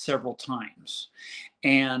earth several times.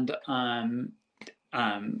 And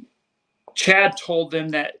Chad told them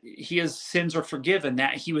that his sins are forgiven,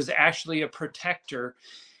 that he was actually a protector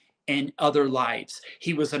in other lives.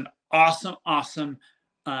 He was an awesome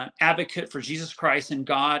advocate for Jesus Christ and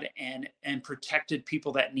God, and protected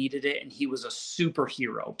people that needed it. And he was a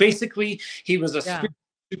superhero. Basically, he was a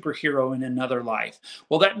superhero in another life.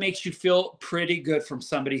 Well, that makes you feel pretty good from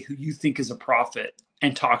somebody who you think is a prophet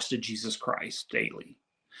and talks to Jesus Christ daily.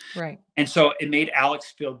 Right. And so it made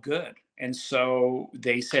Alex feel good. And so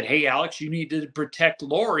they said, hey, Alex, you need to protect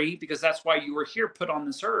Lori because that's why you were here put on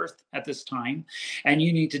this earth at this time. And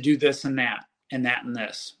you need to do this and that and that and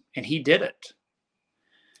this. And he did it.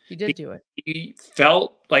 He did do it. He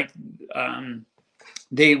felt like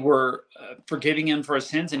they were forgiving him for his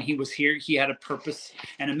sins, and he was here. He had a purpose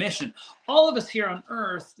and a mission. All of us here on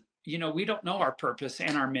earth, you know, we don't know our purpose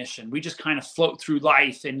and our mission. We just kind of float through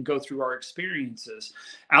life and go through our experiences.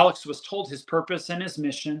 Alex was told his purpose and his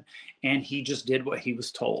mission, and he just did what he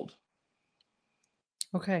was told.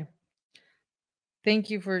 Okay. Thank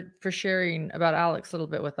you for sharing about Alex a little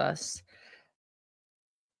bit with us.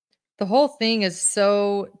 The whole thing is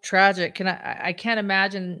so tragic. I can't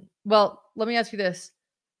imagine. Well, let me ask you this.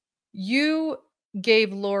 You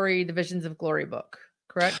gave Lori the Visions of Glory book,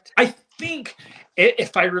 correct? I think,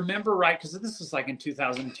 if I remember right, because this was like in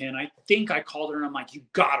 2010, I think I called her and I'm like, you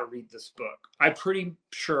got to read this book. I'm pretty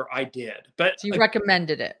sure I did. But so you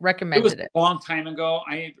recommended it. It was a long time ago.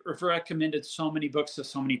 I recommended so many books to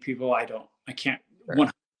so many people. I can't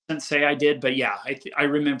 100% say I did. But yeah, I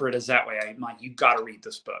remember it as that way. I'm like, you got to read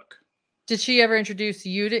this book. Did she ever introduce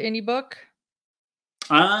you to any book?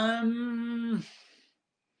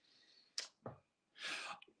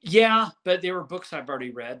 Yeah, but they were books I've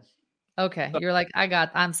already read. Okay. You're like,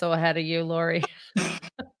 I'm so ahead of you, Lori.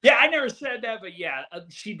 Yeah, I never said that, but yeah,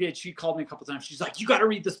 she did. She called me a couple times. She's like, you got to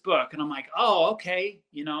read this book. And I'm like, oh, okay.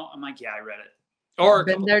 You know, I'm like, yeah, I read it. Or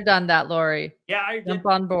been there, done that, Lori. Yeah, I jump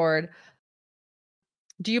on board.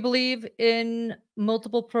 Do you believe in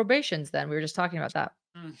multiple probations then? We were just talking about that.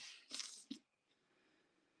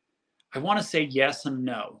 I want to say yes and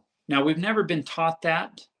no. Now, we've never been taught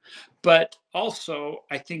that, but also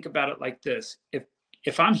I think about it like this.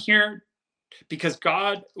 If I'm here because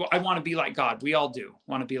God, well, I want to be like God. We all do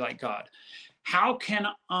want to be like God. How can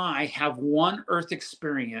I have one earth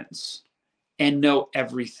experience and know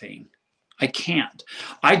everything? I can't.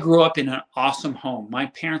 I grew up in an awesome home. My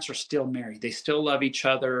parents are still married. They still love each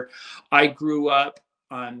other. I grew up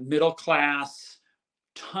middle class,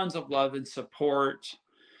 tons of love and support.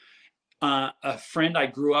 A friend I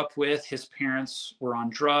grew up with, his parents were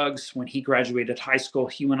on drugs. When he graduated high school,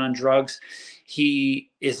 he went on drugs.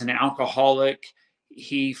 He is an alcoholic.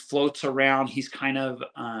 He floats around. He's kind of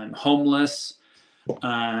homeless.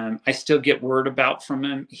 I still get word about from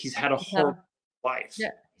him. He's had a horrible life.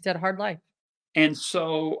 Yeah, he's had a hard life. And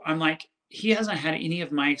so I'm like, he hasn't had any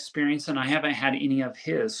of my experience and I haven't had any of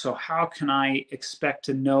his. So how can I expect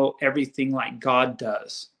to know everything like God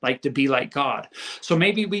does, like to be like God? So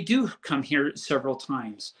maybe we do come here several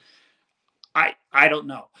times. I don't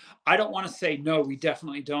know. I don't want to say, no, we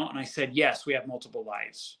definitely don't. And I said, yes, we have multiple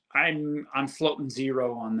lives. I'm floating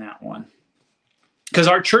zero on that one. Because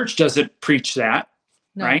our church doesn't preach that.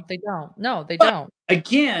 No, right? They don't. No, they don't.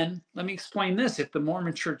 Again, let me explain this. If the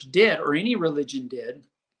Mormon church did, or any religion did,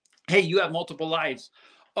 hey, you have multiple lives.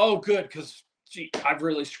 Oh, good, because I've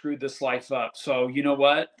really screwed this life up. So you know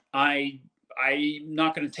what? I'm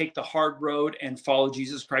not going to take the hard road and follow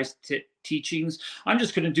Jesus Christ's teachings. I'm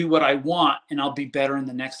just going to do what I want, and I'll be better in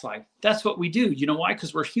the next life. That's what we do. You know why?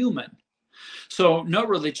 Because we're human. So no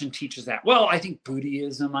religion teaches that. Well, I think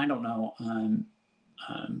Buddhism, I don't know.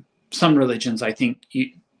 Some religions, I think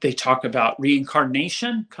they talk about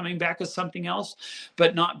reincarnation, coming back as something else,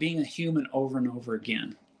 but not being a human over and over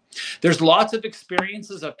again. There's lots of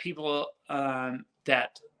experiences of people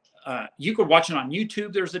that you could watch it on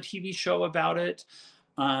YouTube. There's a TV show about it,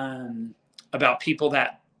 about people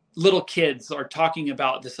that little kids are talking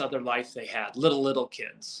about this other life they had, little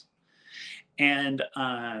kids. And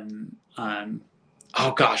oh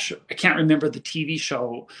gosh, I can't remember the TV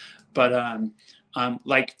show, but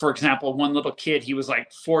like, for example, one little kid, he was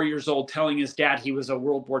like 4 years old, telling his dad he was a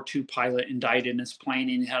World War II pilot and died in his plane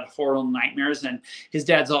and he had horrible nightmares. And his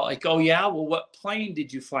dad's all like, oh, yeah, well, what plane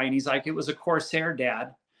did you fly? And he's like, it was a Corsair,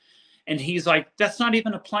 Dad. And he's like, that's not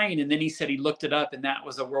even a plane. And then he said he looked it up and that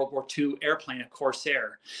was a World War II airplane, a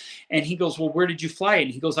Corsair. And he goes, well, where did you fly it?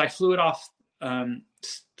 And he goes, I flew it off the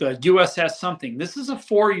USS something. This is a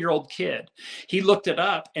 4-year-old kid. He looked it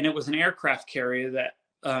up and it was an aircraft carrier that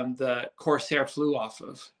the Corsair flew off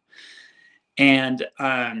of. And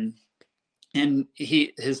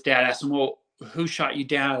his dad asked him, well, who shot you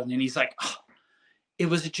down? And he's like, oh, it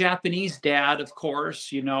was a Japanese, Dad, of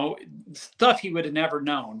course, you know, stuff he would have never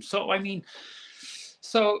known. So, I mean,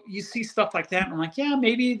 so you see stuff like that. And I'm like, yeah,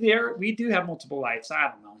 maybe we do have multiple lives. I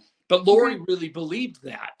don't know. But Lori really believed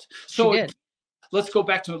that. So let's go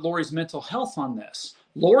back to Lori's mental health on this.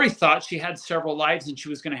 Lori thought she had several lives and she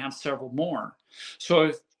was going to have several more.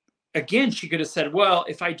 So again, she could have said, well,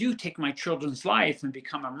 if I do take my children's life and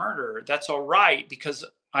become a murderer, that's all right, because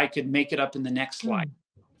I could make it up in the next life.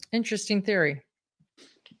 Interesting theory.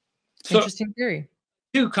 So Interesting theory.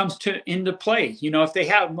 Too comes into play. If they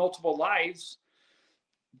have multiple lives,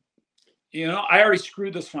 I already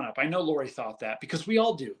screwed this one up. I know Lori thought that, because we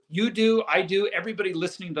all do. You do, I do, everybody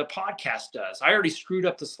listening to the podcast does. I already screwed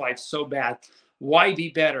up this life so bad. Why be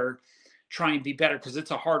better? Try and be better, because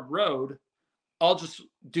it's a hard road. I'll just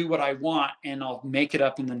do what I want and I'll make it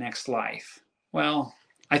up in the next life. Well,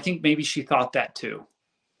 I think maybe she thought that too.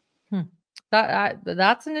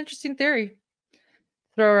 That's an interesting theory.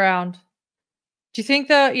 Throw around. Do you think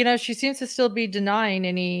that, she seems to still be denying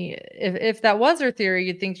any, if that was her theory,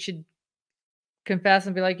 you'd think she'd confess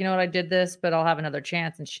and be like, you know what, I did this, but I'll have another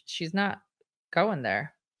chance. And she's not going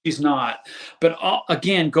there. She's not. But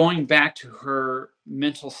again, going back to her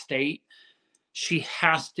mental state, she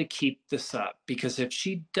has to keep this up, because if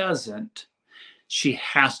she doesn't, she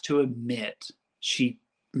has to admit she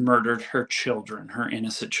murdered her children, her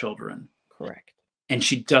innocent children. Correct. And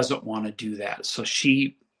she doesn't want to do that. So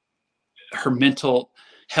her mental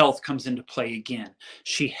health comes into play again.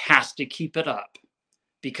 She has to keep it up,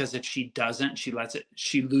 because if she doesn't,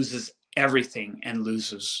 she loses everything and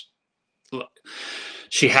loses.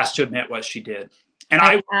 She has to admit what she did. And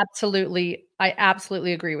I absolutely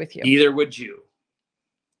agree with you. Neither would you.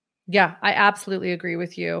 Yeah, I absolutely agree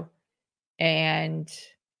with you. And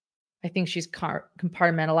I think she's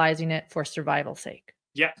compartmentalizing it for survival's sake.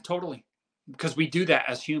 Yeah, totally. Because we do that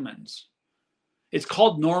as humans. It's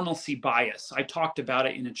called normalcy bias. I talked about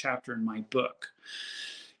it in a chapter in my book.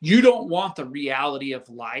 You don't want the reality of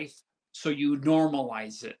life, so you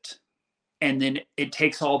normalize it. And then it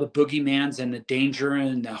takes all the boogeymans and the danger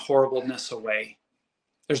and the horribleness away.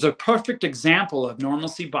 There's a perfect example of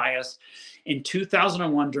normalcy bias in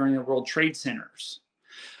 2001 during the World Trade Centers.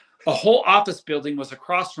 A whole office building was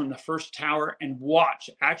across from the first tower, and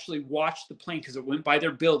actually watched the plane, because it went by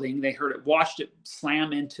their building. They heard it, watched it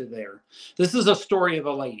slam into there. This is a story of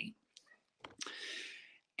a lady.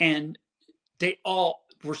 And they all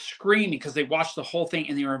were screaming because they watched the whole thing,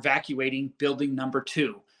 and they were evacuating building number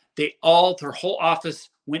 2. Their whole office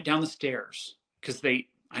went down the stairs, because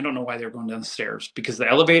I don't know why they were going down the stairs, because the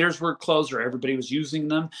elevators were closed or everybody was using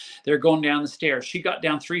them. They're going down the stairs. She got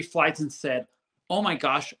down 3 flights and said, "Oh my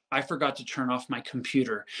gosh, I forgot to turn off my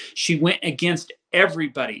computer." She went against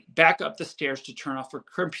everybody back up the stairs to turn off her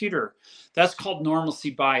computer. That's called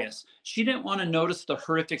normalcy bias. She didn't want to notice the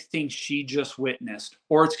horrific thing she just witnessed,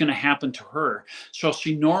 or it's going to happen to her. So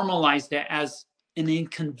she normalized it as an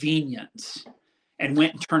inconvenience and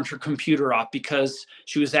went and turned her computer off because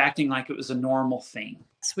she was acting like it was a normal thing.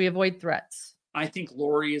 So we avoid threats. I think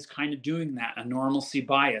Lori is kind of doing that, a normalcy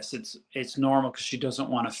bias. It's normal because she doesn't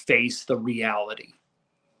want to face the reality.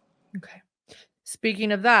 Okay.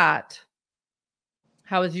 Speaking of that,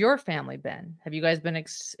 how has your family been? Have you guys been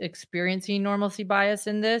experiencing normalcy bias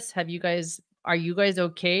in this? Are you guys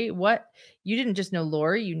okay? You didn't just know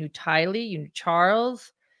Lori, you knew Tylee, you knew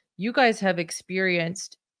Charles. You guys have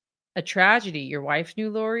experienced a tragedy. Your wife knew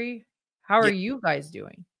Lori. How are you guys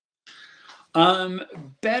doing?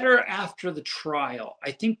 Better after the trial.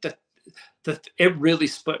 I think that it really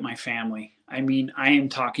split my family. I mean, I am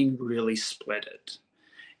talking really split it,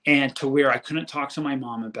 and to where I couldn't talk to my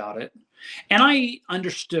mom about it. And I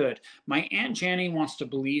understood. My Aunt Janny wants to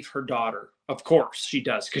believe her daughter. Of course she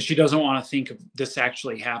does, because she doesn't want to think of this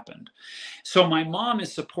actually happened. So my mom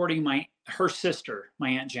is supporting her sister, my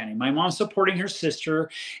Aunt Janny. My mom's supporting her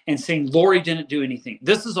sister and saying Lori didn't do anything.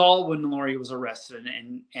 This is all when Lori was arrested,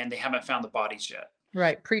 and they haven't found the bodies yet.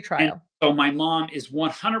 Right, pre-trial. And so my mom is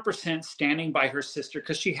 100% standing by her sister,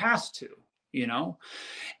 because she has to,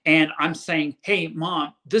 And I'm saying, hey,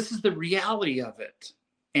 Mom, this is the reality of it.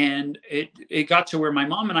 And it got to where my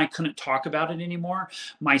mom and I couldn't talk about it anymore.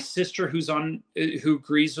 My sister, who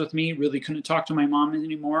agrees with me, really couldn't talk to my mom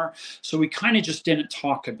anymore. So we kind of just didn't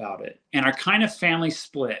talk about it. And our kind of family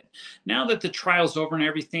split. Now that the trial's over and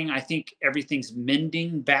everything, I think everything's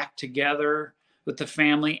mending back together with the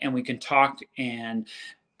family, and we can talk and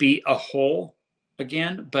be a whole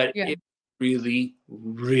again. But it's really,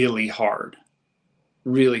 really hard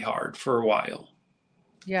for a while.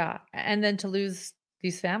 Yeah. And then to lose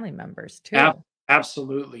these family members too.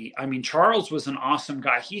 Absolutely. I mean, Charles was an awesome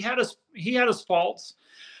guy. He had his faults,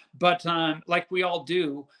 but like we all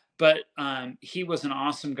do, but he was an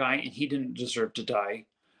awesome guy, and he didn't deserve to die.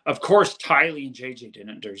 Of course, Tylee and JJ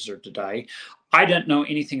didn't deserve to die. I didn't know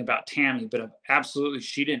anything about Tammy, but absolutely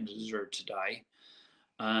she didn't deserve to die.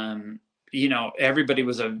 Everybody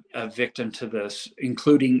was a victim to this,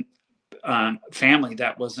 including family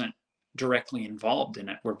that wasn't directly involved in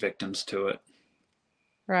it, were victims to it.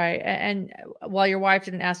 Right. And while your wife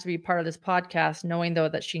didn't ask to be part of this podcast, knowing though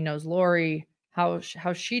that she knows Lori, how's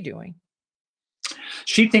she doing?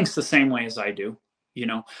 She thinks the same way as I do. You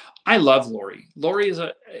know, I love Lori. Lori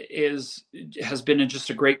has been just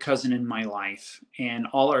a great cousin in my life, and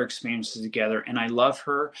all our experiences together. And I love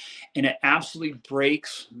her, and it absolutely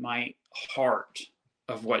breaks my heart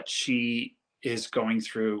of what she is going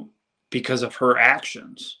through because of her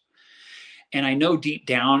actions. And I know deep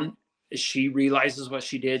down she realizes what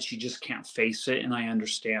she did. She just can't face it, and I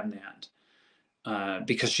understand that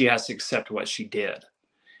because she has to accept what she did.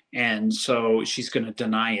 And so she's going to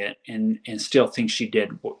deny it and still think she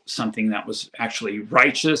did something that was actually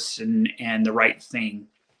righteous and the right thing.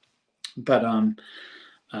 But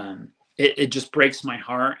it just breaks my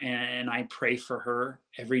heart, and I pray for her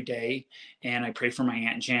every day, and I pray for my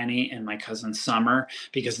Aunt Janny and my cousin Summer,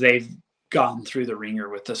 because they've gone through the ringer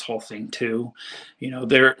with this whole thing too. You know,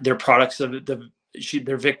 they're products of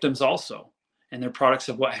they're victims also, and they're products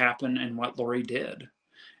of what happened and what Lori did.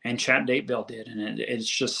 And Chad Dateville did, and it's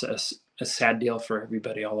just a sad deal for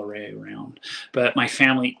everybody all the way around. But my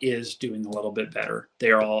family is doing a little bit better.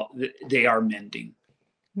 They are mending.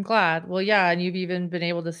 I'm glad. Well, yeah, and you've even been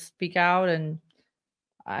able to speak out, and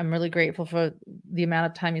I'm really grateful for the amount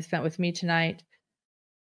of time you spent with me tonight.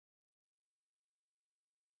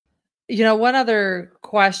 You know, one other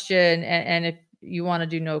question, and if you want to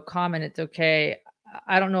do no comment, it's okay.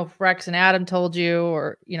 I don't know if Rex and Adam told you,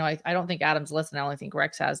 or, you know, I don't think Adam's listened. I only think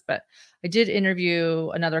Rex has, but I did interview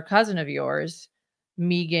another cousin of yours,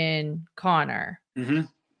 Megan Connor. Mm-hmm.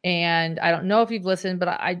 And I don't know if you've listened, but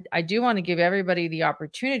I do want to give everybody the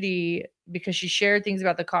opportunity, because she shared things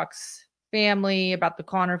about the Cox family, about the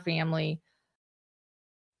Connor family.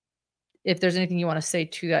 If there's anything you want to say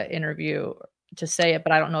to that interview, to say it,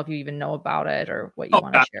 but I don't know if you even know about it or what you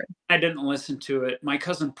want to share. I didn't listen to it. My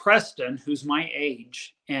cousin Preston, who's my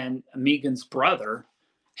age and Megan's brother,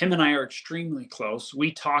 him and I are extremely close.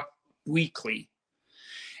 We talk weekly.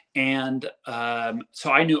 And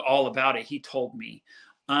so I knew all about it. He told me.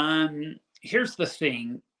 Here's the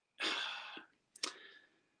thing.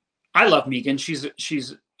 I love Megan. She's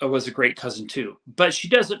was a great cousin too, but she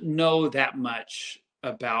doesn't know that much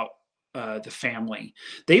about the family.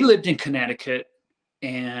 They lived in Connecticut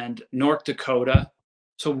and North Dakota,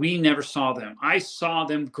 so we never saw them. I saw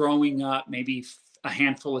them growing up maybe a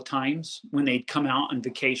handful of times when they'd come out on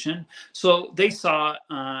vacation. So they saw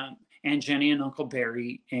Aunt Jenny and Uncle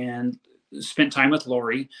Barry and spent time with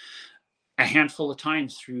Lori a handful of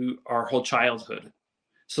times through our whole childhood.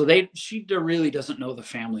 So she really doesn't know the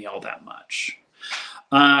family all that much.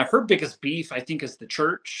 Her biggest beef, I think, is the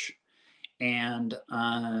church. And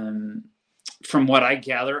from what I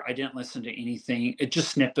gather, I didn't listen to anything. It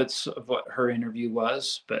just snippets of what her interview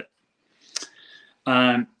was, but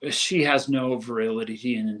she has no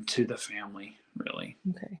virility into the family, really.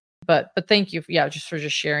 Okay. But thank you. Yeah. Just for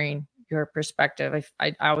sharing your perspective.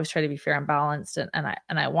 I always try to be fair and balanced, and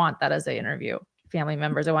I want that as I interview family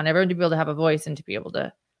members. I want everyone to be able to have a voice and to be able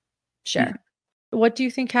to share. Mm-hmm. What do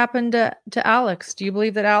you think happened to Alex? Do you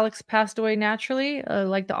believe that Alex passed away naturally,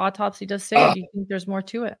 like the autopsy does say, or do you think there's more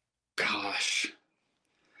to it? Gosh,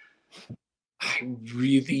 I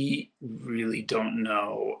really, really don't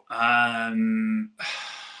know.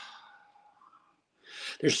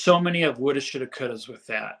 There's so many of woulda, shoulda, couldas with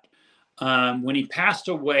that. When he passed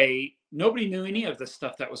away, nobody knew any of the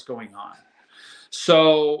stuff that was going on.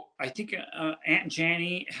 So I think Aunt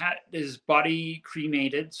Janny had his body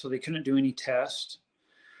cremated, so they couldn't do any tests.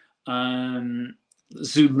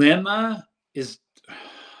 Zulema is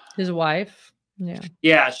his wife.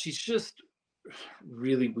 Yeah, she's just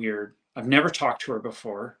really weird. I've never talked to her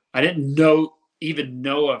before. I didn't even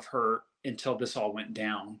know of her until this all went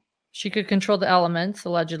down. She could control the elements,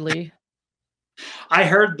 allegedly. I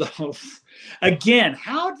heard those. Again,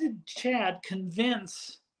 how did Chad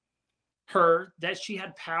convince her that she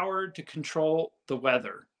had power to control the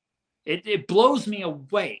weather? It blows me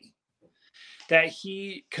away that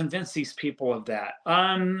he convinced these people of that.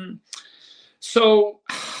 So,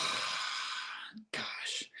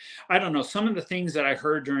 gosh, I don't know. Some of the things that I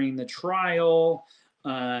heard during the trial,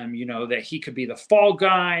 that he could be the fall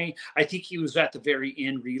guy. I think he was at the very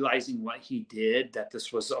end realizing what he did, that this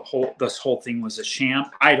whole thing was a sham.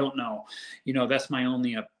 I don't know. That's my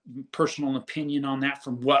only personal opinion on that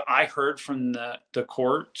from what I heard from the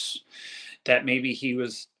courts, that maybe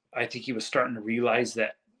I think he was starting to realize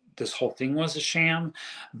that this whole thing was a sham.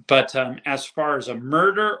 But as far as a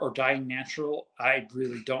murder or dying natural, I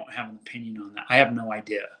really don't have an opinion on that. I have no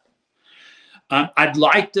idea. I'd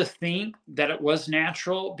like to think that it was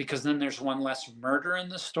natural, because then there's one less murder in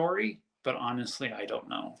the story. But honestly, I don't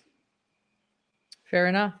know. Fair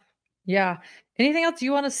enough. Yeah. Anything else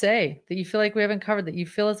you want to say that you feel like we haven't covered that you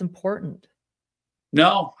feel is important?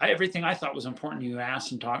 No, everything I thought was important you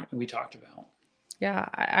asked and we talked about. Yeah,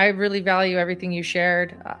 I really value everything you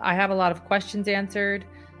shared. I have a lot of questions answered.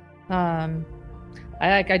 I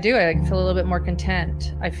do. I feel a little bit more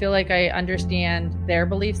content. I feel like I understand their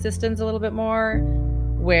belief systems a little bit more,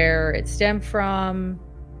 where it stemmed from.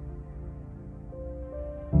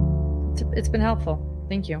 It's been helpful.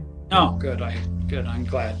 Thank you. Oh, good. I'm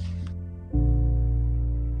glad.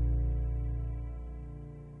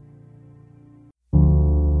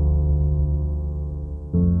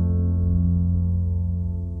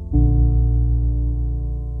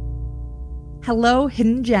 Hello,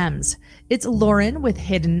 Hidden Gems. It's Lauren with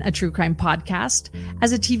Hidden, a true crime podcast.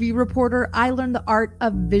 As a TV reporter, I learned the art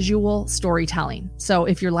of visual storytelling. So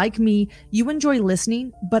if you're like me, you enjoy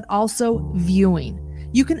listening, but also viewing.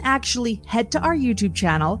 You can actually head to our YouTube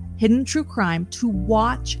channel, Hidden True Crime, to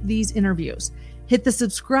watch these interviews. Hit the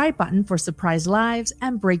subscribe button for surprise lives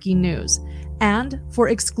and breaking news. And for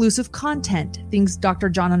exclusive content, things Dr.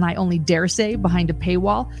 John and I only dare say behind a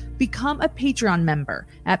paywall, become a Patreon member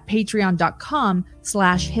at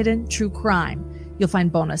patreon.com/hidden true crime. You'll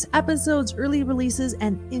find bonus episodes, early releases,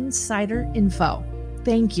 and insider info.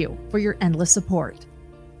 Thank you for your endless support.